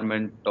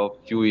requirement of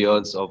few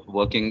years of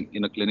working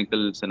in a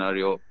clinical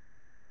scenario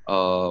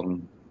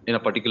in a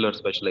particular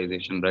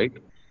specialization, right?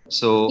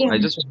 So Yeah. I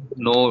just want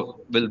to know,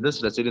 will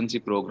this residency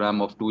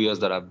program of 2 years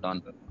that I've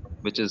done,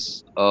 which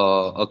is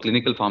a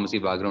clinical pharmacy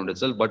background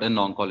itself, but in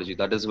oncology,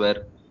 that is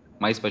where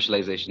my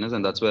specialization is,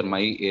 and that's where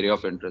my area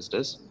of interest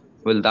is.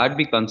 Will that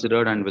be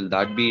considered and will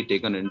that be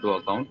taken into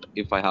account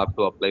if I have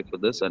to apply for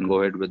this and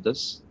go ahead with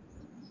this?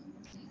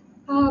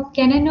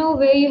 Can I know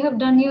where you have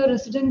done your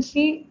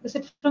residency? Is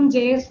it from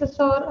JSS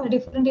or a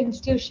different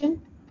institution?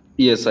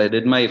 Yes, I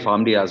did my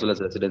PharmD as well as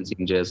residency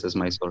in JSS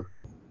Mysore.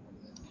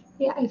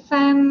 Yeah, if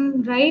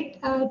I'm right,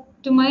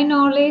 to my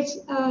knowledge,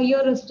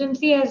 your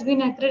residency has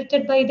been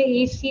accredited by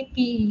the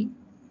ACPE.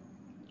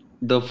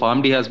 The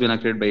PharmD has been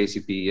accredited by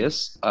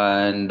ACPES,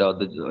 and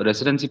the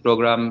residency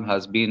program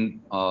has been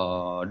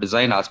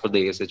designed as per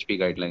the ASHP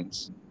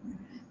guidelines.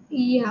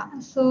 Yeah,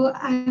 so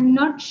I'm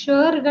not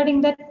sure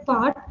regarding that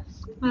part,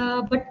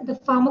 but the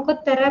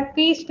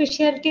pharmacotherapy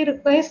specialty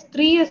requires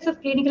 3 years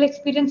of clinical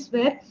experience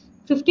where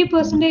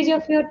 50%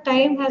 of your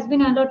time has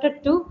been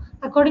allotted to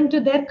according to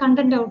their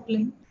content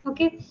outline.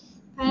 Okay,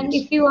 and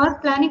Yes. if you are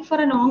planning for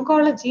an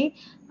oncology,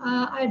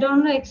 I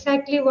don't know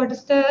exactly what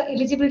is the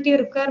eligibility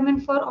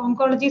requirement for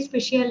oncology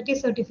specialty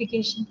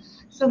certification.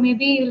 So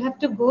maybe you'll have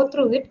to go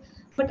through it.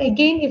 But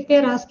again, if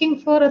they're asking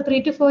for a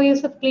 3 to 4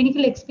 years of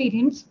clinical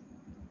experience,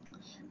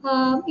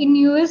 in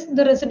US,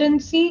 the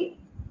residency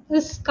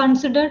is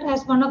considered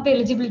as one of the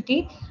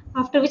eligibility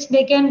after which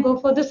they can go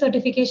for the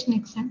certification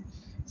exam.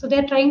 So they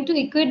are trying to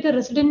equate the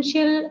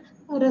residency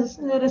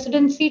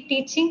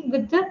teaching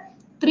with the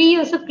 3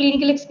 years of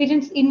clinical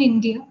experience in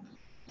India.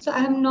 So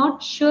I am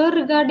not sure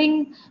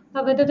regarding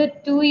whether the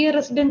 2 year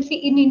residency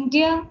in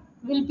India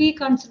will be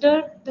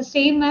considered the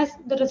same as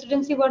the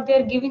residency what they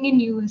are giving in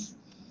US.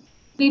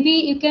 Maybe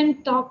you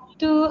can talk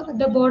to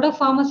the board of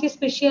pharmacy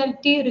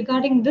specialty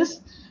regarding this,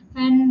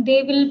 and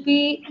they will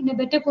be in a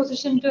better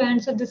position to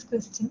answer this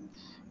question.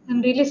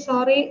 I'm really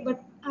sorry,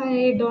 but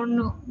I don't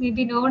know.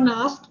 Maybe no one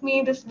asked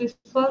me this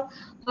before,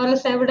 or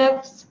else I would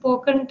have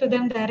spoken to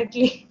them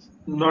directly.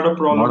 Not a Not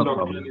problem, a Dr.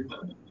 problem. Anita.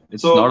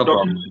 It's not So, a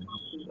problem. Yeah.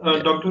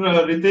 Dr.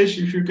 Ritesh,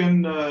 if you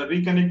can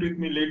reconnect with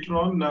me later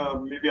on,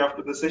 maybe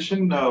after the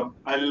session,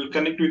 I'll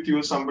connect with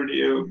you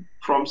somebody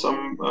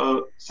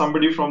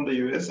from the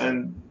US,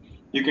 and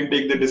you can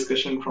take the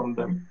discussion from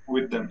them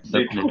with them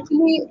later. Definitely.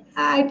 Actually,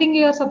 I think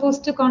you are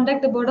supposed to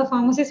contact the board of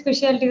pharmacy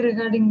specialty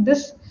regarding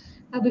this,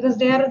 because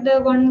they are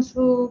the ones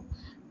who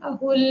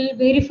will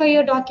verify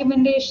your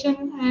documentation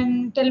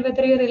and tell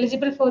whether you are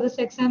eligible for this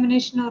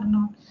examination or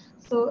not.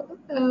 So,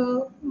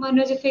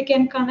 Manoj, if you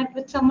can connect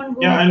with someone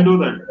Yeah, who I'll can. do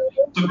that.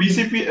 So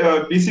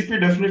BCP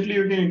definitely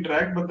you can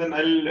interact, but then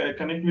I'll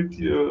connect with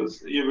a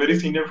very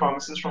senior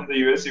pharmacist from the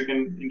US. You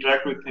can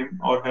interact with him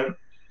or her,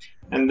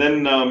 and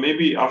then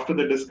maybe after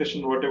the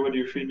discussion, whatever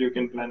you feel, you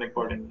can plan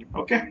accordingly.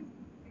 Okay?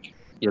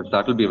 Yes,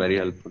 that will be very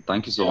helpful.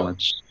 Thank you so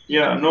much.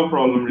 Yeah, no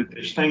problem,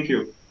 Ritesh. Thank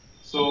you.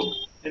 So,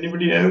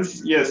 anybody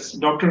else? Yes,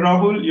 Dr.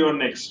 Rahul, you're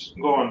next.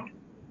 Go on.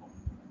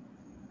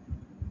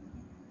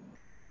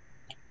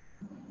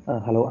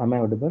 Hello, am I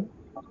audible?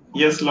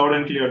 Yes, loud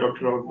and clear,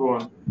 Dr. Rahul. Go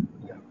on.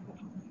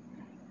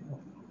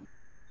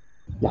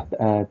 Yeah,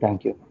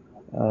 thank you.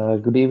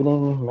 Good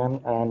evening, ma'am,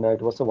 and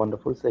it was a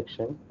wonderful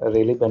section. I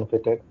really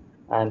benefited,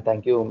 and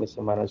thank you, Mr.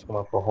 Manoj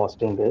Kumar, for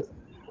hosting this.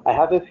 I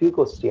have a few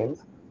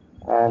questions,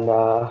 and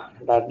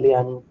sadly,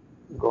 I'm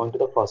going to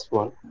the first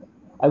one.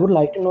 I would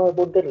like to know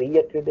about the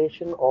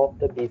reaccreditation of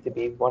the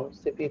BCP.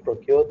 Once if we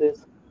procure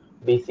this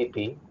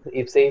BCP,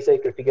 if say it's a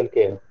critical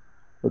care,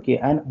 okay,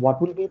 and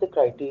what will be the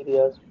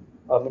criteria?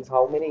 Means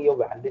how many year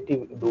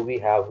validity do we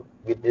have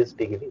with this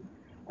degree?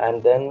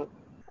 And then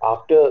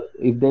after,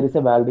 if there is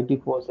a validity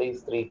for say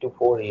 3 to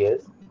 4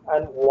 years,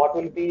 and what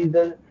will be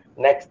the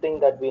next thing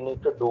that we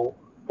need to do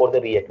for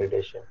the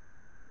reaccreditation?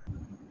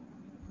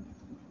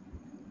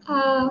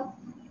 Uh,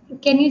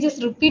 can you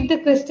just repeat the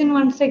question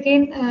once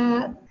again?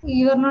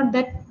 You are not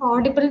that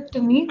audible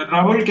to me.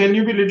 Rahul, can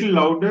you be a little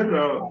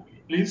louder,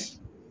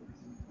 please?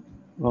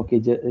 Okay,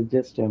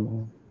 just a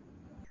minute.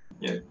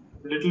 Yeah,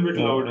 a little bit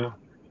louder. Uh,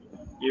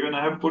 Even I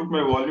have put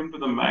my volume to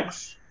the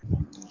max.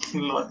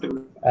 Not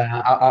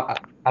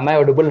am I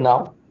audible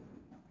now?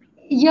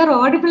 You're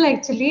audible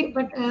actually,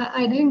 but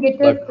I didn't get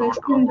your But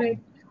question right.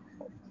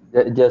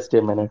 just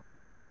a minute.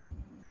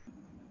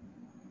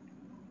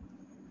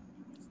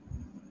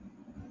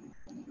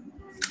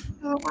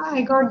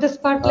 I got this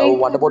part like.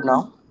 What about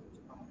now?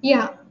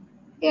 Yeah,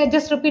 yeah.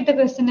 Just repeat the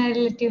question.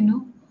 I'll let you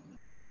know.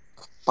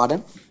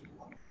 Pardon?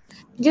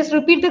 Just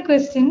repeat the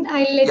question.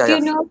 I'll let Yeah, you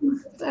yes. know.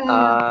 Yeah.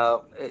 Uh,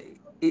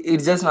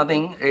 it's just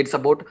nothing. It's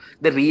about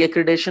the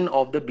reaccreditation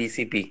of the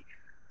BCP.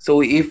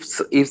 So if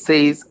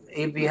says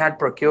if we had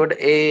procured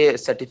a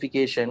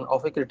certification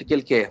of a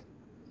critical care,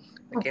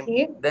 okay,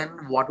 Okay. then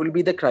what will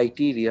be the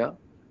criteria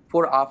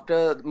for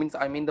after means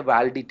I mean the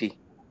validity,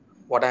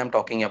 what I am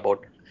talking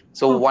about.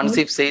 So once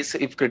Okay. if says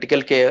if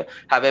critical care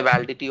have a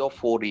validity of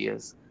 4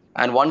 years,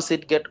 and once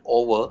it get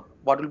over,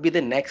 what will be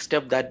the next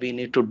step that we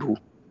need to do?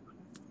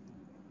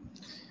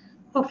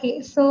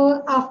 Okay.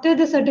 So after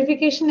the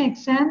certification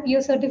exam,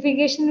 your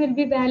certification will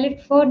be valid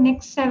for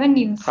next 7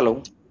 years.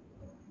 Hello.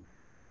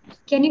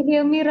 Can you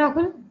hear me,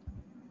 Rahul?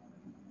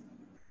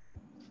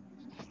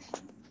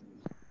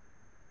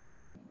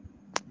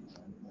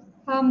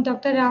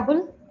 Dr.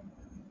 Rahul.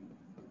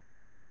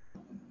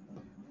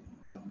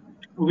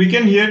 We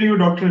can hear you,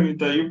 Dr.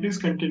 Anita. You please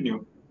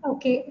continue.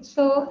 Okay,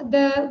 so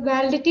the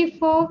validity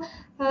for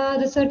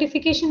the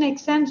certification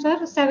exams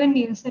are 7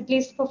 years, at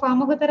least for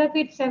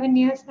pharmacotherapy, it's 7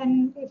 years,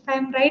 and if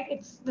I'm right,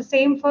 it's the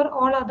same for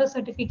all other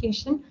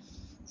certification.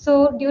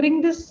 So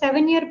during this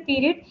 7 year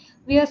period,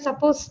 we are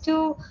supposed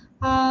to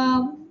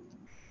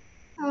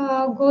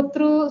go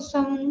through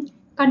some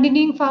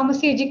continuing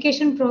pharmacy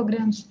education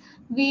programs.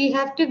 We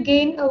have to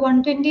gain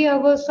 120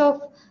 hours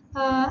of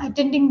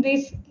attending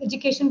this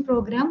education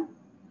program,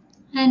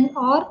 and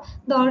or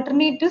the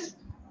alternate is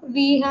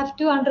we have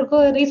to undergo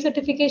a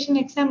recertification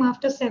exam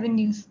after 7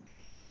 years.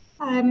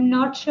 I'm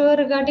not sure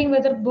regarding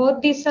whether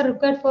both these are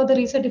required for the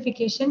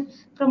recertification.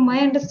 From my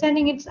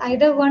understanding, it's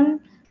either one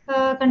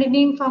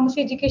continuing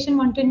pharmacy education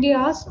 120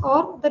 hours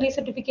or the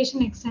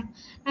recertification exam.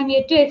 I'm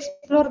yet to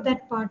explore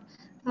that part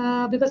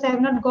because I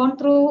have not gone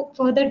through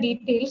further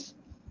details.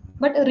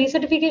 But a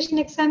recertification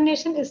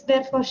examination is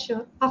there for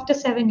sure after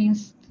 7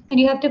 years, and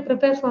you have to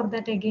prepare for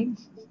that again.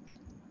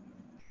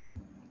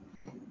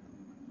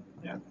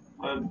 Yeah.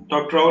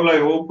 Dr. Raul, I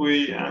hope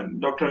we and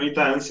Dr.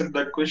 Anita answered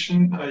that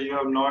question. You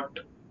have not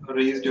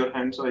raised your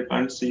hand, so I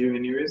can't see you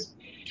anyways.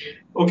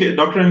 Okay,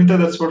 Dr. Anita,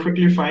 that's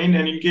perfectly fine.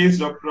 And in case,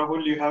 Dr.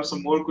 Rahul, you have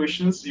some more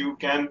questions, you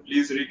can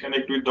please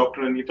reconnect with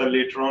Dr. Anita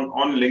later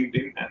on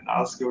LinkedIn and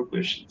ask your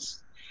questions.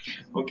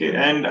 Okay,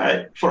 and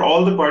for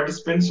all the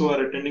participants who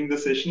are attending the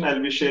session,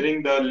 I'll be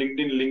sharing the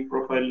LinkedIn link,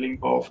 profile link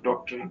of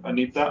Dr.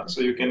 Anita,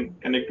 so you can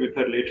connect with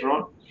her later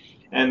on.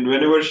 And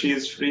whenever she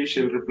is free,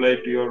 she'll reply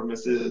to your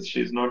messages.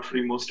 She's not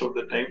free most of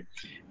the time.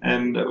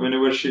 And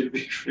whenever she'll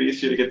be free,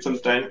 she'll get some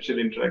time, she'll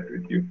interact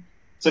with you.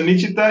 So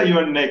Nichita, you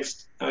are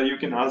next. You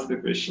can ask the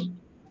question.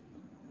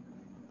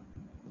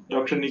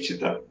 Dr.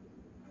 Nichita.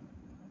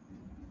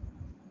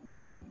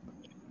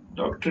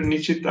 Dr.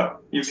 Nichita,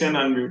 you can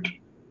unmute.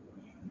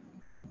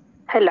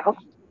 Hello.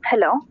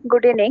 Hello.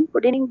 Good evening.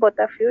 Good evening, both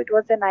of you. It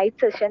was a nice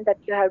session that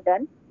you have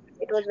done.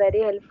 It was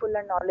very helpful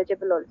and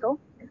knowledgeable also.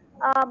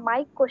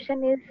 My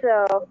question is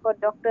for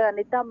Dr.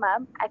 Anita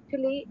ma'am.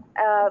 Actually,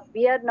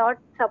 we are not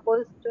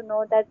supposed to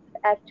know that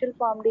actual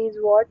PharmD is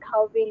what,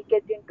 how we'll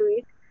get into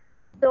it.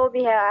 So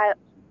we have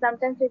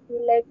sometimes we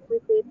feel like we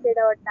wasted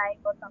our time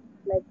or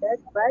something like that.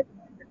 But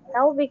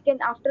now we can,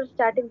 after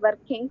starting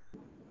working,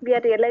 we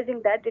are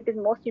realizing that it is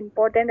most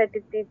important, that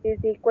it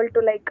is equal to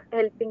like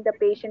helping the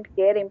patient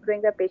care,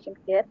 improving the patient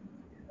care.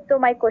 So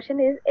my question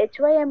is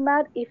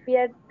HYMR, if we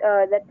are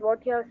that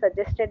what you have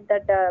suggested,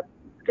 that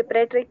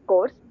preparatory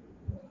course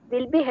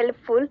will be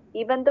helpful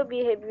even though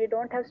we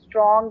don't have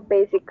strong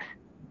basics.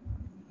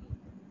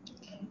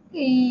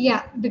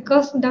 Yeah,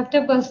 because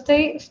Dr.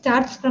 Bastai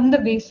starts from the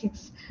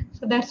basics.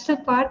 So that's the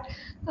part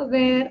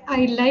where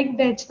I like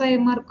the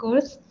HYMR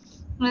course.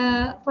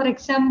 For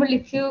example,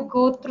 if you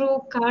go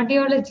through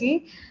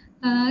cardiology,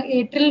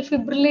 atrial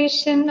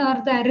fibrillation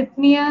or the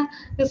arrhythmia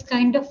is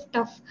kind of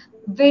tough,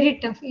 very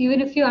tough.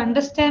 Even if you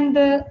understand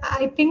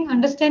I think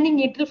understanding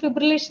atrial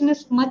fibrillation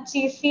is much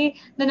easy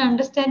than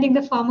understanding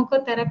the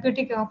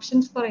pharmacotherapeutic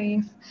options for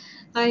AF.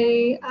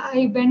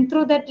 I went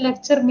through that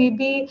lecture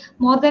maybe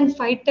more than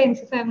 5 times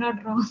if I'm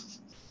not wrong.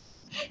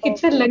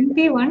 It's a Okay.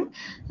 lengthy one,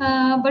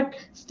 but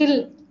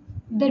still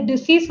the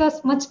disease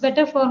was much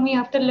better for me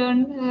after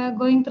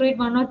going through it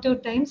 1 or 2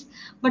 times.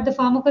 But the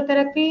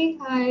pharmacotherapy,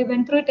 I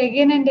went through it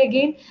again and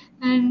again,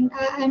 and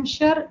I'm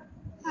sure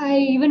I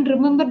even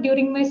remember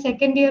during my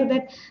second year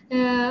that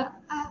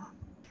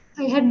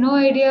I had no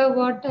idea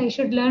what I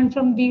should learn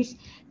from these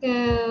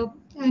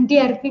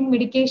anti-arrhythmic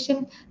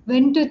medication,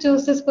 when to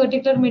choose this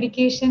particular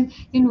medication,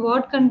 in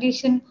what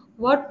condition,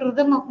 what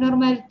rhythm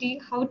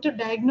abnormality, how to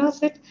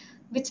diagnose it,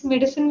 which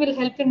medicine will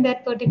help in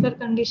that particular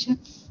condition.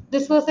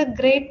 This was a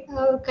great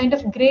kind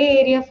of gray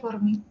area for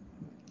me.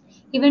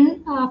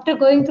 Even after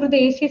going through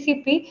the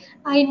ACCP,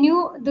 I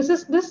knew this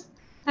is this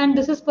and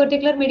this is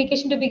particular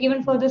medication to be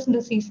given for this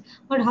disease.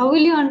 But how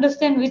will you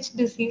understand which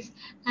disease?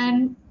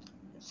 And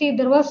see,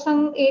 there was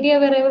some area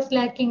where I was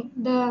lacking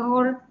the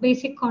whole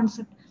basic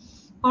concept.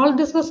 All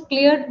this was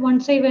cleared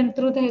once I went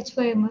through the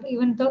HYMR,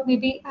 even though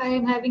maybe I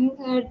am having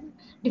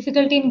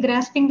difficulty in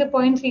grasping the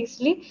points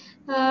easily.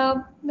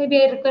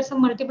 Maybe I require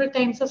some multiple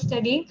times of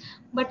studying,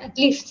 but at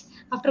least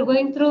after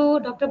going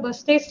through Dr.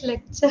 Bastai's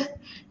lecture,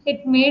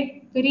 it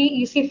made very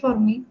easy for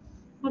me.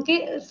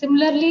 Okay,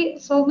 similarly,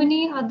 so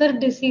many other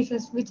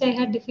diseases which I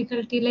had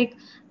difficulty, like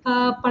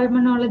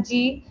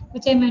pulmonology,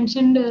 which I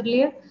mentioned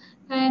earlier,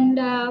 and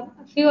a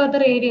few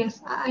other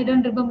areas. I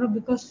don't remember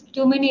because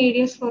too many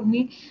areas for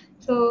me.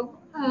 So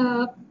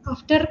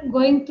after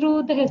going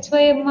through the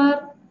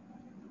HYMR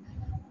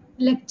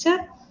lecture,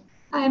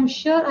 I am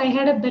sure I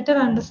had a better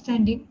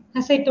understanding.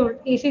 As I told,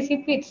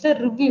 ACCP, it's a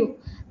review.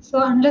 So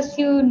unless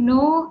you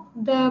know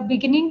the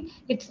beginning,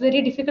 it's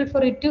very difficult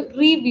for it to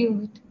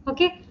review it.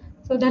 Okay,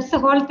 so that's the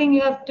whole thing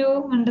you have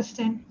to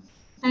understand.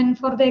 And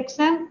for the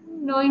exam,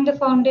 knowing the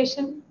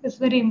foundation is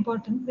very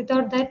important.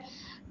 Without that,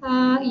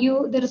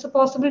 you there is a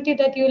possibility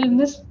that you will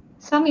miss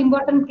some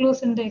important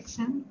clues in the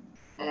exam,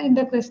 in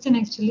the question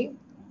actually.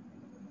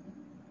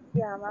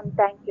 Yeah, ma'am.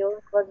 Thank you.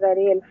 It was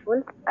very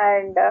helpful.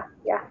 And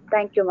yeah,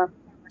 thank you, ma'am.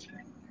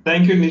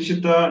 Thank you,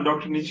 Nichita,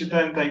 Dr.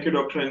 Nichita, and thank you,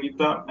 Dr.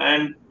 Anita.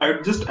 And I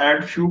would just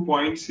add few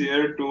points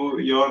here to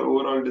your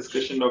overall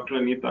discussion, Dr.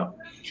 Anita.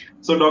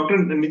 So, Dr.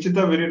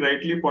 Nichita very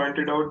rightly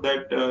pointed out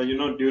that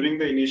during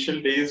the initial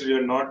days we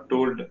are not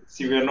told.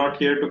 See, we are not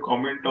here to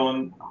comment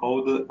on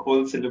how the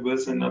whole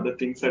syllabus and other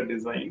things are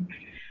designed,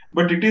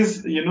 but it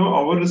is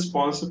our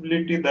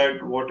responsibility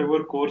that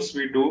whatever course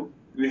we do,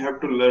 we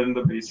have to learn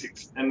the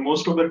basics. And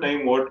most of the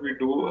time, what we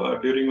do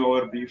during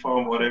our B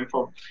Farm or M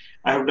Farm,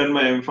 I have done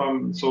my M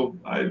Farm, so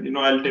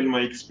I'll tell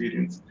my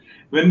experience.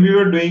 When we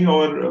were doing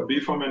our B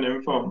Farm and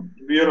M Farm,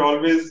 we are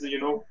always,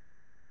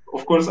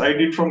 of course, I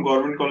did from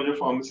Government College of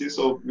Pharmacy,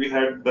 so we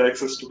had the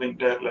access to the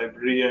entire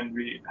library and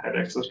we had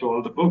access to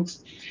all the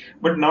books.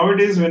 But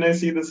nowadays, when I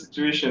see the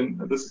situation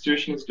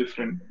is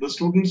different. The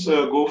students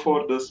go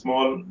for the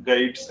small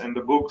guides and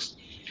the books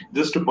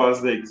just to pass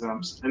the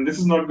exams, and this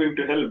is not going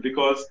to help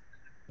because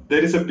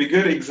there is a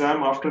bigger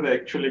exam after the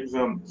actual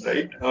exam,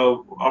 right?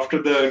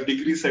 After the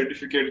degree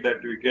certificate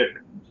that we get.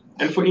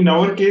 And for in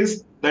our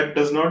case, that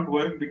does not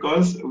work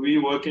because we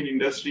work in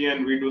industry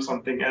and we do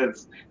something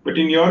else. But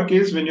in your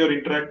case, when you're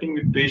interacting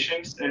with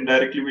patients and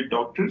directly with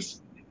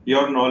doctors,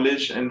 your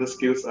knowledge and the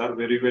skills are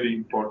very, very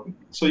important.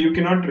 So you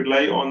cannot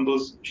rely on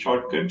those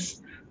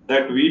shortcuts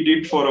that we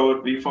did for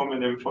our B Farm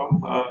and M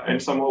Farm,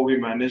 and somehow we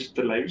managed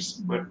the lives.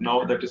 But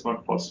now that is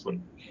not possible,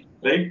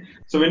 right?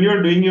 So when you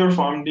are doing your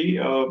Farm D,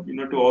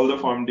 to all the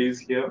Farm Ds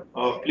here,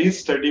 please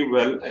study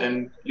well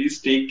and please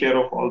take care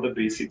of all the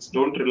basics.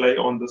 Don't rely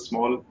on the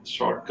small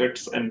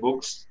shortcuts and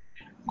books.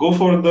 Go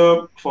for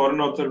the foreign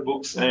author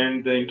books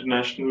and the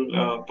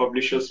international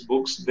publishers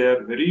books. They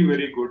are very,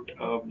 very good.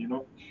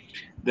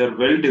 They're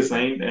well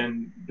designed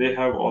and they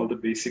have all the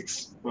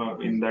basics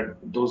in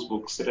those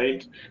books,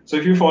 right? So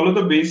if you follow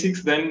the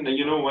basics, then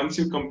once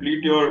you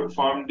complete your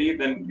Farm D,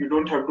 then you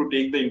don't have to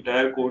take the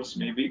entire course.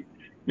 Maybe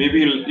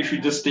if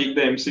you just take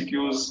the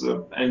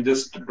MCQs and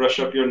just brush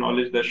up your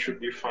knowledge, that should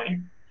be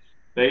fine,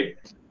 right?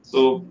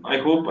 So I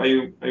hope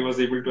I was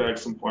able to add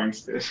some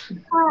points there.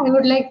 I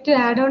would like to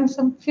add on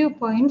some few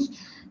points.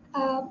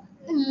 Uh,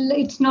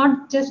 it's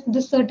not just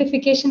the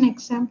certification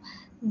exam.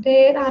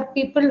 There are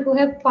people who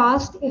have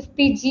passed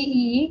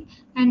FPGE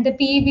and the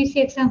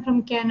PEBC exam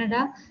from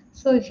Canada.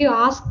 So if you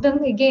ask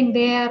them again,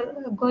 they are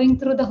going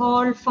through the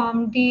whole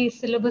PharmD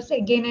syllabus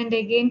again and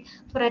again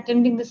for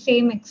attending the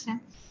same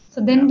exam. So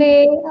then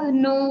they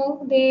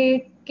know,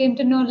 they came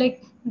to know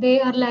like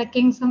they are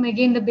lacking some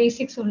again the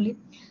basics only.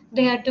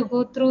 They had to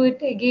go through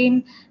it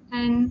again,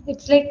 and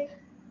it's like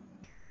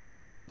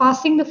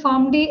passing the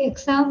Farm D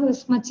exam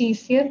is much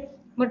easier,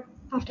 but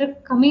after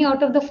coming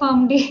out of the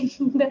Farm D,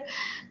 the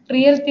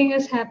real thing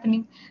is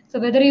happening. So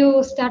whether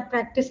you start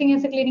practicing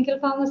as a clinical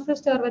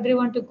pharmacist or whether you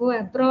want to go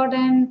abroad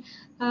and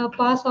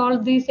pass all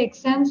these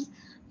exams,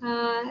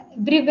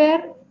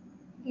 everywhere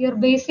your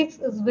basics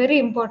is very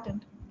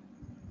important,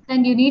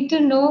 and you need to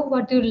know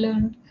what you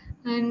learned.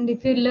 And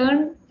if you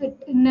learn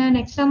it in an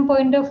exam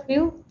point of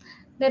view,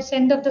 that's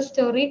end of the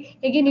story.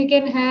 Again, you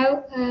can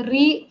have a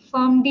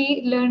re-farm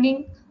d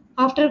learning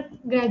after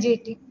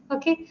graduating.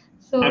 Okay,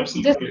 so just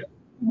Absolutely.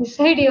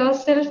 decide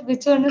yourself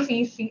which one is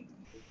easy.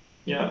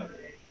 Yeah.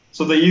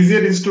 So the easier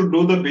is to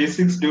do the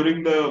basics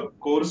during the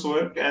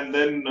coursework and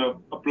then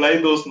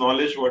apply those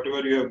knowledge,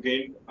 whatever you have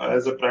gained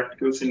as a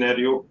practical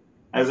scenario,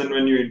 as and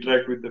when you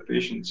interact with the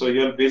patient. So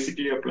you're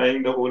basically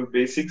applying the whole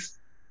basics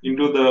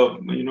into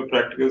the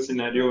practical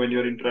scenario when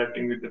you're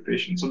interacting with the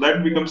patient. So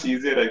that becomes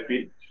easier, I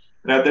feel,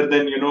 rather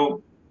than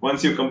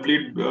once you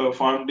complete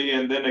Farm D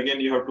and then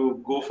again you have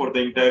to go for the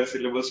entire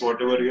syllabus,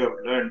 whatever you have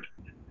learned.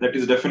 That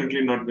is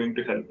definitely not going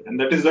to help, and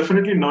that is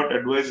definitely not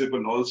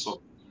advisable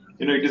also.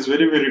 It is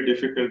very, very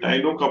difficult. I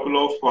know a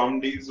couple of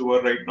PharmDs who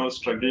are right now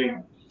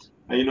struggling.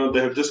 They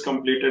have just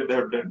completed,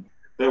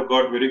 they have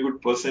got very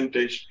good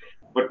percentage,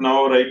 but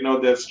now right now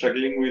they're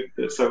struggling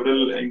with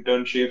several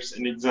internships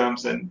and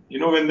exams. And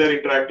when they're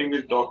interacting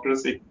with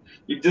doctors, it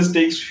just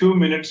takes few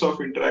minutes of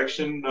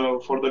interaction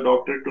for the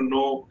doctor to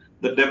know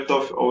the depth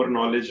of our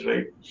knowledge,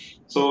 right?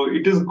 So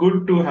it is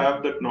good to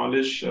have that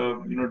knowledge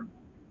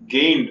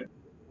gained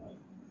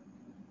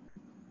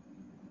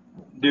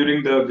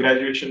during the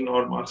graduation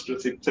or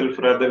master's itself,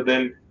 rather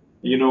than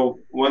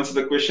once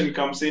the question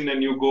comes in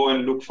and you go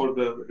and look for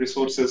the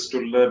resources to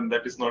learn.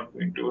 That is not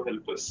going to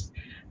help us.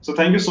 So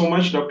thank you so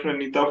much, Dr.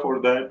 Anita, for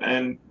that.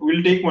 And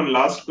we'll take one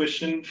last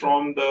question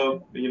from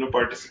the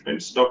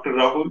participants. Dr.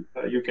 Rahul,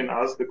 you can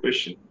ask the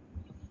question.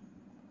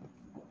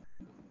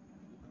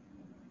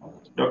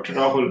 Dr.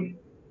 Rahul.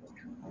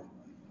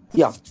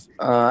 Yeah.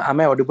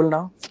 Am I audible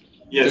now?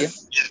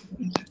 Yes.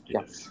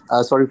 Yeah.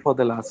 Sorry for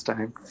the last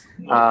time.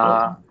 No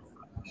problem.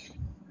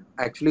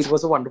 Actually, it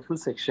was a wonderful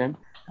section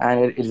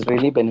and it's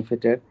really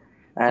benefited.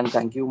 And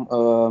thank you,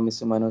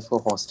 Mr. Manoj,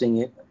 for hosting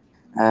it.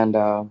 And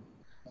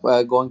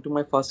going to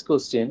my first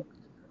question,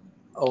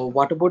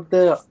 what about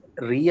the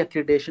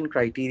reaccreditation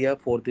criteria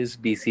for this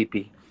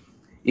BCP?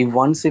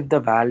 If the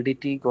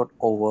validity got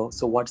over,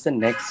 so what's the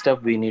next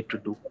step we need to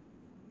do?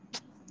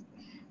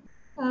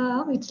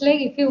 It's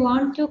like if you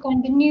want to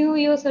continue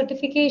your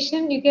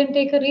certification, you can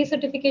take a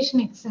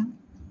recertification exam.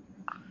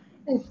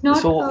 If not,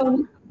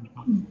 So,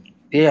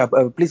 yeah,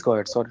 please go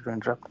ahead. Sorry to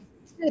interrupt.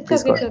 it's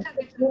Please okay, go it's ahead.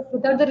 okay.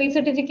 Without the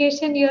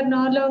recertification, you are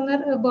no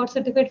longer a board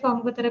certified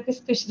pharmacotherapy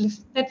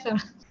specialist. That's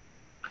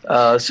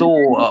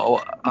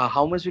all.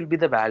 How much will be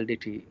the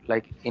validity,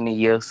 like in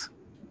years?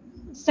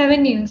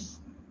 7 years.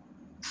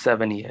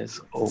 7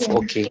 years. Oh, Yeah.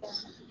 okay.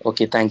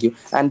 Okay, thank you.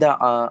 And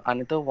the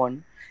another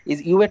one,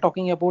 is you were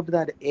talking about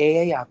that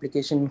AI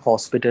application in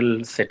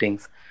hospital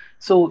settings.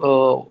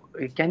 So,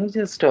 can you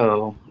just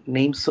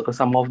name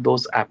some of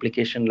those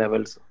application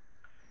levels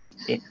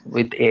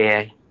with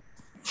AI,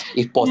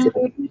 if I'm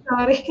possible? really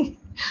sorry,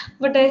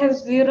 but I have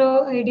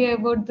zero idea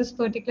about this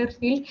particular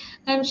field.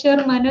 I'm sure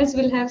Manoj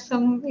will have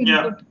some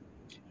Yeah, input.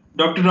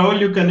 Dr. Rahul,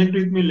 you connect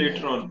with me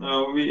later on.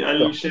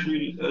 I'll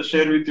Sure,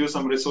 share with you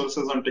some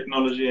resources on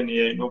technology and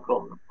AI. No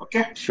problem.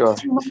 Okay. sure,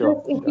 sure,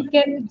 Manoj, if sure. you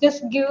can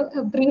just give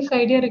a brief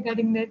idea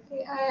regarding that,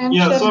 I am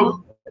Yeah. sure So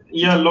most.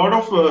 yeah, a lot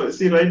of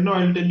see right now.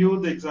 I'll tell you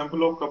the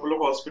example of couple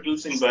of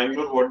hospitals in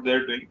Bangalore what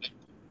they're doing.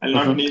 I'll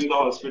not Mm-hmm. name the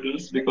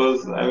hospitals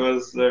because I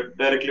was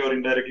directly or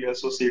indirectly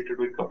associated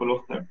with couple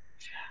of them.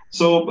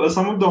 So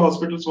some of the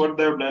hospitals, what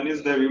they have done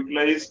is they have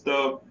utilized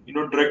the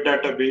drug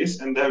database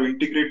and they have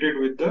integrated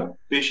with the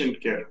patient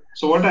care.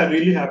 So what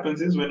really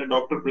happens is when a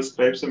doctor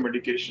prescribes a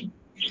medication,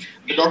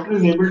 the doctor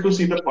is able to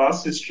see the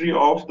past history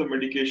of the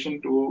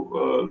medication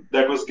to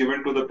that was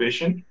given to the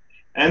patient,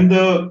 and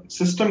the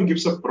system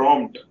gives a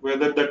prompt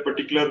whether that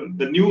particular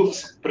the new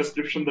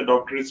prescription the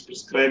doctor is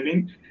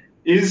prescribing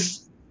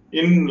is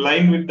in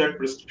line with that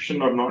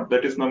prescription or not.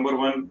 That is number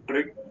one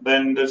trick.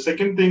 Then the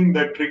second thing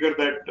that trigger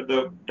that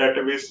the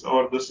database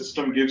or the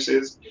system gives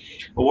is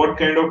what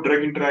kind of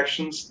drug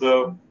interactions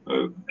the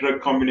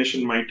drug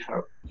combination might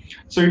have.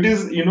 So it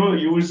is,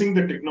 using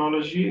the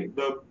technology,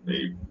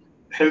 the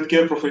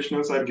healthcare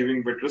professionals are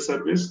giving better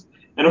service.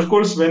 And of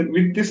course, when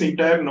with this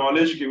entire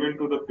knowledge given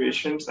to the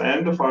patients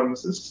and the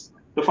pharmacists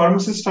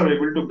are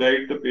able to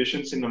guide the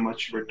patients in a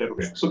much better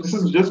way. So this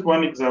is just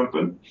one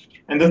example.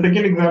 And the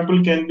second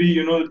example can be,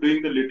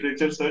 doing the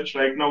literature search.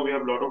 Right now, we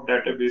have a lot of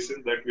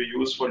databases that we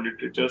use for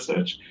literature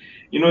search,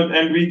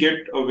 and we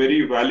get a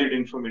very valid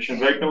information.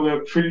 Right now, we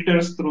have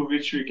filters through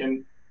which we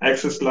can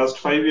access last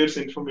 5 years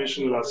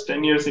information, last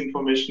 10 years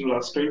information,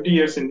 last 20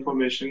 years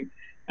information,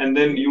 and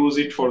then use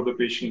it for the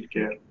patient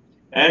care.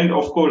 And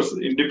of course,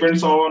 it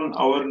depends on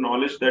our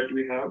knowledge that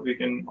we have. We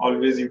can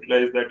always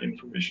utilize that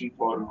information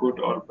for good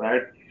or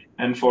bad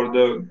and for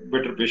the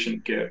better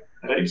patient care.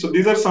 Right. So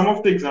these are some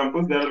of the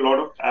examples. There are a lot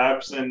of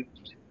apps and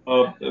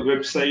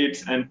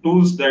websites and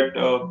tools that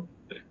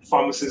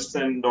pharmacists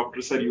and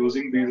doctors are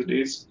using these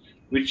days,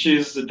 which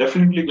is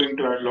definitely going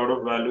to add a lot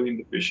of value in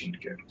the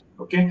patient care.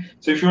 Okay.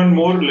 So if you want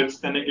more, let's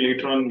connect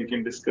later on. We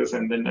can discuss,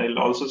 and then I'll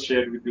also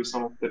share with you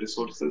some of the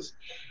resources.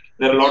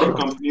 There are a lot of Sure.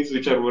 companies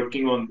which are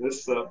working on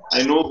this.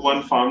 I know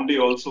one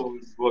PharmD also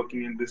is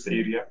working in this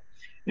area,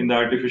 in the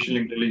artificial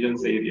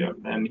intelligence area,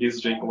 and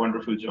he's doing a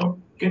wonderful job.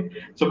 Okay,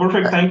 so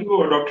perfect. Thank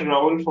you, Dr.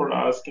 Rahul, for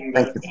asking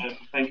Thank that, you. and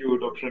thank you,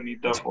 Dr.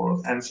 Anita,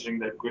 for answering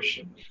that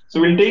question.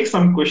 So we'll take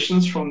some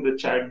questions from the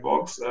chat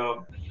box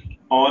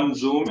on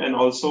Zoom, and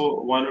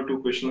also one or two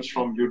questions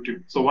from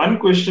YouTube. So one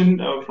question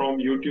from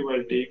YouTube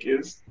I'll take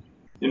is,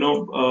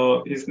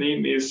 his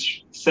name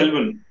is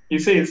Selvan. He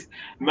says,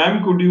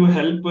 "Ma'am, could you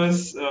help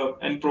us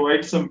and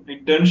provide some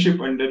internship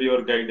under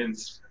your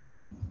guidance?"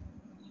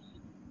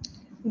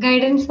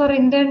 Guidance for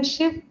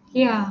internship?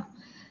 Yeah.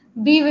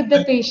 Be with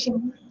the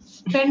patient.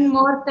 Spend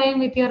more time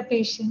with your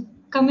patient.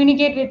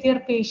 Communicate with your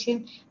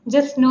patient.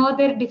 Just know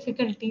their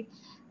difficulty.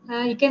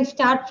 You can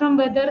start from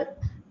whether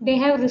they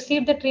have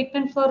received the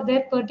treatment for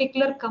their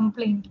particular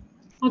complaint.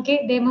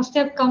 Okay, they must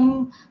have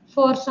come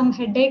for some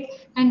headache,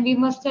 and we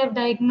must have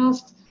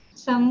diagnosed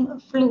some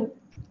flu.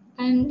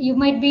 And you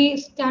might be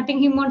starting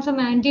him on some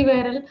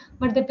antiviral,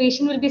 but the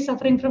patient will be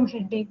suffering from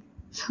headache.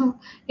 So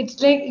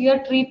it's like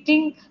you're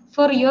treating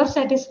for your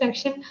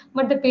satisfaction,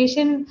 but the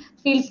patient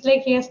feels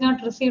like he has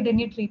not received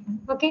any treatment.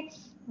 Okay,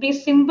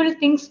 these simple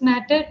things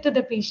matter to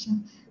the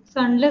patient.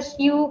 So unless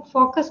you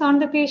focus on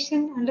the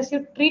patient, unless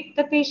you treat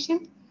the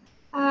patient,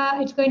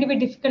 it's going to be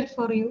difficult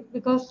for you,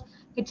 because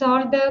it's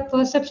all the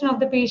perception of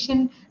the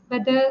patient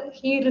whether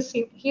he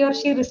or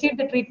she received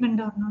the treatment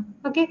or not.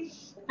 Okay,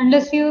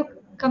 unless you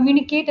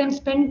communicate and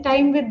spend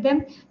time with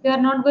them, you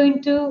are not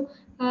going to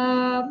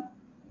uh,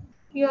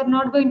 you are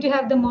not going to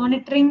have the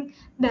monitoring,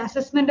 the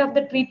assessment of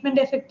the treatment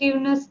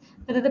effectiveness,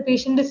 whether the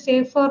patient is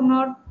safe or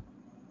not.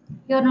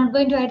 You are not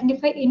going to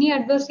identify any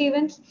adverse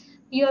events.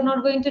 You are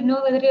not going to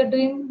know whether you are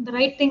doing the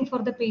right thing for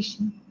the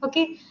patient.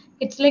 Okay,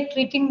 it's like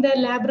treating the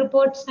lab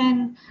reports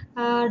and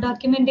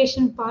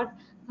documentation part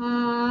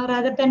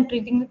rather than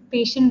treating the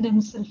patient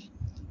themselves.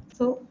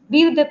 So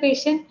be with the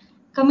patient,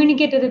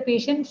 communicate with the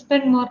patient,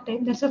 spend more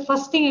time. That's the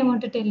first thing I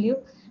want to tell you.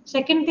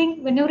 Second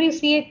thing, whenever you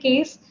see a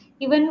case,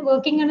 even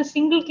working on a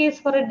single case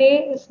for a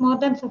day is more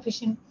than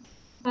sufficient.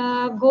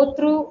 Go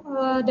through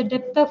the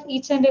depth of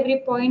each and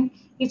every point,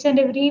 each and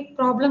every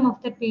problem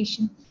of the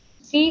patient.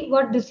 See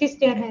what disease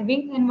they are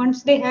having, and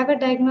once they have a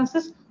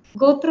diagnosis,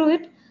 go through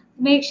it.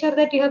 Make sure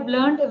that you have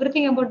learned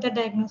everything about the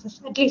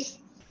diagnosis, at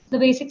least the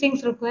basic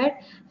things required.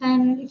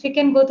 And if you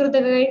can go through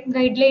the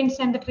guidelines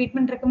and the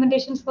treatment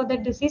recommendations for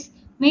that disease,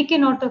 make a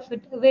note of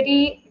it, a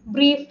very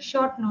brief,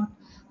 short note.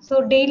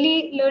 So,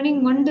 daily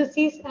learning one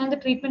disease and the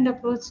treatment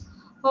approach,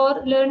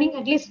 or learning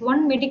at least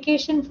one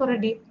medication for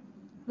a day,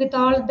 with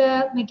all the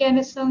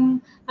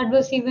mechanism,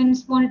 adverse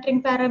events, monitoring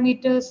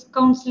parameters,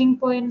 counseling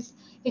points,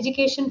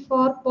 education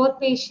for both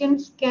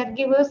patients,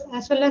 caregivers,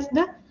 as well as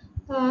the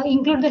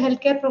include the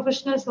healthcare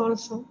professionals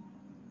also.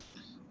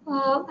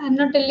 I'm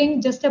not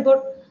telling just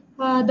about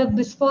the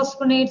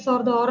bisphosphonates or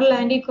the oral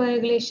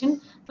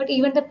anticoagulation, but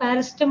even the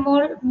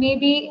paracetamol may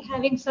be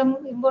having some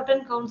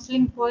important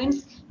counseling points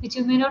which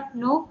you may not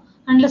know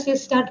unless you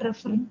start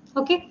referring.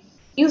 Okay,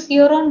 use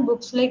your own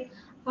books like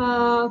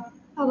uh,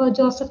 our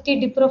Joseph T.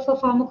 Dipro for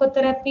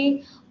pharmacotherapy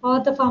or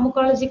the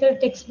pharmacological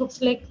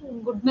textbooks like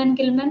Goodman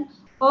Gilman,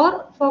 or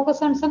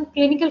focus on some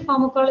clinical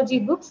pharmacology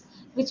books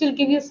which will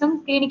give you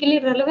some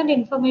clinically relevant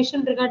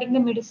information regarding the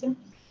medicine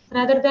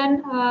rather than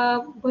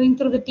going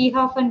through the T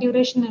half and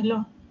duration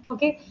alone.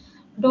 Okay,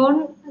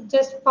 don't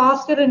just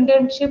pass your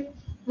internship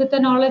with the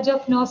knowledge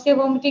of nausea,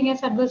 vomiting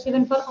as adverse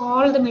event for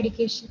all the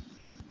medication.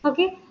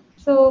 Okay,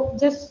 so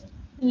just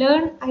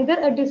learn either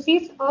a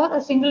disease or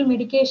a single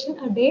medication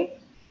a day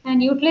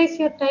and utilize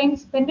your time,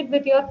 spend it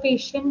with your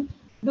patient,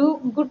 do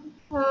good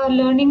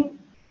learning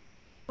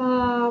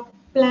uh,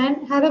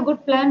 plan, have a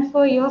good plan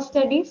for your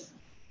studies,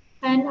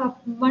 and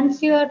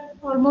once you are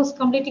almost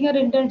completing your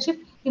internship,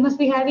 you must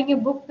be having a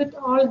book with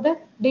all the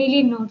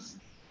daily notes.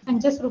 And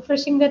just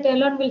refreshing that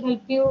alone will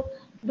help you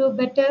do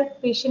better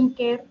patient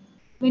care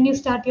when you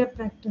start your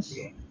practice.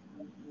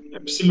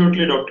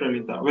 Absolutely, Dr.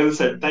 Anita. Well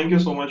said. Thank you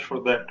so much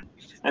for that.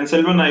 And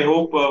Selvan, I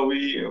hope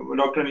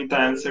Dr. Anita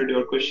answered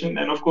your question.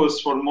 And of course,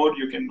 for more,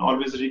 you can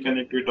always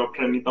reconnect with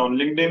Dr. Anita on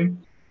LinkedIn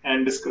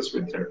and discuss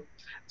with her.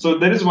 So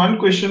there is one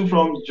question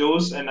from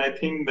Jose, and I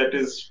think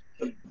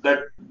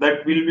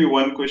that will be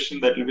one question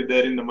that will be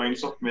there in the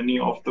minds of many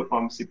of the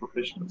pharmacy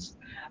professionals.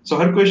 So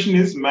her question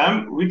is,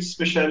 ma'am, which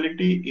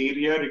specialty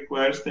area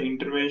requires the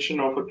intervention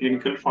of a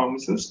clinical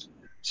pharmacist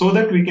so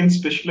that we can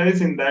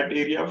specialize in that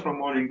area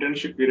from our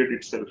internship period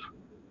itself?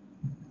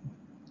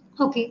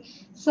 Okay,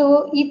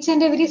 so each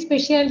and every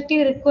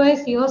specialty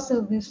requires your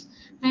service,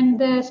 and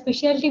the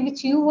specialty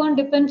which you want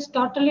depends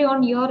totally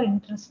on your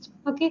interest.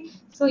 Okay,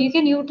 so you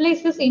can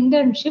utilize this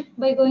internship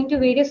by going to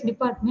various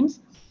departments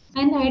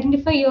and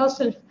identify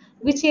yourself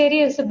which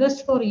area is the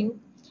best for you.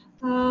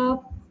 Uh,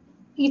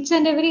 each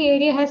and every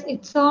area has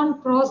its own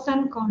pros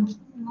and cons.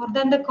 More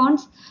than the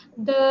cons,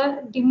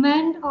 the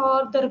demand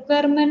or the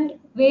requirement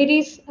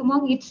varies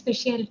among each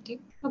specialty.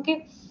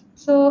 Okay,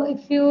 so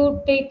if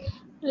you take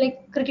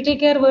like critical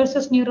care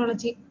versus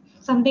neurology,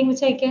 something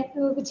which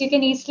you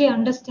can easily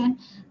understand.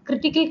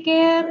 Critical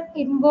care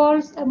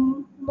involves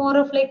more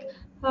of like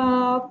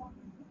uh,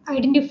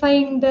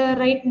 identifying the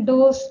right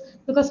dose,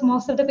 because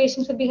most of the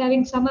patients will be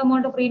having some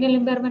amount of renal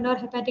impairment or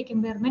hepatic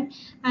impairment,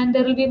 and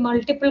there will be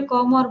multiple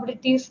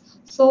comorbidities,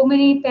 so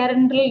many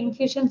parenteral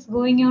infusions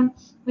going on,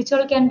 which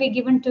all can be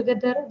given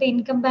together, the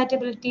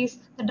incompatibilities,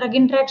 the drug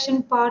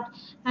interaction part,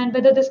 and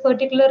whether this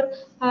particular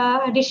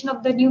addition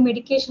of the new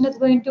medication is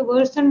going to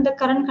worsen the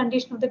current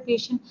condition of the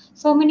patient.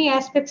 So many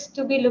aspects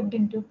to be looked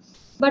into.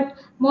 But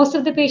most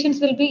of the patients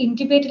will be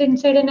intubated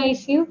inside an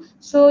ICU,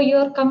 so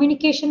your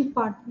communication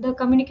part, the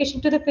communication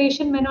to the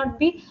patient may not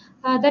be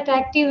that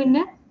active in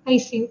an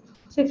ICU.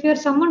 So if you're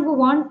someone who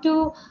want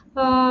to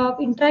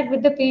interact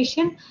with the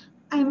patient,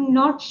 I'm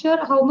not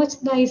sure how much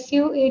the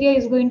ICU area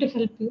is going to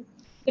help you.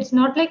 It's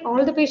not like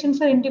all the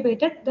patients are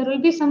intubated. There will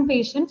be some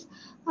patients,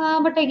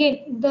 but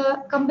again,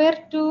 the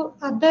compared to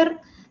other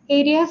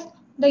areas,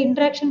 the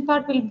interaction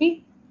part will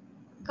be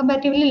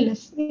comparatively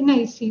less in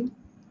ICU.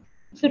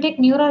 If you take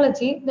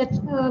neurology, that's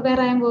where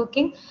I am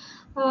working,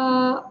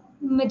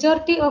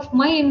 majority of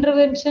my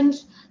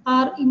interventions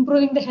are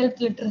improving the health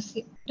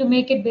literacy. To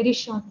make it very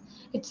short,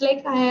 it's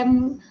like I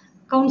am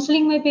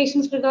counseling my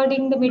patients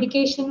regarding the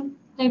medication.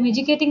 I am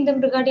educating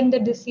them regarding the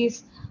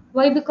disease.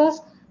 Why?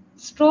 Because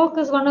stroke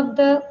is one of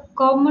the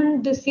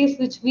common disease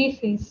which we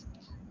face,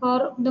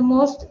 or the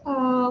most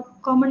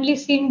commonly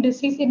seen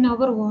disease in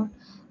our world.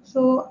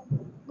 So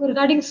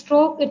regarding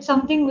stroke, it's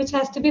something which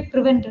has to be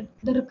prevented.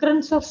 The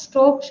recurrence of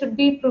stroke should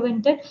be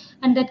prevented,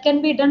 and that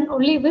can be done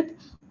only with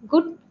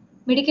good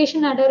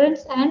medication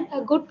adherence and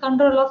a good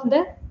control of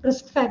the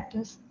risk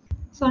factors.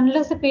 So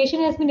unless the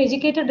patient has been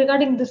educated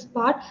regarding this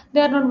part, they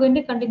are not going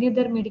to continue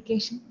their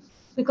medication,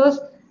 because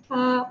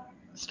uh,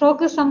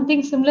 stroke is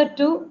something similar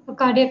to a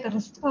cardiac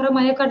arrest or a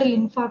myocardial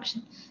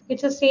infarction.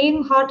 It's the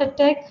same heart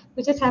attack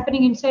which is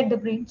happening inside the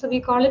brain. So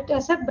we call it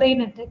as a brain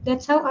attack.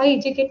 That's how I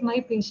educate my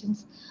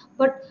patients.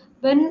 But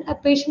when a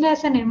patient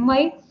has an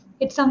MI,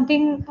 it's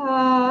something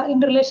in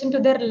relation to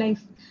their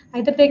life.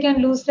 Either they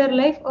can lose their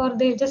life or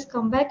they'll just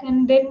come back,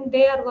 and then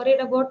they are worried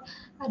about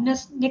a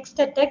next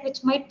attack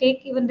which might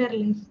take even their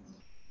life.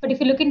 But if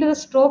you look into the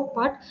stroke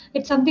part,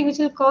 it's something which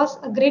will cause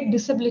a great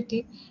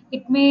disability.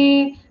 It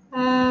may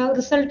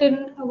result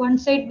in a one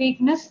side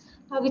weakness,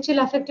 which will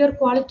affect your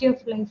quality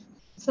of life.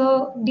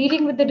 So,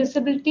 dealing with the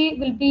disability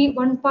will be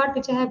one part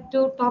which I have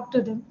to talk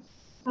to them.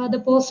 The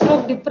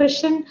post-stroke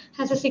depression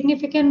has a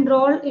significant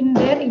role in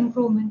their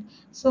improvement.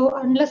 So,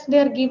 unless they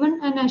are given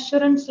an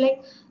assurance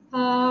like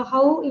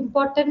how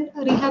important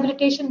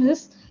rehabilitation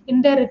is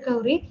in their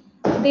recovery,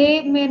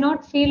 they may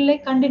not feel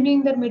like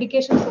continuing their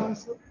medications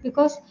also,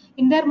 because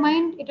in their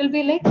mind it will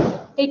be like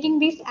taking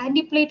these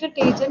antiplatelet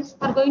agents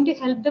are going to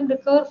help them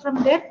recover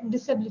from their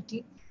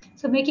disability.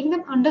 So making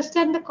them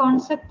understand the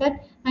concept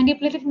that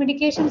antiplatelet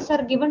medications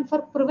are given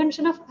for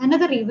prevention of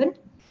another event,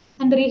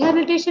 and the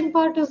rehabilitation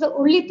part is the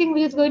only thing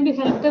which is going to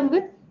help them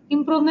with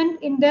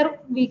improvement in their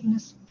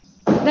weakness.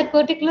 That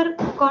particular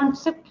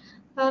concept,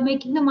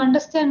 making them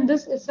understand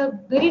this is a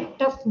very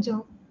tough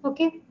job.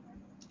 Okay,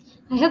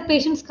 I have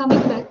patients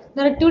coming back.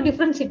 There are two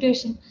different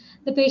situations.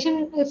 The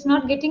patient is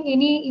not getting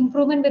any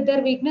improvement with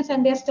their weakness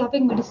and they are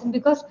stopping medicine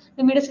because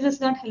the medicine is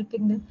not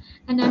helping them.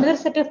 And another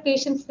set of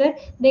patients where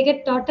they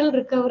get total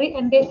recovery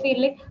and they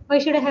feel like, why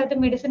should I have the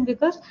medicine,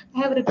 because I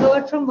have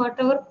recovered from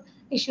whatever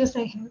issues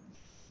I have.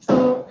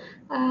 So,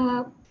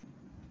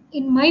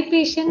 in my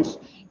patients,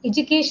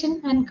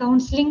 education and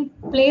counseling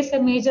plays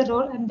a major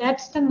role, and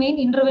that's the main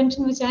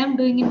intervention which I am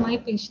doing in my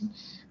patient,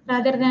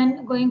 rather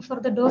than going for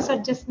the dose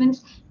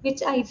adjustments,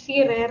 which I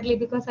see rarely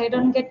because I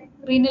don't get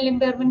renal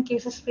impairment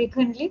cases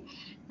frequently,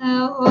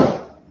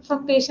 or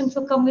some patients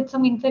who come with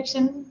some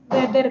infection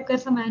where they require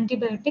some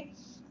antibiotic.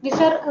 These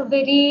are a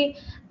very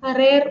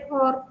rare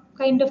or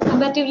kind of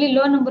comparatively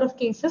low number of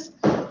cases,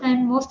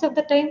 and most of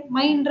the time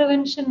my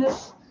intervention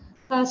is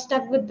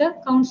stuck with the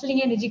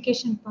counseling and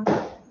education part.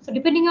 So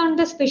depending on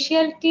the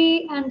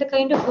specialty and the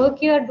kind of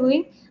work you are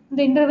doing,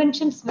 the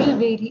interventions will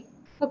vary.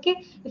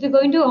 Okay, if you go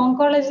into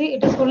oncology,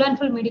 it is full and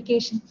full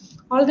medication.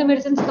 All the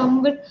medicines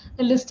come with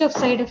a list of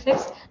side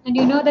effects, and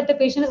you know that the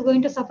patient is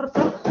going to suffer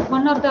from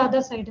one or the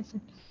other side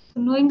effect.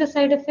 So knowing the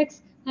side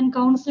effects and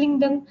counseling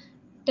them,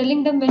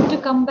 telling them when to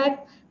come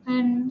back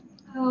and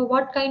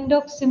what kind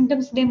of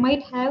symptoms they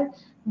might have,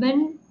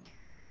 when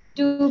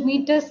to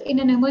meet us in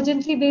an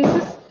emergency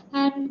basis,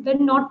 and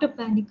when not to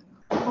panic.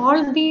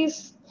 All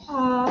these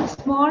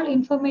small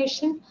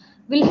information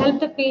will help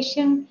the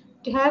patient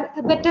to have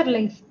a better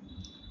life,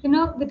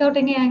 without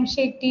any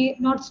anxiety,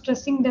 not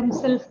stressing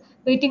themselves,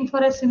 waiting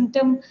for a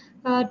symptom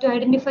to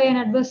identify an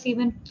adverse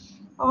event.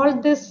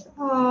 All this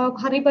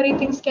hurry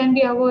things can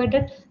be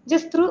avoided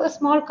just through a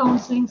small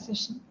counseling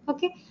session.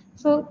 Okay,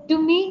 so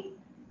to me,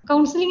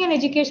 counseling and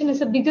education is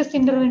the biggest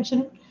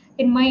intervention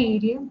in my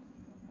area.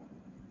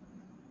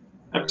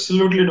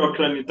 Absolutely,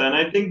 Dr. Anita. And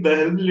I think the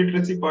health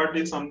literacy part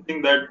is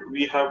something that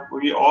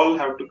we all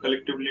have to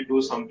collectively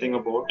do something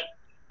about.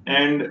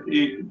 And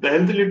the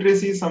health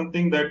literacy is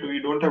something that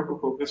we don't have to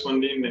focus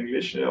only in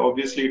English.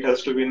 Obviously, it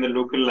has to be in the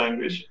local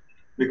language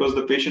because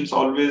the patients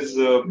always,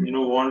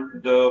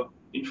 want the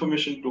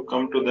information to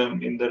come to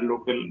them in their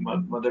local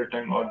mother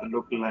tongue or the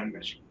local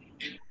language.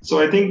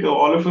 So I think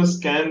all of us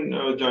can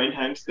join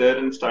hands there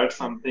and start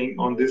something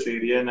on this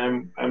area.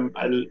 And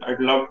I'd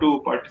love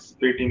to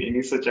participate in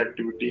any such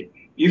activity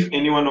if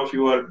any one of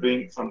you are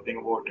doing something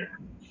about it.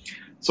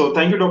 So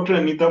thank you, Dr.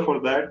 Anita, for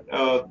that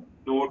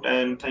note,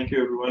 and thank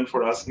you everyone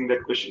for asking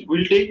that question.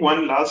 We'll take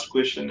one last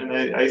question,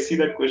 and I see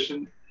that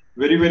question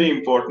very, very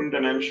important,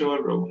 and I'm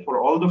sure for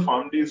all the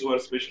PharmDs who are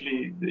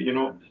especially,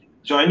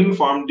 joining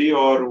PharmD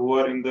or who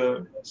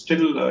are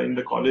still in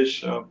the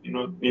college,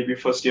 maybe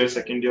first year,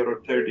 second year,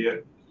 or third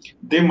year,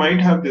 they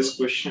might have this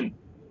question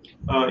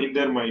in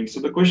their mind. So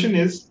the question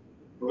is,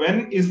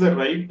 when is the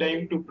right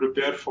time to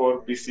prepare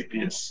for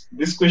BCPS?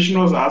 This question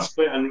was asked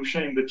by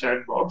Anusha in the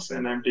chat box,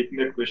 and I'm taking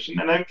that question.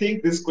 And I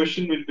think this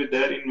question will be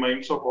there in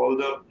minds of all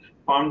the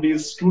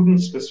PharmD's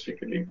students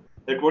specifically,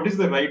 that what is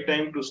the right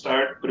time to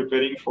start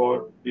preparing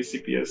for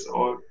BCPS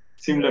or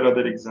similar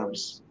other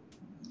exams?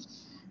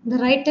 The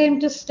right time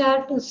to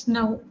start is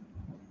now.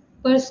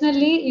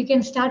 Personally, you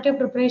can start your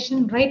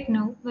preparation right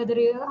now, whether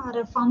you are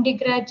a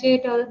PharmD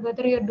graduate or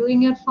whether you're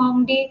doing your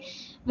PharmD,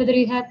 whether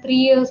you have 3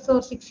 years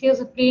or 6 years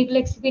of clinical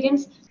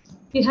experience,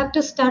 you have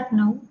to start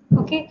now.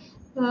 Okay,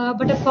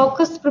 but a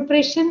focused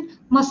preparation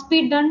must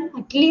be done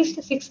at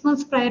least 6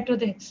 months prior to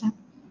the exam.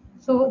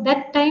 So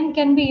that time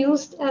can be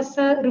used as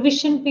a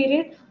revision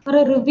period or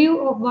a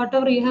review of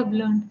whatever you have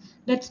learned.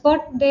 That's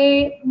what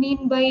they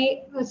mean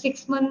by a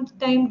 6 month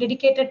time,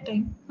 dedicated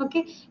time.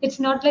 Okay, it's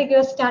not like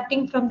you're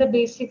starting from the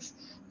basics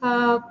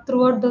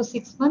throughout those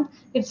 6 months.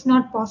 It's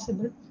not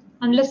possible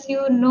unless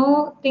you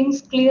know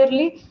things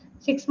clearly.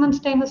 6 months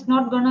time is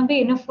not gonna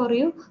be enough for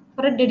you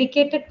for a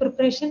dedicated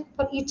preparation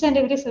for each and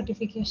every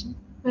certification,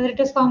 whether it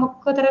is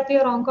pharmacotherapy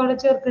or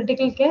oncology or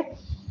critical care.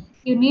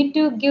 You need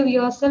to give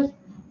yourself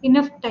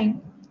enough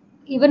time.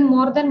 Even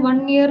more than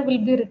 1 year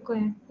will be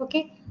required.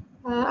 Okay,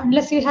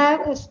 unless you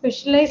have a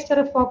specialized or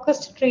a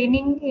focused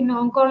training in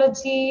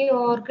oncology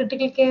or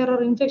critical care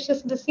or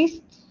infectious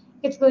disease,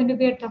 it's going to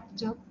be a tough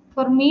job.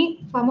 For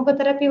me,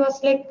 pharmacotherapy was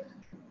like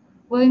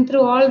going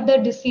through all the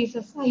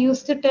diseases. I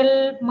used to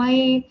tell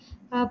my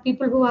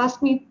people who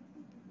ask me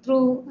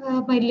through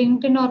my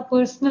LinkedIn or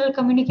personal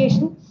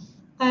communication,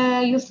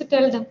 I used to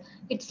tell them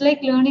it's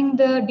like learning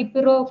the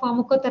Dipiro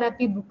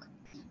pharmacotherapy book.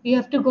 You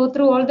have to go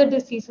through all the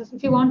diseases.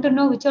 If you want to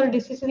know which all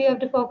diseases you have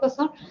to focus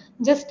on,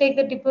 just take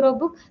the Dipiro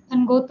book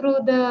and go through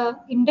the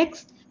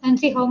index and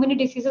see how many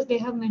diseases they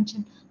have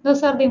mentioned.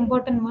 Those are the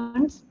important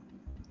ones.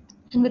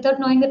 And without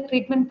knowing the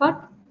treatment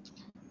part,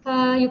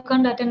 you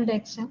can't attend the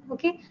exam.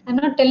 Okay, I'm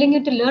not telling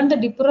you to learn the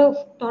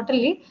Dipro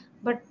totally,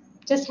 but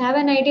just have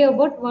an idea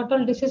about what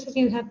all diseases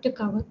you have to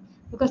cover,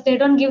 because they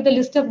don't give the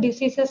list of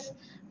diseases,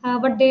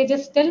 but they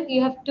just tell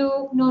you have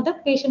to know the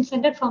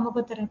patient-centered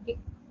pharmacotherapy.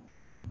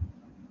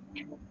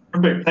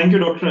 Perfect. Thank you,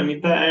 Dr.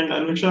 Anita. And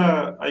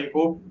Anusha, I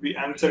hope we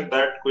answered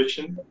that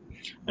question.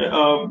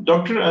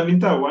 Dr.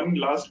 Anita, one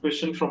last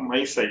question from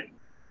my side.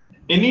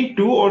 Any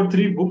 2 or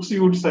 3 books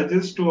you would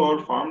suggest to our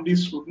PharmD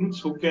students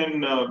who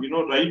can,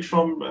 right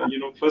from,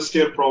 first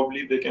year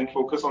probably they can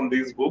focus on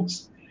these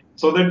books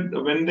so that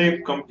when they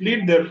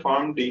complete their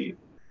PharmD,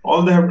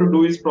 all they have to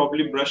do is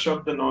probably brush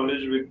up the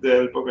knowledge with the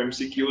help of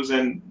MCQs,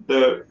 and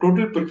the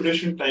total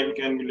preparation time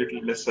can be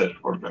little lesser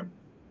for them.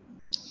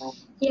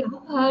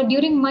 Yeah,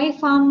 during my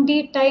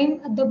PharmD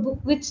time, the book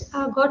which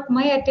got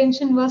my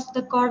attention was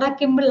the Koda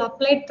Kimball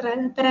Applied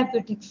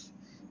Therapeutics.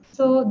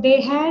 So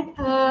they had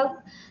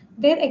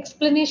their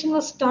explanation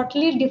was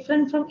totally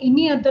different from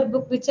any other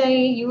book which I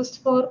used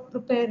for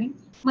preparing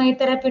my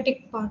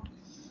therapeutic part.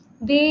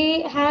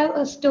 They have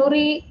a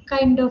story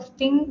kind of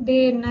thing.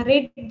 They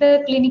narrate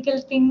the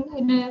clinical thing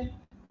in a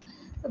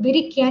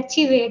very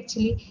catchy way.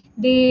 Actually,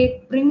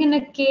 they bring in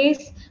a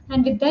case,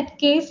 and with that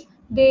case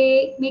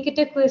they make it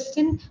a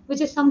question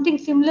which is something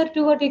similar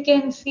to what you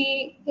can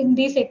see in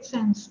these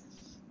exams.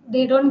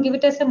 They don't give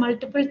it as a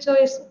multiple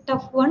choice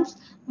tough ones,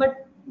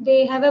 but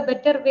they have a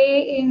better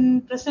way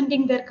in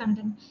presenting their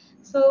content.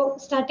 So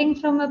starting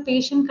from a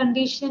patient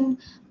condition,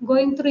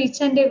 going through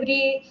each and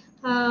every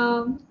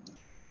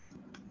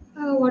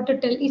what to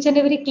tell, each and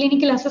every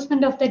clinical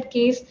assessment of that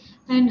case,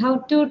 and how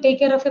to take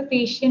care of a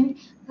patient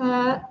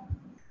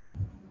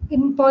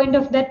in point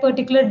of that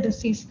particular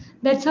disease.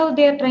 That's how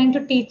they are trying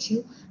to teach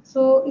you.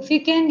 So if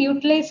you can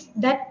utilize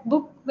that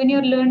book when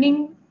you're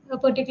learning a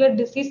particular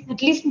disease,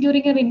 at least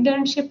during your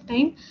internship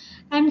time,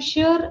 I'm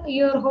sure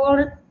your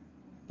whole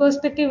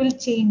perspective will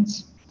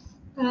change.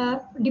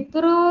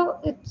 Dipro,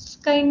 it's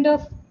kind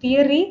of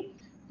theory,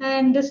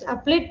 and this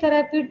applied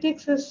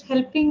therapeutics is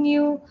helping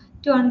you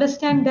to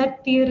understand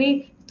that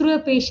theory through a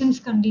patient's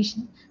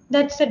condition.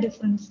 That's the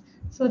difference.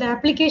 So the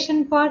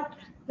application part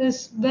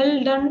is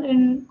well done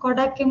in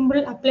Koda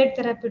Kimball Applied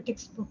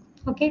Therapeutics book.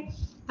 Okay,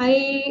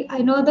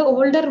 I know the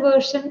older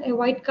version, a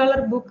white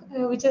color book,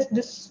 which is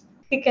this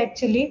thick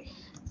actually.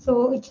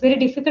 So it's very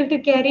difficult to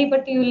carry,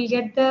 but you will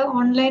get the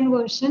online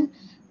version.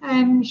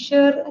 I'm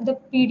sure the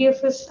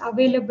PDF is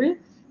available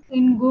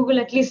in Google,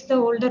 at least the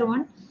older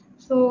one.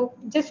 So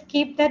just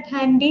keep that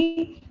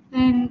handy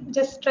and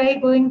just try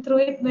going through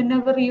it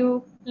whenever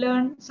you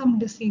learn some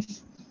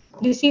disease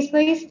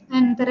wise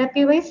and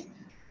therapy wise.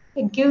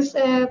 It gives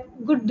a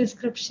good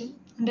description,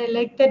 and I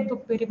like that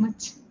book very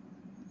much.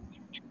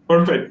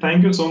 Perfect.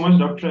 Thank you so much,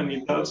 Dr.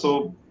 Anita.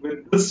 So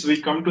with this,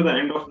 we come to the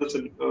end of this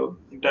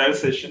entire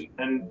session.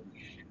 And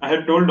I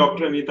had told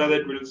Dr. Anita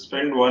that we'll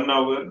spend 1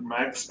 hour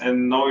max,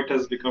 and now it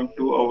has become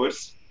 2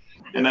 hours.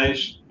 And I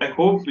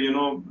hope,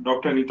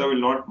 Dr. Anita will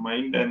not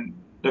mind. And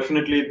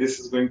definitely this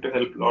is going to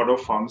help a lot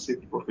of pharmacy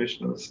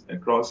professionals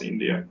across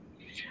India.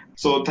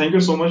 So thank you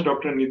so much,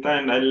 Dr. Anita,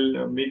 and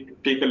I'll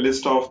take a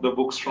list of the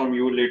books from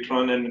you later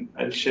on, and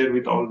I'll share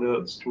with all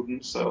the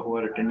students who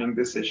are attending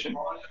this session.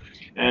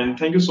 And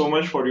thank you so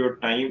much for your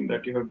time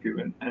that you have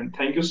given, and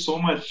thank you so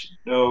much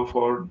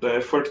for the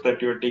effort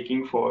that you're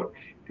taking for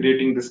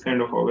creating this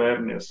kind of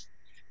awareness.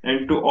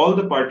 And to all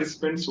the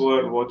participants who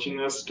are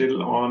watching us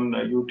still on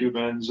YouTube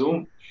and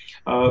Zoom,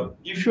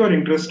 if you are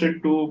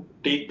interested to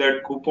take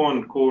that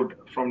coupon code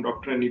from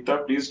Dr.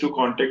 Anita, please do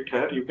contact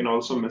her. You can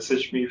also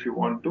message me if you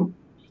want to,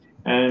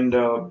 and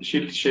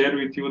she'll share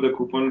with you the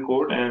coupon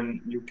code,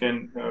 and you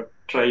can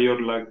try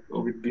your luck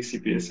with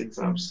BCPS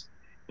exams.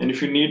 And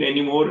if you need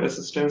any more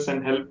assistance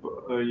and help,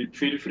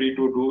 feel free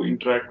to do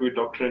interact with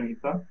Dr.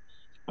 Anita,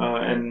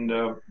 and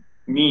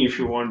me if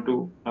you want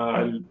to.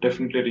 I'll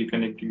definitely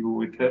reconnect you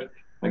with her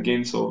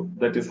again. So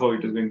that is how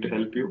it is going to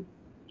help you.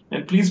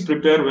 And please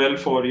prepare well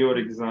for your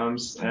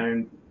exams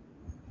and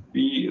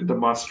be the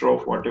master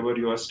of whatever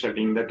you are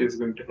studying. That is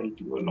going to help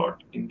you a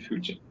lot in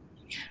future.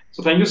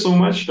 So thank you so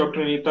much,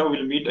 Dr. Anita.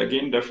 We'll meet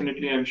again.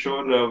 Definitely, I'm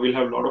sure we'll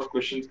have a lot of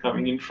questions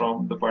coming in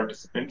from the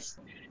participants.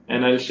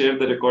 And I'll share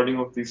the recording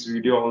of this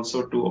video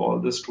also to all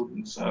the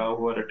students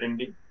who are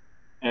attending.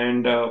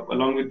 And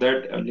along with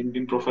that, a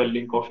LinkedIn profile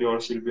link of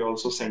yours will be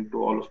also sent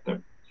to all of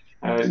them.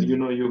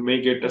 You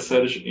may get a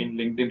surge in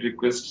LinkedIn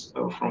requests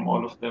from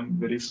all of them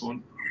very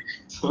soon.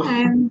 So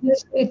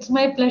It's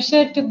my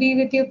pleasure to be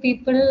with you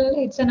people.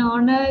 It's an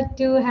honor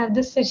to have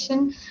this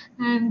session.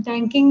 I'm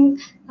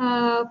thanking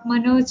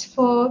Manoj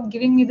for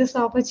giving me this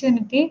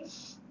opportunity.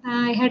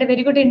 I had a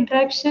very good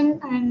interaction,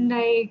 and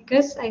I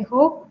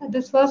hope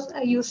this was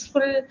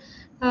useful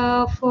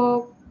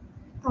for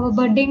our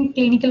budding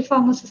clinical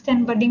pharmacist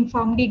and budding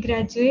PharmD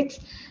graduates.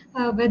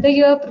 Whether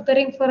you are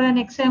preparing for an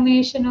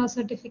examination or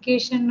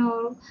certification,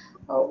 or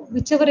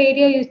whichever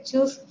area you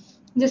choose,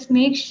 just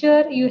make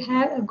sure you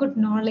have a good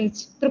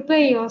knowledge.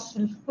 Prepare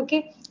yourself.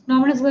 Okay, no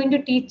one is going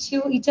to teach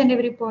you each and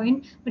every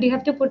point, but you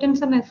have to put in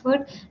some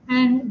effort,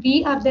 and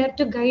we are there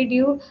to guide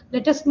you.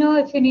 Let us know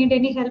if you need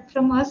any help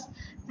from us,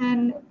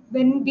 And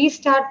when we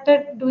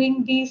started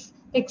doing these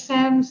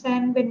exams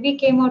and when we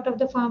came out of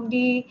the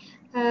PharmD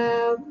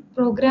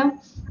program,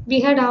 we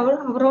had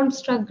our own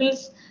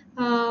struggles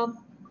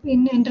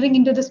in entering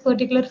into this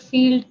particular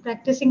field,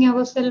 practicing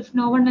ourselves,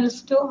 no one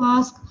else to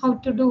ask how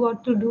to do,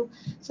 what to do.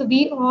 So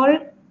we all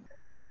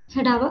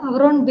had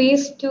our own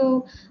ways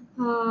to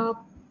uh,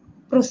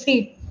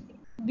 proceed.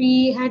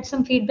 We had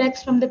some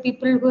feedbacks from the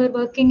people who were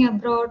working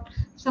abroad,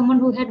 someone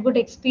who had good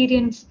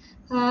experience.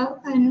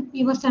 And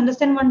you must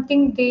understand one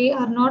thing, they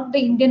are not the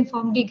Indian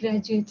PharmD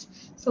graduates.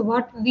 So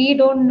what we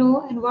don't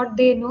know and what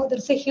they know,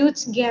 there's a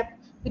huge gap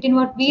between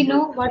what we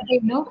know, what they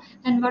know,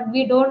 and what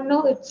we don't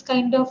know. It's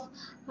kind of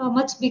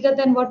much bigger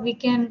than what we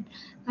can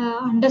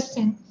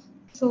understand.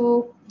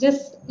 So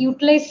just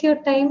utilize your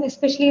time,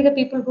 especially the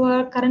people who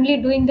are currently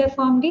doing their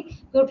PharmD.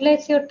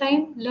 Utilize your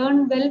time,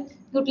 learn well,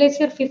 utilize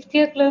your fifth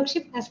year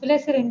clerkship as well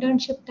as your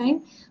internship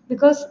time,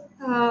 because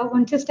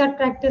once you start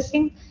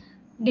practicing,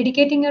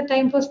 dedicating your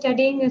time for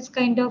studying is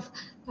kind of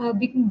a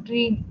big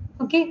dream.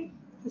 Okay,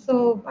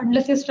 so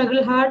unless you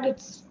struggle hard,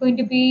 it's going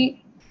to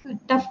be a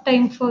tough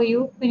time for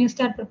you when you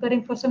start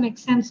preparing for some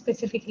exams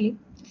specifically.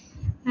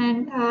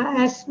 And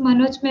as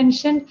Manoj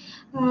mentioned,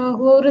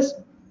 whoever is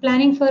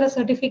planning for a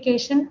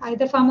certification,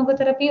 either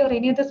pharmacotherapy or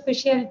any other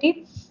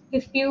specialty,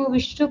 if you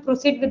wish to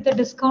proceed with the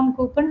discount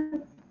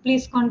coupon,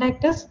 please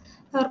contact us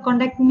or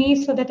contact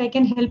me so that I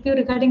can help you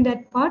regarding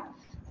that part.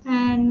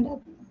 And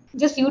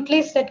just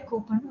utilize that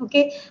coupon.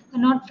 Okay,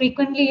 not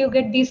frequently you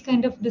get these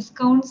kind of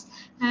discounts.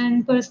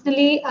 And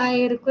personally,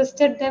 I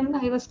requested them.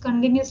 I was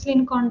continuously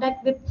in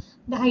contact with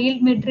the high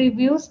yield med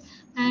reviews,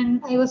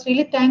 and I was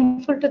really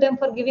thankful to them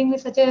for giving me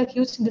such a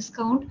huge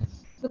discount,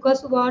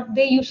 because what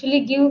they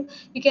usually give,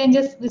 you can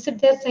just visit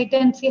their site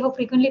and see how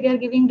frequently they are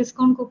giving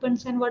discount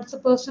coupons and what's the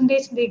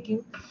percentage they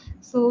give.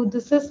 So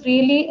this is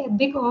really a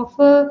big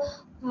offer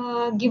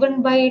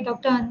given by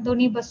Dr.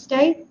 Anthony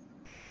Bastai,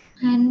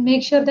 and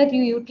make sure that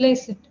you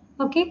utilize it.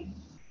 Okay.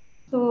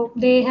 So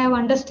they have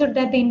understood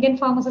that the Indian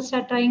pharmacists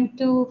are trying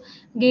to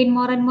gain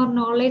more and more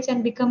knowledge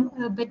and become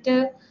a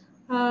better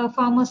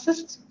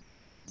pharmacists.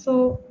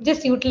 So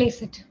just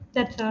utilize it.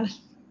 That's all.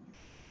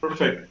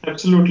 Perfect.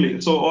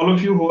 Absolutely. So all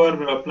of you who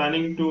are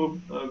planning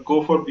to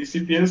go for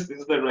BCPS, this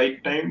is the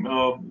right time.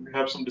 We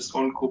have some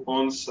discount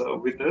coupons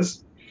with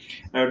us.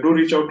 Do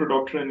reach out to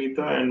Dr.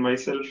 Anita and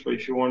myself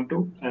if you want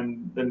to,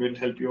 and then we'll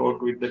help you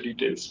out with the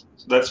details.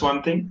 So that's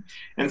one thing.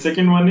 And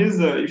second one is,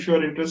 if you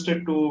are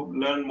interested to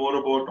learn more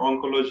about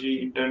oncology,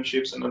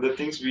 internships, and other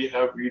things, we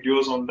have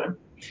videos on them.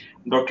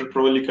 Dr.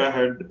 Pravalika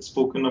had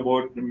spoken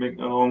about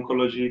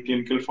oncology,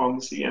 clinical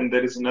pharmacy, and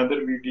there is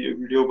another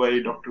video by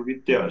Dr.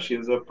 Vidya. She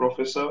is a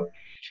professor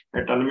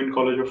at Alamein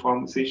College of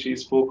Pharmacy. She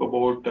spoke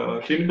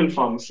about clinical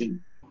pharmacy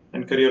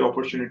and career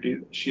opportunities.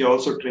 She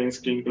also trains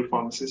clinical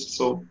pharmacists.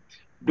 So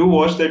do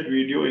watch that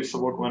video. It's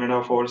about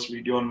 1.5 hours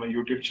video on my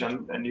YouTube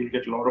channel, and you'll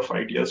get a lot of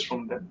ideas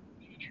from them.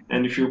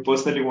 And if you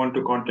personally want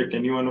to contact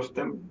any one of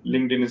them,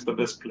 LinkedIn is the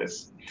best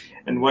place.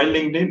 And while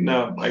LinkedIn,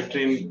 I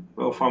train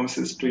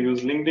pharmacists to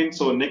use LinkedIn.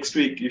 So next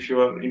week, if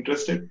you are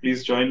interested,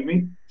 please join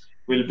me.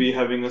 We'll be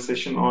having a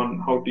session on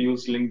how to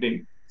use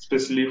LinkedIn,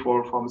 especially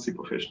for pharmacy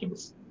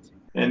professionals.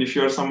 And if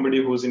you are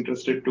somebody who's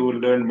interested to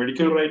learn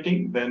medical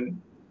writing,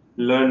 then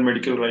learn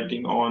medical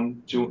writing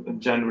on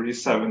January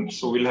 7th.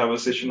 So we'll have a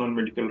session on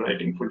medical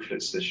writing,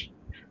 full-fledged session.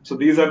 So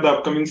these are the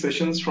upcoming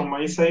sessions from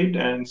my side,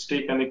 and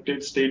stay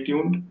connected, stay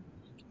tuned.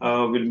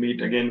 We'll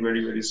meet again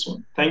very, very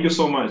soon. Thank you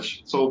so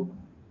much. So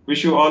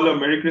wish you all a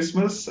Merry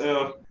Christmas.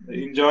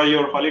 Enjoy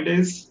your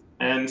holidays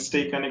and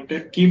stay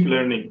connected. Keep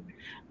learning.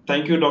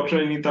 Thank you,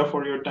 Dr. Anita,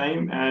 for your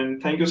time.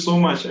 And thank you so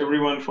much,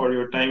 everyone, for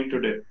your time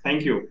today.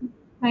 Thank you.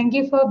 Thank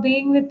you for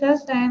being with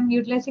us. I am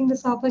utilizing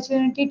this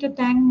opportunity to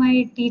thank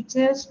my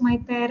teachers, my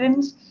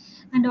parents,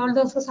 and all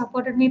those who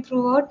supported me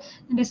throughout,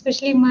 and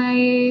especially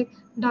my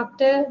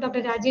doctor,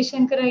 Dr. Rajesh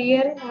Shankar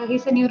Iyer.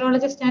 He's a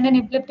neurologist and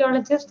an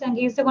epileptologist, and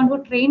he's the one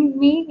who trained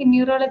me in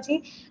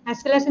neurology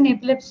as well as in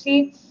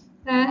epilepsy,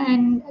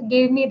 and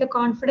gave me the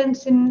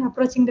confidence in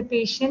approaching the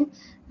patient.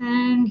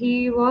 And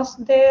he was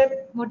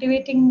there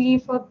motivating me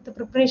for the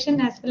preparation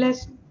as well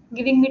as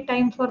giving me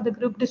time for the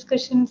group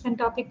discussions and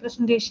topic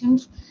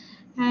presentations.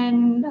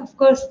 And of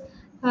course,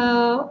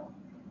 uh,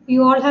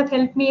 you all have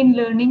helped me in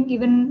learning,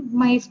 even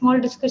my small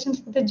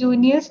discussions with the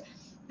juniors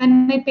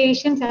and my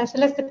patients as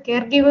well as the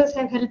caregivers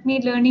have helped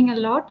me learning a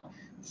lot.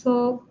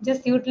 So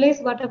just utilize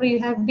whatever you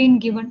have been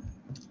given.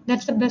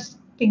 That's the best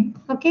thing.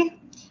 Okay.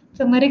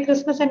 So Merry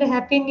Christmas and a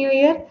Happy New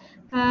Year.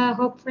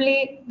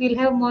 Hopefully, we'll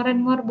have more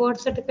and more board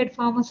certified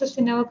pharmacists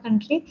in our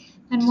country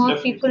and more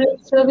Definitely. people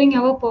serving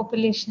our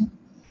population.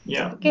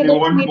 Yeah, Okay, we let's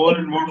want meet. more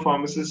and more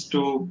pharmacists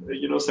to,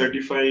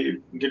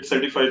 get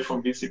certified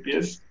from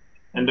BCPS,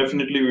 and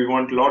definitely we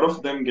want a lot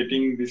of them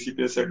getting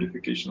BCPS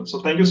certification. So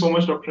thank you so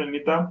much, Dr.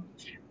 Anita.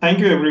 Thank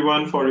you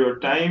everyone for your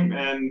time,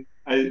 and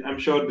I'm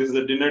sure this is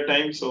a dinner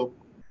time, so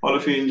all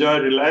of you enjoy,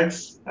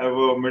 relax, have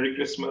a Merry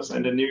Christmas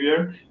and a New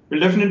Year. We'll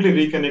definitely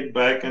reconnect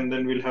back, and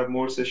then we'll have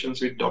more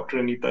sessions with Dr.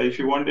 Anita. If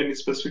you want any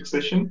specific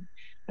session,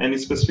 any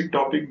specific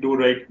topic, do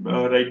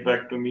write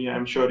back to me.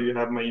 I'm sure you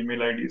have my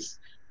email IDs.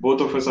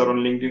 Both of us are on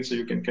LinkedIn, so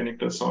you can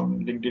connect us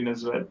on LinkedIn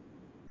as well.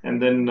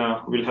 And then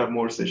we'll have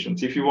more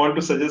sessions. If you want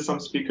to suggest some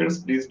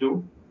speakers, please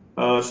do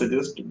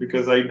suggest,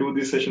 because I do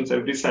these sessions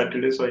every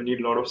Saturday, so I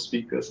need a lot of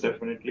speakers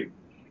definitely,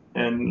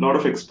 and a lot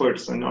of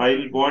experts. And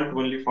I want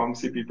only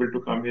pharmacy people to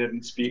come here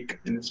and speak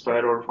and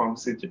inspire our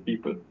pharmacy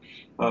people,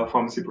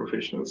 pharmacy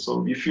professionals.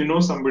 So if you know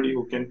somebody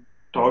who can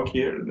talk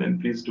here, then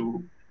please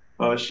do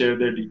share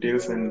their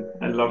details, and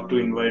I love to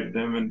invite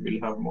them, and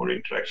we'll have more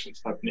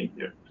interactions happening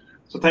here.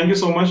 So thank you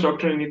so much,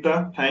 Dr.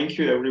 Anita. Thank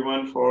you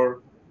everyone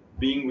for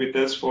being with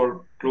us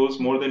for close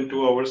more than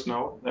 2 hours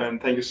now.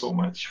 And thank you so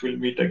much. We'll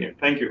meet again.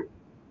 Thank you.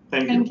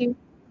 Thank you. Thank you.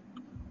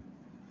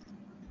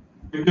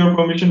 With your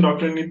permission,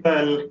 Dr. Anita,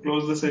 I'll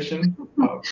close the session.